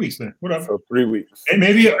 well, 3 weeks then. Whatever. So 3 weeks. And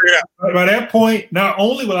maybe by that point, not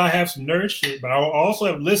only will I have some nerd shit, but I will also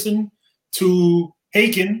have listened to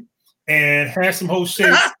Haken and have some whole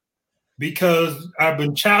shit because I've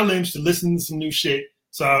been challenged to listen to some new shit.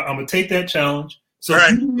 So I'm going to take that challenge. So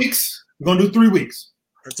 3 weeks, we're going to do 3 weeks.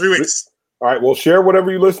 3 weeks. All right, well, share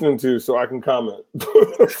whatever you're listening to so I can comment.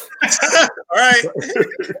 All right.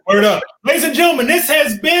 Word up. Ladies and gentlemen, this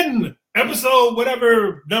has been episode,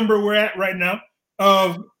 whatever number we're at right now,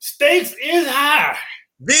 of Stakes is High.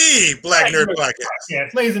 The Black Nerd Podcast.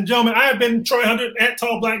 Yes, ladies and gentlemen, I have been Troy Hunter at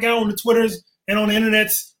Tall Black Guy on the Twitters and on the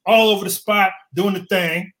internets, all over the spot, doing the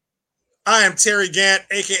thing. I am Terry Gant,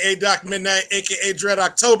 a.k.a. Doc Midnight, a.k.a. Dread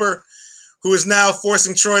October, who is now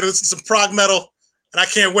forcing Troy to listen to some prog metal, and I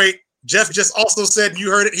can't wait. Jeff just also said, you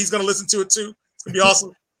heard it, he's going to listen to it too. It's going to be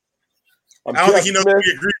awesome. I don't think he knows what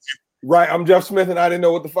we agreed to. Right, I'm Jeff Smith, and I didn't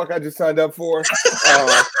know what the fuck I just signed up for.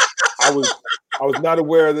 I was not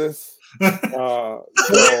aware of this. So.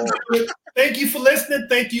 Thank you for listening.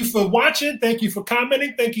 Thank you for watching. Thank you for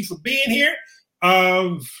commenting. Thank you for being here.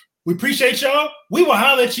 We appreciate y'all. We will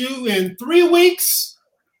holler at you in 3 weeks.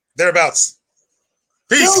 Thereabouts.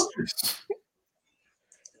 Peace.